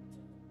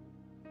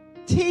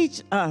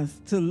 Teach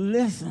us to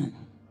listen.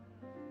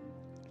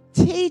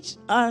 Teach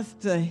us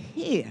to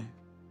hear.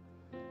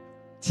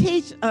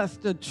 Teach us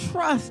to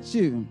trust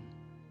you.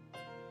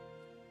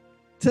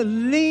 To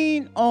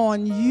lean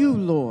on you,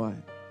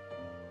 Lord.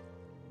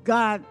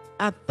 God,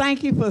 I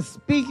thank you for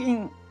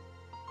speaking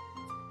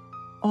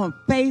on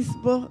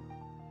Facebook,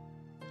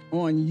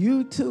 on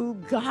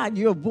YouTube. God,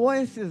 your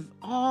voice is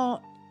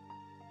all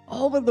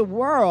over the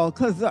world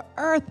because the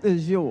earth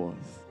is yours,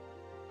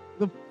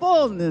 the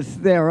fullness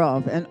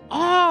thereof, and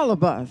all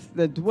of us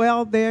that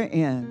dwell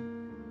therein.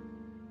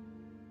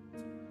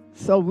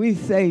 So we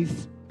say,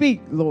 speak,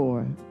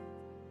 Lord,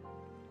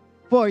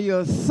 for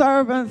your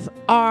servants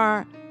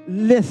are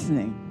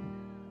listening.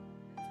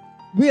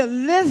 We are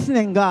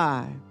listening,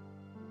 God,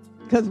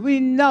 because we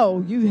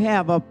know you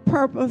have a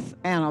purpose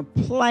and a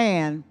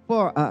plan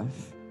for us.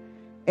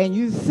 And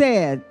you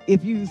said,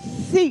 if you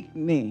seek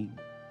me,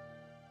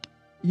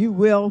 you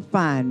will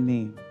find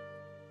me.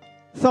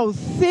 So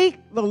seek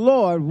the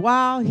Lord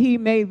while he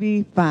may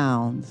be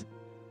found,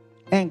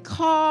 and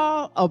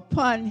call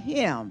upon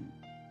him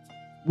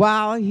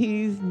while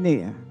he's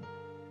near.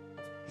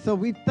 So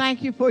we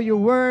thank you for your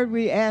word.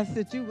 We ask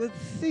that you would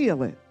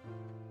seal it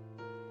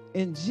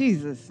in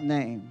Jesus'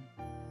 name.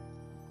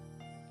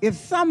 If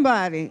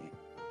somebody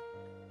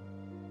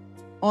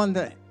on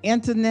the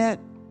internet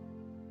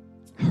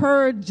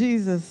heard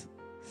Jesus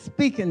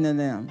speaking to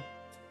them,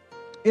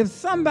 if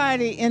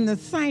somebody in the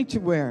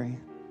sanctuary,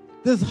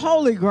 this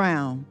holy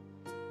ground,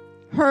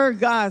 heard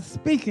God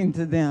speaking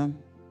to them,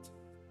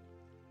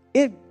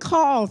 it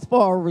calls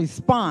for a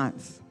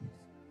response.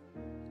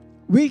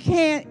 We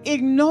can't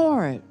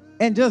ignore it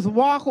and just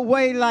walk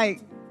away like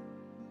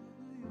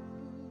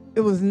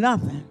it was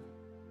nothing.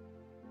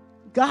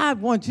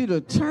 God wants you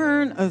to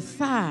turn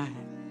aside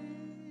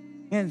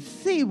and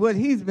see what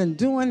he's been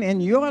doing in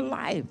your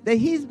life, that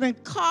he's been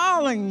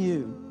calling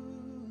you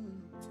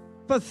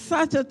for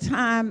such a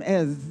time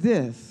as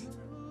this.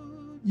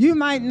 You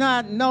might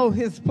not know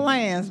his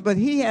plans, but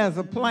he has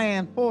a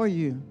plan for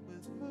you.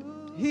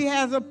 He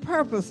has a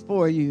purpose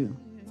for you.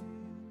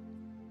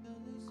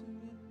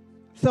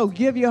 So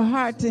give your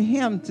heart to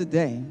him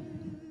today.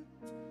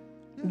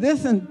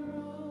 Listen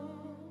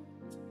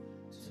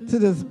to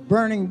this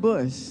burning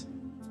bush.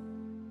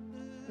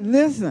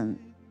 Listen.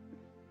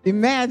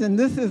 Imagine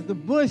this is the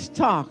bush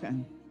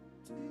talking.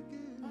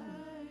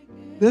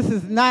 This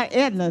is not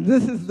Edna.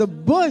 This is the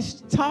bush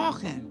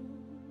talking.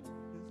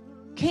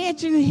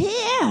 Can't you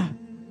hear?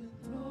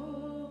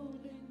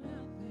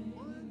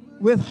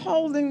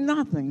 Withholding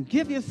nothing.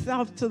 Give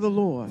yourself to the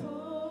Lord.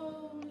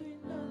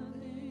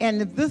 And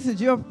if this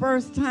is your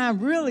first time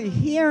really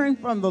hearing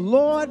from the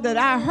Lord that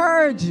I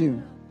heard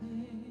you,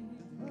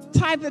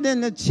 type it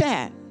in the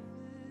chat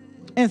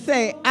and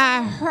say,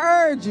 I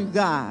heard you,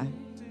 God.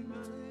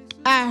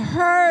 I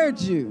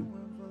heard you.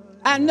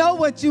 I know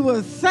what you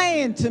were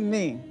saying to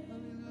me.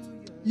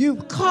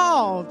 You've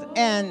called,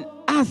 and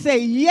I say,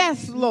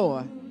 yes,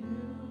 Lord.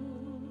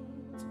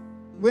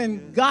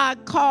 When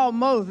God called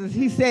Moses,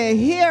 he said,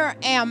 here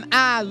am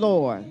I,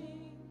 Lord.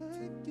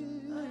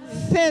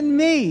 Send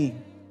me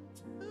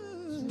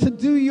to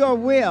do your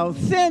will.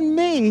 Send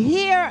me.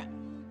 Here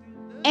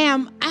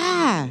am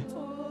I.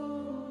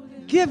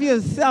 Give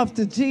yourself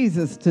to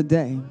Jesus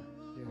today.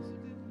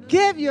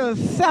 Give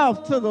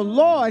yourself to the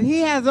Lord. He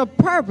has a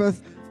purpose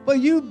for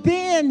you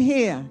being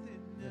here.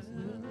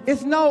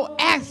 It's no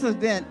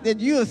accident that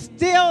you're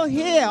still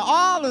here,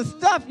 all the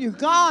stuff you've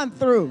gone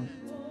through.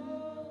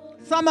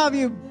 Some of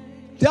you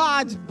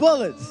dodged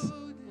bullets.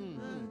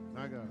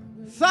 My God.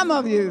 Some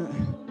of you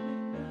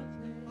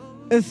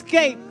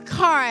escaped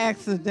car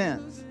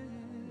accidents.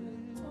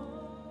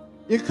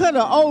 You could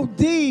have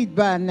OD'd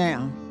by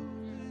now.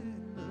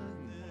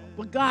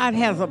 But God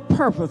has a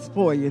purpose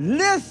for you.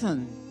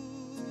 Listen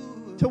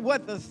to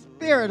what the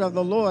Spirit of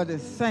the Lord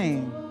is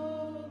saying.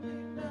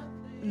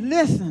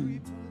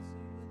 Listen.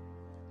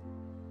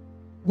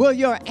 Will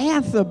your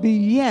answer be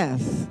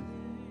yes?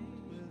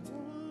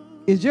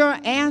 Is your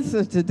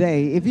answer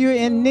today, if you're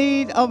in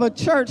need of a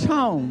church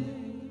home,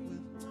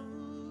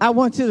 I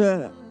want you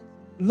to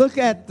look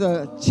at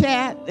the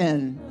chat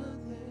and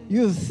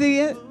you'll see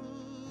it.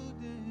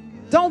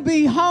 Don't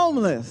be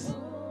homeless.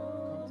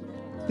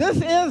 This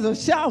is a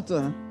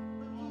shelter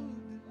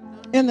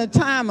in the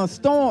time of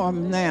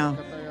storm now.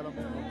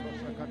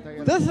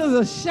 This is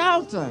a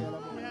shelter.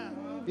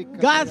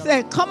 God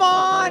said, come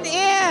on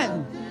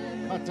in.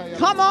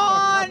 Come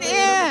on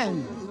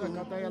in.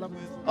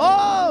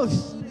 Oh,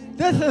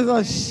 this is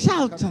a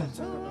shelter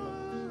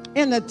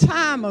in the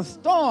time of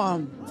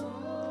storm.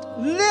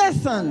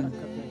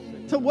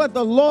 Listen to what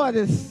the Lord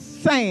is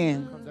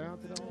saying.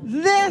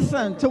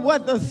 Listen to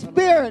what the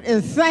Spirit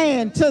is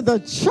saying to the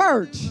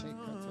church.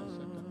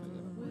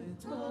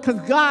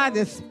 Because God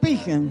is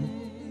speaking.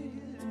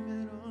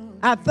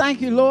 I thank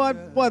you, Lord,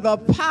 for the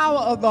power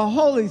of the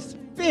Holy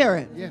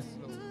Spirit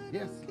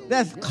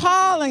that's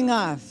calling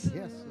us.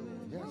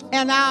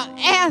 And our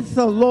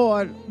answer,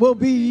 Lord, will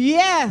be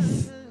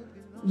yes.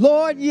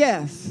 Lord,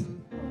 yes.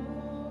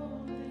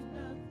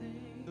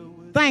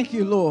 Thank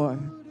you, Lord.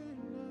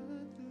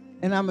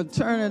 And I'm going to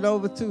turn it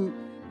over to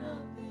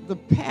the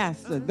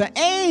pastor, the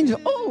angel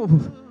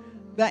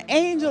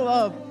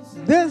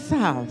of this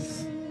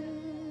house.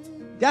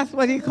 That's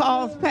what he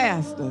calls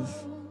pastors.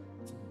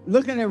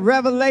 Looking at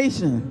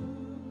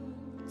Revelation,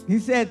 he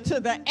said to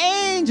the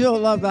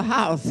angel of the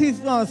house, he's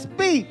going to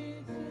speak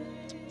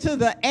to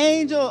the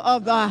angel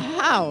of the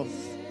house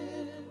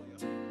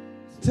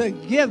to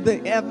give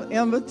the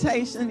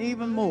invitation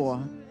even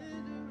more.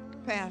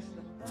 Pastor.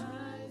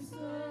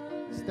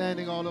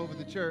 Standing all over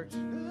the church.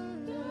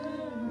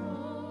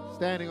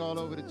 Standing all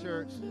over the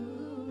church.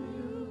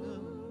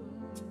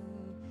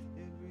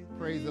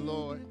 Praise the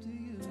Lord.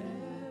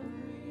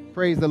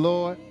 Praise the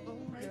Lord.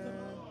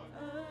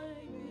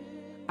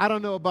 I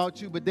don't know about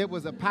you, but there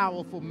was a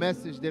powerful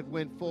message that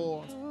went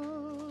forth.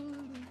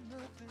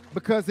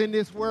 Because in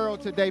this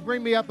world today,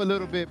 bring me up a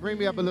little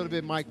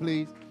bit, Mike,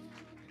 please.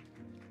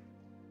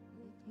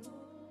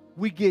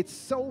 We get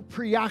so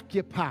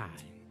preoccupied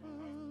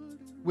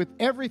with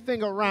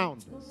everything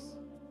around us.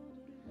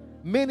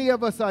 Many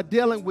of us are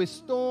dealing with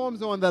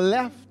storms on the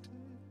left,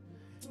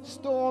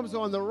 storms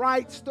on the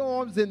right,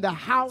 storms in the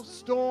house,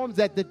 storms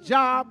at the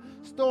job,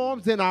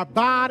 storms in our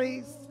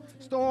bodies,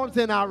 storms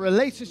in our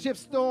relationships,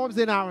 storms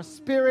in our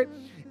spirit.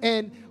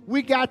 And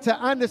we got to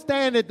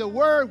understand that the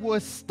word will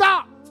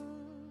stop.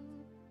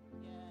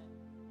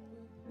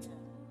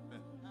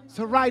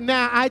 So right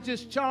now, I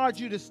just charge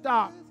you to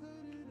stop.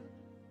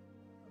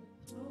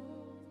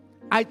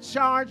 I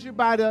charge you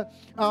by the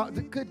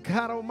good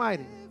God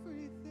Almighty.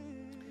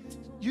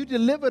 You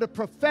delivered a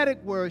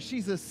prophetic word.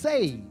 She's a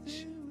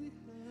sage.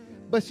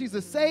 But she's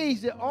a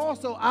sage that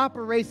also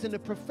operates in the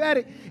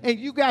prophetic, and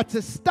you got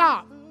to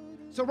stop.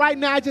 So right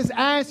now, I just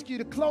ask you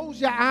to close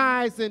your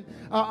eyes and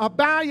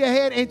bow your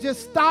head and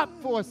just stop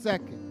for a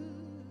second.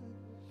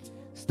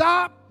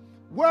 Stop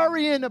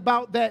worrying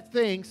about that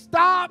thing.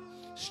 Stop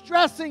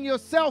stressing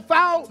yourself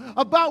out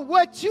about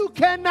what you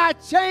cannot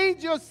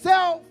change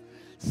yourself.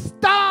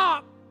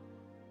 Stop.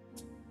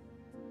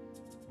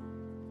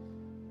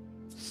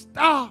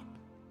 Stop.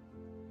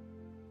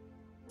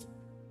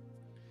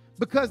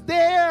 Because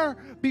there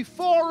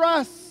before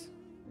us,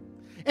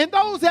 and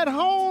those at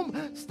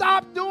home,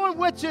 stop doing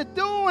what you're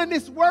doing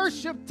this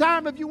worship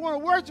time. If you want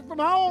to worship from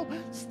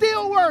home,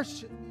 still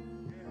worship.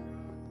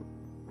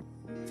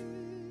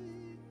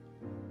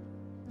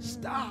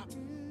 Stop.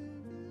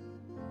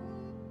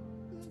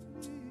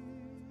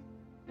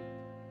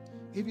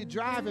 If you're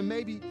driving,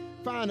 maybe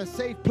find a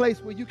safe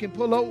place where you can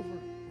pull over.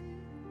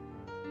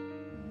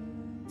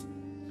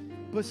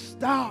 But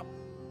stop.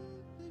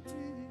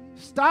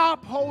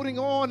 Stop holding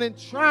on and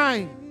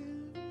trying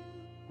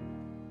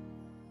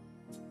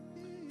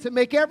to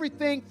make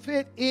everything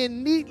fit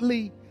in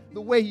neatly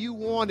the way you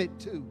want it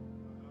to.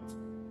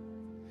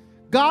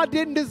 God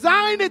didn't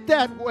design it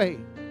that way.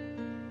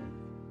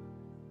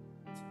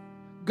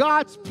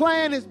 God's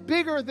plan is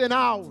bigger than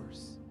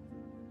ours.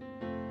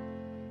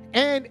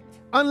 And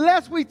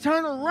unless we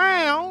turn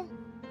around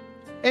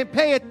and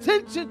pay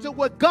attention to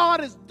what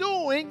God is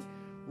doing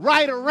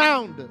right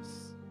around us.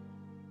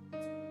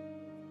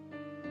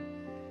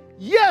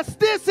 Yes,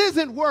 this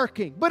isn't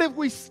working, but if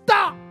we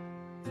stop,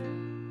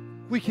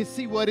 we can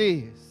see what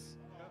is.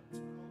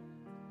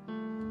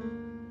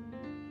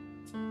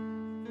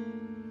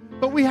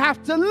 But we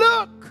have to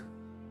look.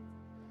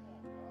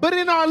 But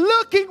in our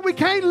looking, we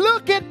can't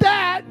look at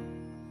that.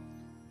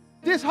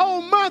 This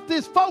whole month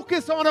is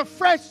focused on a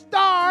fresh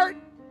start.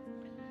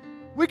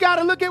 We got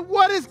to look at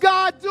what is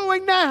God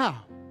doing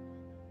now?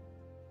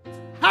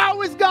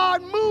 How is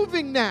God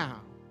moving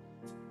now?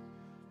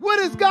 What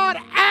is God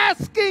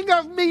asking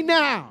of me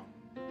now?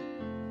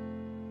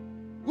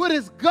 What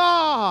is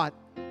God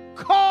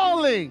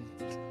calling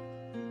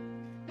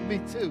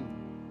me to?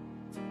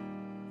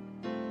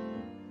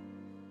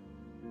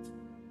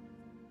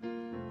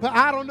 But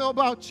I don't know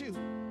about you.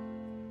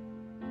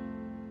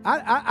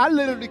 I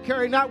literally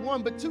carry not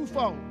one but 2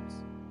 phones.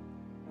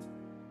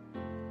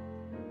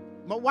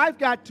 My wife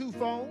got 2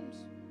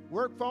 phones,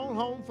 work phone,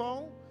 home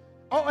phone.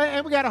 Oh,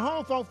 and we got a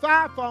home phone,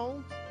 5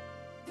 phones.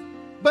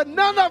 But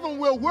none of them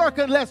will work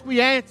unless we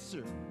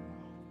answer.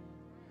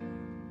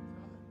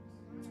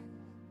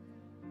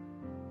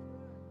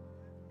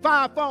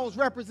 Five phones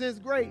represents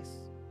grace.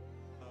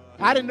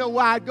 I didn't know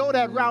why I'd go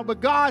that route, but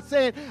God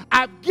said,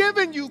 I've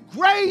given you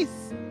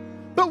grace,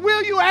 but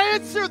will you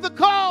answer the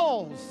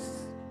calls?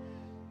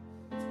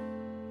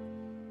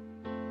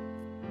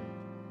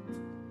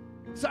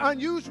 It's an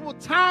unusual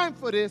time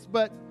for this,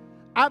 but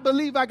I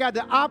believe I got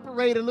to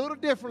operate a little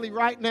differently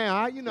right now.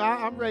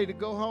 I'm ready to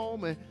go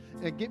home and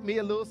get me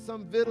a little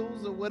some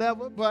vittles or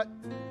whatever, but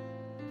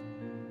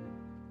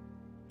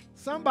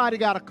somebody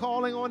got a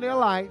calling on their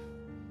life.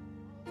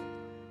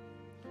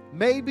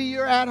 Maybe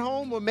you're at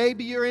home or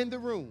maybe you're in the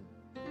room.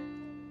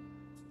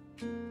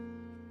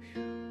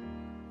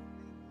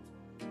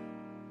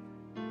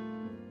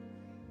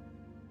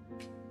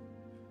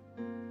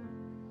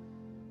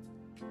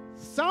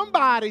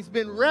 Somebody's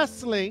been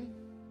wrestling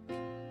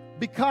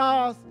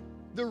because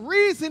the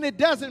reason it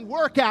doesn't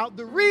work out,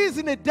 the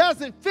reason it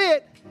doesn't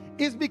fit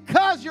is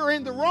because you're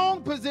in the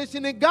wrong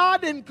position and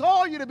God didn't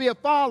call you to be a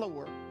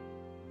follower.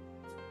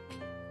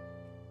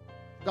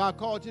 God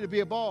called you to be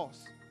a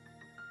boss.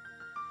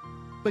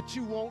 But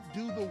you won't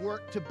do the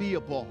work to be a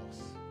boss.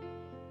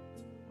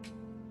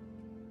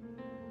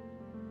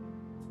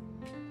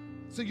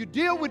 So you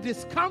deal with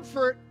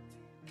discomfort,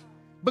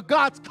 but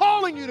God's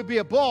calling you to be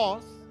a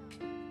boss.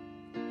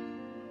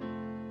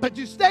 But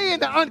you stay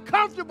in the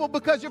uncomfortable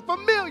because you're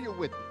familiar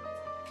with it.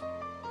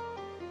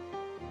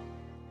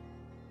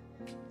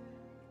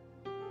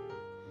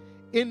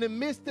 In the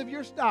midst of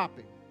your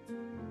stopping,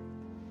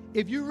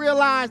 if you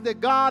realize that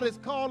God is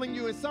calling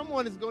you and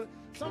someone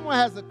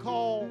has a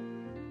call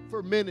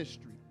for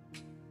ministry.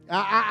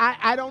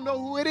 I don't know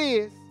who it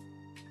is.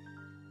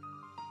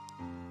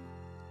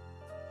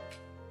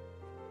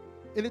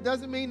 And it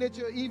doesn't mean that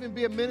you'll even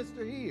be a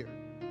minister here.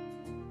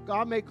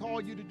 God may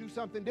call you to do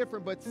something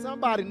different, but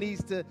somebody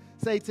needs to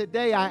say,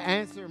 today I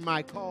answer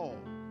my call.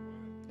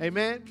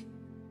 Amen?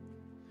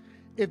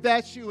 If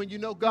that's you and you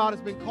know God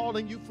has been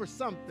calling you for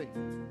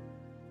something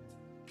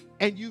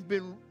and you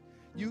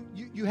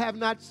have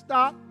not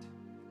stopped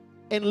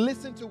and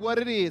listen to what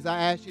it is, I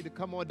ask you to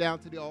come on down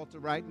to the altar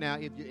right now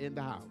if you're in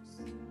the house.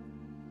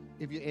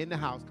 If you're in the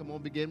house, come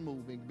on, begin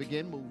moving,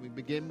 begin moving,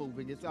 begin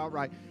moving. It's all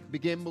right.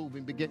 Begin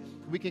moving, begin.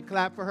 We can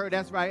clap for her.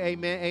 That's right.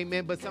 Amen,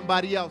 amen. But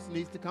somebody else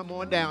needs to come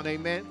on down.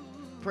 Amen.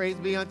 Praise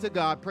be unto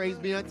God. Praise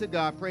be unto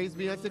God. Praise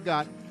be unto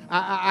God.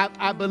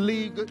 I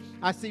believe,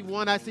 I see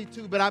 1, I see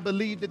 2, but I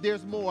believe that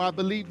there's more. I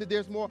believe that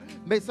there's more.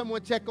 May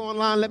someone check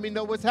online, let me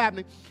know what's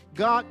happening.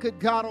 Good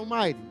God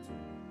Almighty.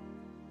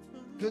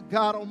 Good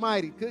God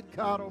Almighty. Good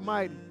God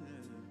Almighty.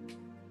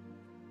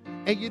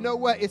 And you know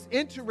what? It's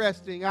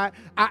interesting. I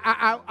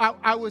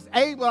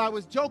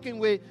was joking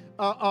with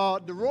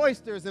the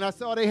Roysters, and I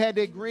saw they had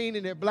their green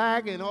and their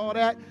black and all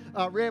that,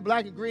 red,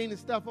 black, and green and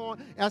stuff on.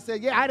 And I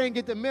said, yeah, I didn't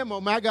get the memo.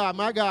 My God,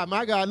 my God,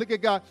 my God. Look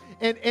at God.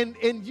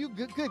 And you,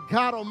 good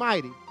God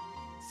Almighty.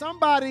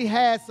 Somebody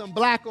has some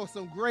black or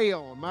some gray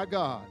on, my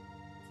God.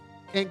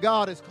 And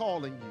God is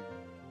calling you.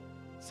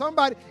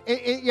 Somebody,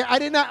 I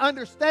did not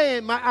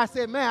understand. I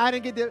said, man, I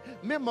didn't get the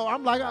memo.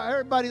 I'm like, oh,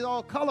 everybody's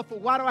all colorful.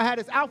 Why do I have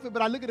this outfit?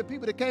 But I look at the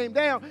people that came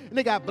down, and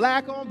they got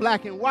black on,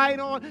 black and white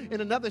on,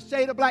 and another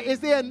shade of black. Is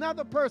there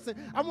another person?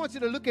 I want you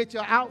to look at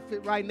your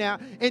outfit right now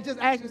and just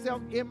ask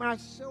yourself, am I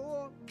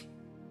sure?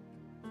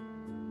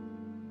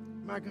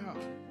 My God.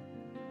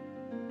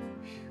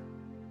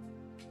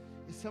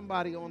 Is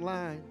somebody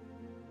online?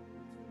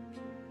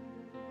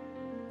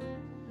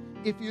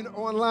 If you're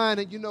online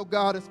and you know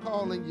God is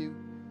calling you,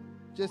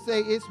 just say,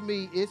 it's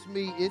me, it's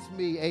me, it's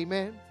me,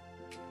 amen.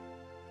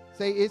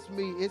 Say, it's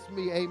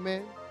me,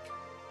 amen.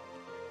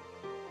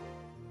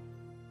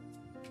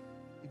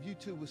 If you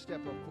two would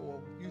step up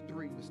forward, you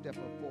 3 would step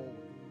up forward.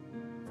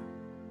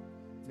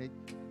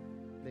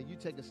 Now you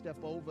take a step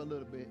over a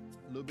little bit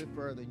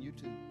further, and you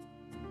 2.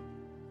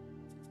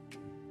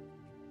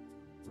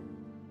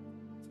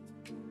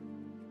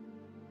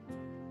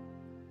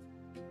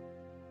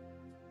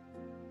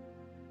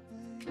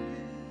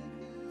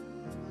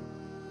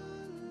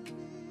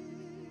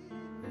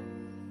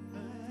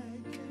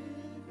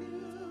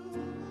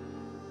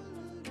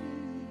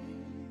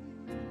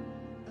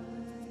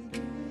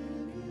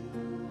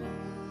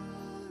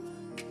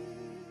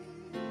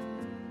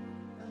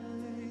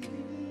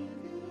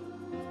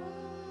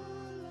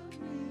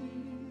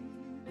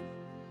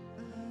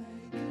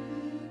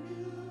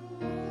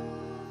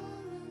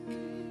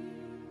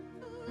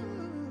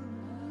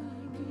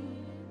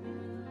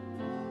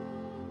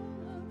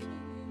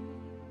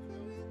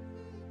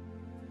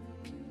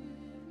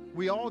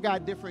 We all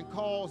got different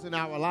calls in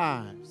our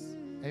lives.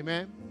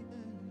 Amen.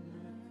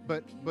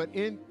 But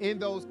in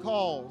those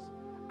calls,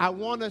 I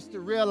want us to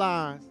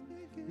realize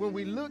when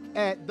we look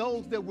at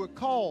those that were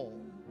called,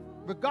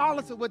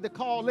 regardless of what the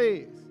call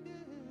is,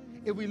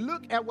 if we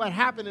look at what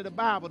happened in the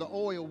Bible, the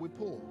oil would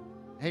pour.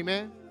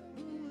 Amen.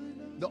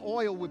 The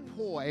oil would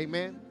pour.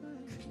 Amen.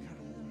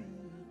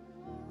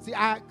 See,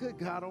 good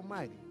God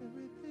Almighty.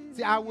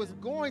 See, I was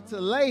going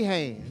to lay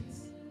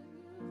hands,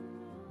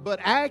 but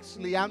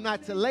actually I'm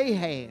not to lay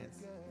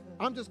hands.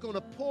 I'm just going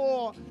to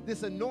pour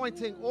this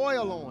anointing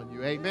oil on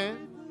you.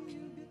 Amen.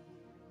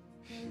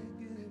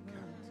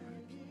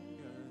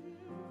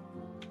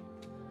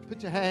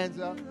 Put your hands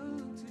up. The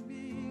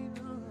anointing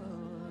of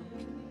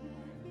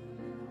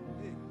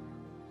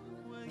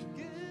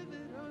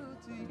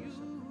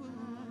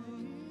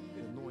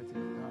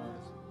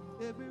God.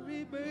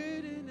 every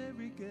burden,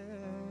 every care.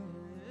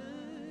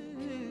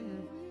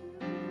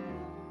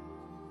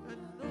 I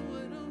know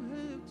I don't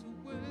have to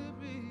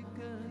worry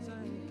 'cause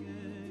I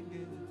can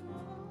give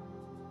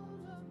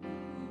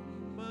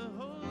my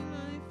whole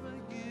life. I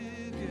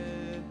give,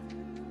 yeah.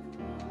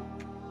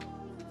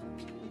 I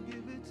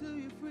give it to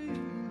you free,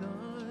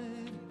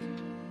 Lord.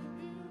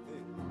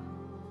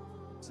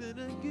 Said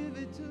I give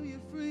it to you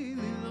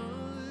freely,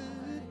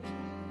 Lord.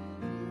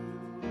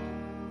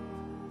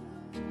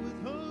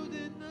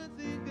 Withholding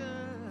nothing,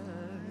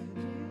 God.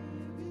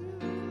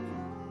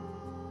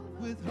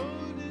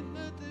 Withholding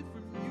nothing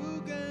from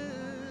you, God.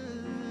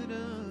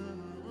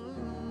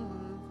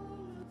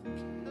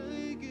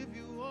 I give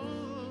you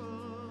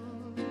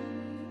all.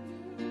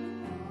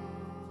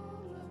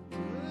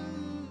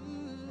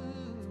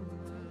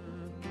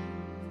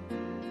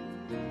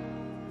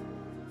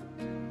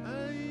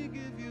 I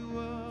give you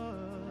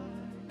all.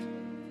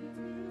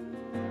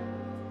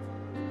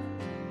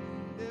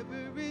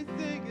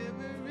 Everything,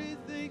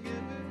 everything,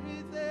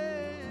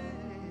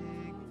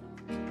 everything.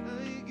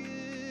 I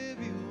give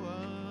you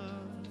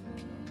all.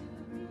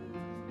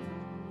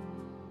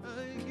 I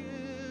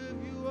give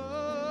you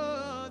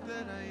all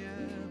that I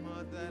am,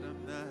 all that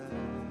I'm not.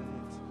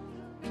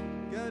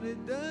 God,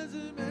 it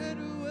doesn't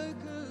matter what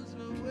comes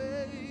my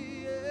way,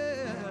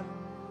 yeah.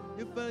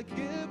 If I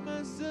give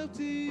myself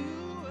to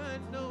you, I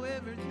know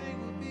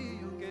everything will be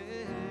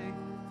okay.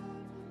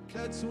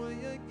 That's why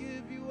I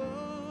give you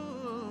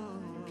all.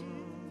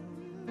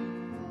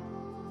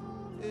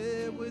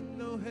 Yeah, with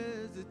no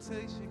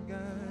hesitation,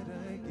 God,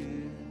 I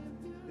give.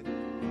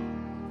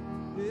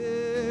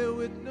 Yeah,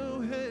 with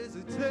no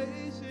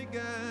hesitation,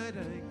 God,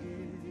 I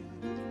give.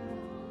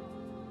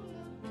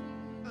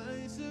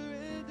 I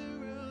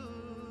surrender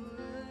all.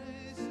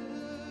 I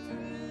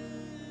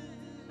surrender.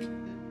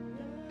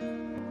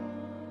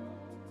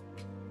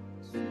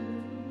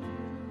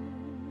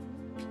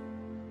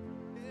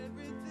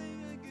 Everything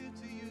I give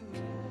to you.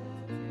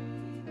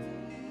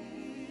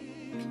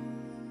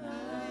 I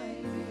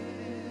give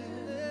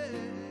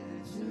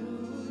to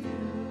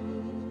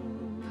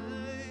you.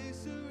 I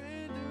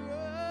surrender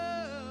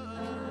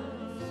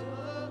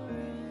all.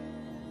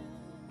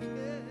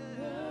 Yeah.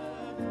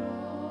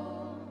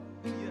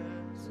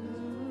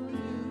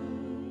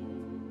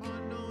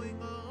 All knowing,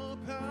 all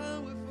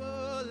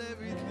powerful,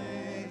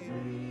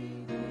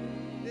 everything.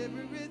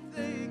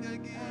 Everything I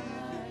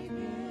give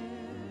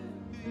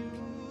to you.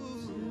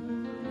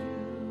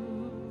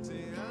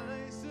 Say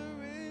I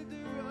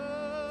surrender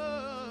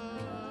all.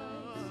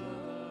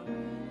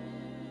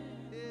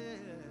 Yeah.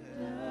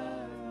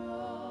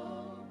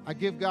 I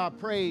give God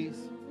praise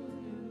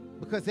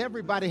because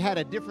everybody had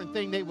a different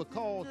thing they were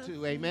called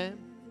to, amen?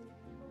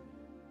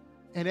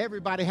 And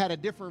everybody had a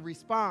different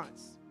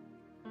response,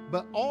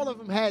 but all of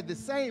them had the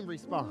same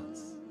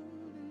response,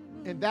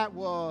 and that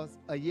was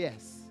a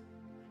yes.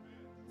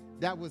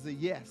 That was a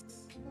yes.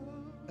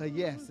 A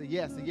yes, a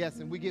yes, a yes,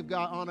 and we give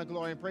God honor,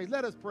 glory, and praise.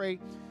 Let us pray.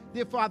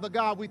 Dear Father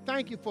God, we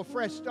thank you for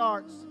fresh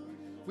starts.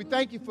 We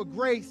thank you for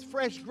grace,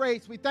 fresh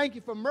grace. We thank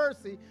you for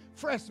mercy,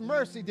 fresh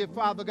mercy, dear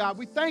Father God.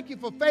 We thank you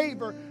for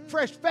favor,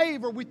 fresh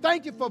favor. We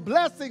thank you for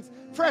blessings,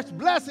 fresh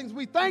blessings.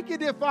 We thank you,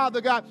 dear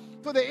Father God,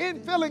 for the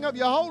infilling of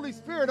your Holy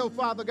Spirit, oh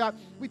Father God.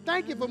 We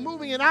thank you for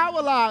moving in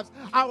our lives,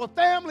 our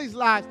families'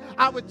 lives,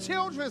 our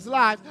children's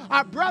lives,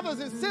 our brothers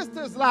and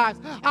sisters' lives,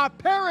 our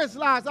parents'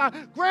 lives, our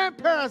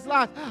grandparents'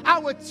 lives,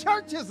 our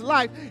church's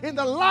life, in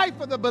the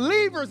life of the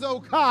believers, oh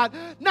God,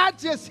 not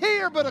just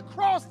here, but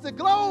across the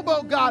globe,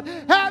 oh God.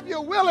 Have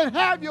your will and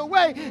have your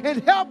way,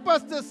 and help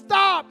us to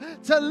stop,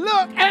 to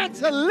look, and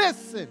to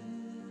listen.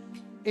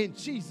 In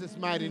Jesus'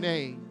 mighty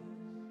name,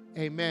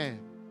 amen.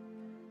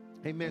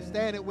 Amen.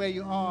 Stand it where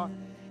you are.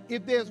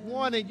 If there's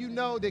one and you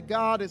know that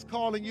God is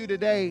calling you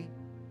today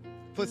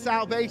for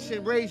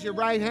salvation, raise your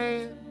right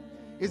hand.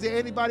 Is there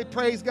anybody?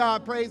 Praise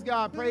God, praise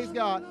God, praise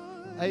God.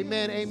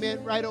 Amen,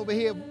 amen. Right over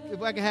here, if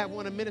I can have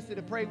one a minister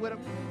to pray with them.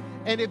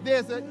 And if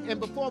there's and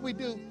before we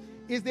do,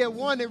 is there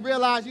one that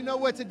realized, you know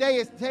what, today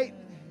is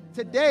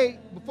today,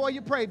 before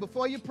you pray,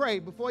 Reverend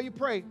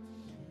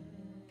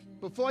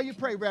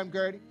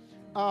Gertie,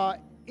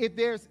 if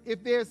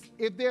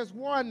there's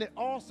one that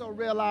also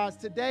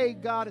realized today,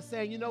 God is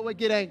saying, you know what,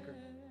 get anchored.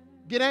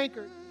 Get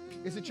anchored.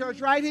 It's a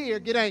church right here.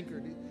 Get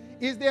anchored.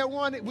 Is there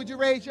one? Would you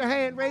raise your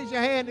hand? Raise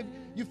your hand if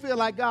you feel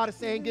like God is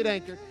saying get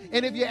anchored.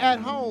 And if you're at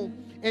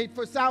home and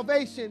for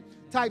salvation,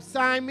 type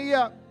sign me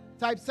up.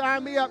 Type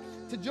sign me up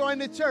to join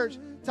the church.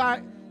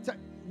 To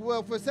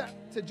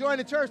join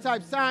the church,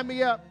 type sign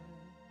me up.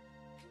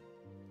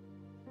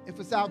 And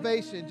for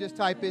salvation, just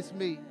type it's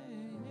me.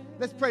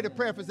 Let's pray the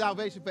prayer for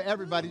salvation for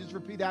everybody. Just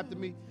repeat after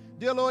me.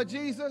 Dear Lord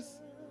Jesus,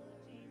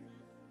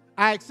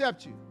 I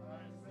accept you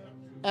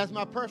as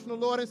my personal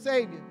Lord and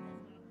Savior.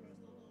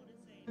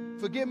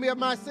 Forgive me of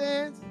my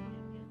sins.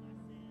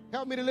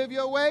 Help me to live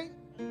your way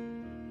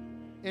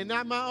and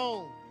not my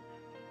own.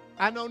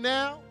 I know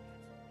now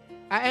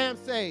I am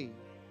saved.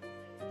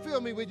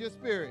 Fill me with your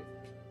spirit.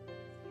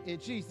 In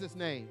Jesus'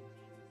 name,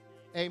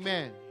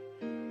 amen.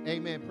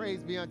 Amen.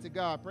 Praise be unto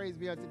God. Praise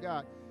be unto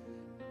God.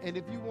 And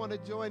if you want to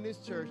join this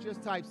church,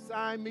 just type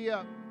sign me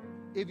up.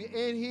 If you're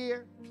in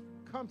here,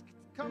 come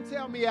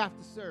tell me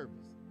after service.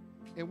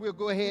 And we'll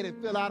go ahead and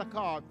fill out a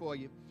card for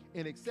you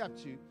and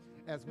accept you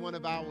as one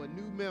of our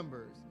new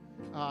members.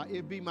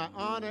 It'd be my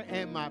honor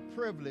and my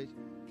privilege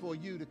for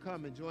you to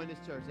come and join this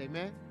church.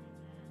 Amen.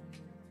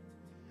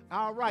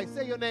 All right.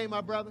 Say your name,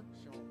 my brother.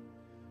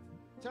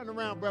 Turn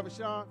around, Brother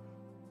Sean.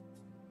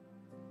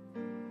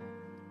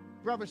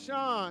 Brother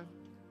Sean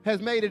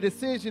has made a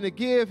decision to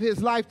give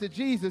his life to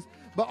Jesus,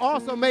 but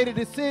also made a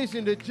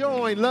decision to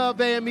join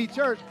Love AME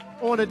Church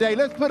on a day.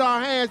 Let's put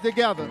our hands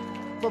together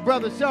for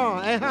Brother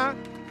Sean.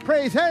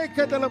 Praise.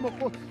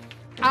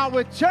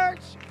 Our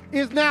church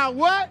is now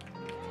what?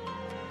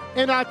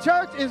 And our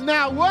church is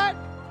now what?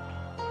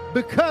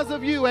 Because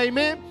of you,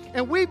 amen.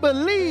 And we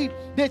believe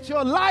that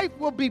your life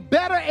will be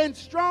better and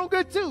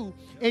stronger too.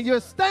 And you're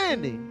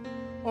standing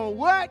on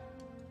what?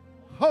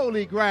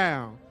 Holy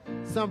ground.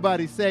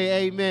 Somebody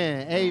say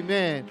amen.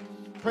 Amen.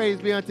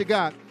 Praise be unto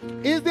God.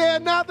 Is there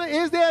another?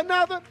 Is there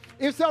another?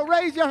 If so,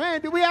 raise your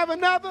hand. Do we have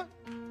another?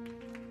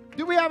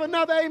 Do we have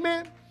another?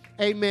 Amen.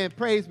 Amen.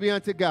 Praise be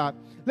unto God.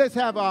 Let's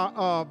have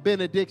our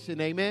benediction.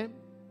 Amen.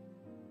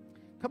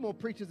 Come on,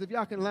 preachers, if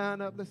y'all can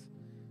line up, let's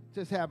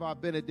just have our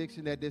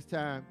benediction at this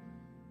time.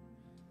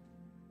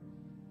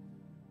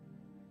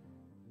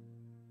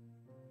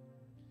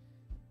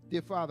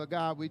 Dear Father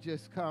God, we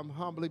just come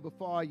humbly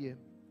before you.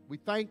 We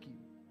thank you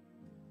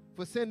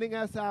for sending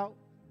us out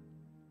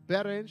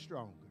better and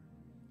stronger.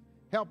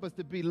 Help us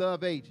to be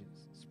love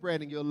agents,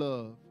 spreading your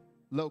love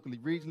locally,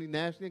 regionally,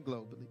 nationally, and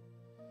globally.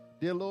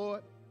 Dear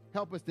Lord,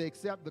 help us to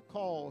accept the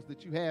calls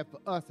that you have for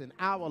us in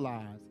our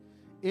lives,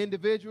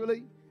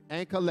 individually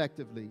and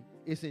collectively.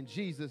 It's in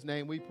Jesus'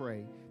 name we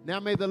pray. Now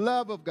may the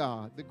love of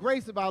God, the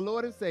grace of our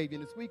Lord and Savior,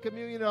 and the sweet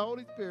communion of the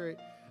Holy Spirit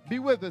be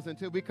with us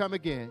until we come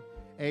again.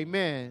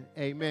 Amen,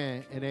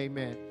 amen, and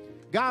amen.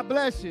 God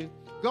bless you.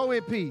 Go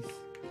in peace.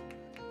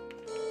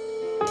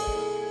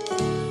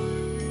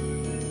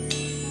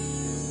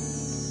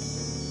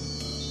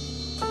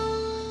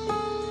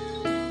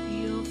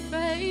 You're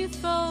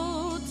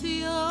faithful to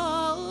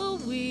your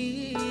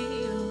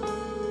will.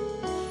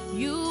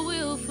 You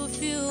will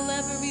fulfill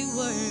every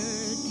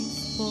word you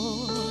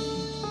spoke.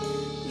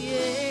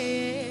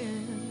 Yeah.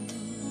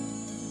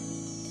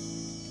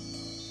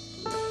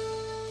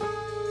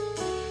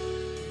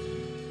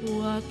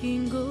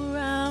 Walking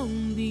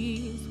around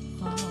these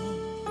walls,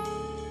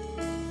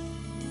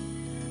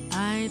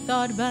 I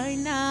thought by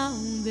now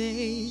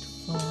they'd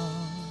fall,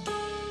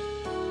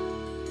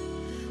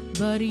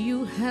 but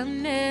you have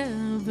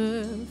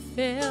never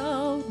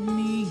failed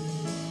me.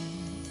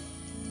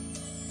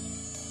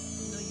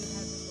 No, you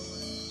haven't,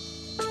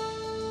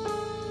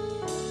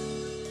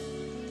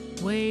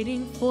 Lord.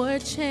 Waiting for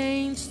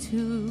change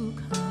to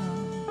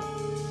come,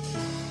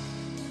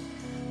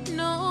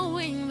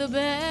 knowing the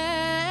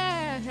battle's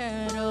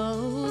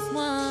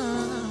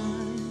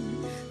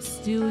won,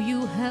 still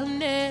you have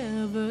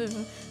never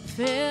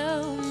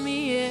failed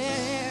me.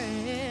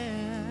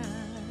 Yeah.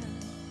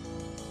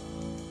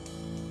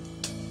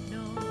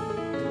 No,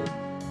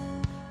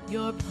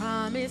 your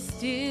promise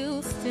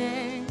still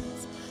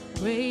stands.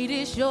 Great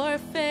is your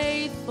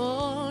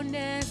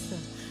faithfulness,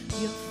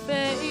 your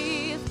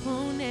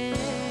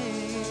faithfulness.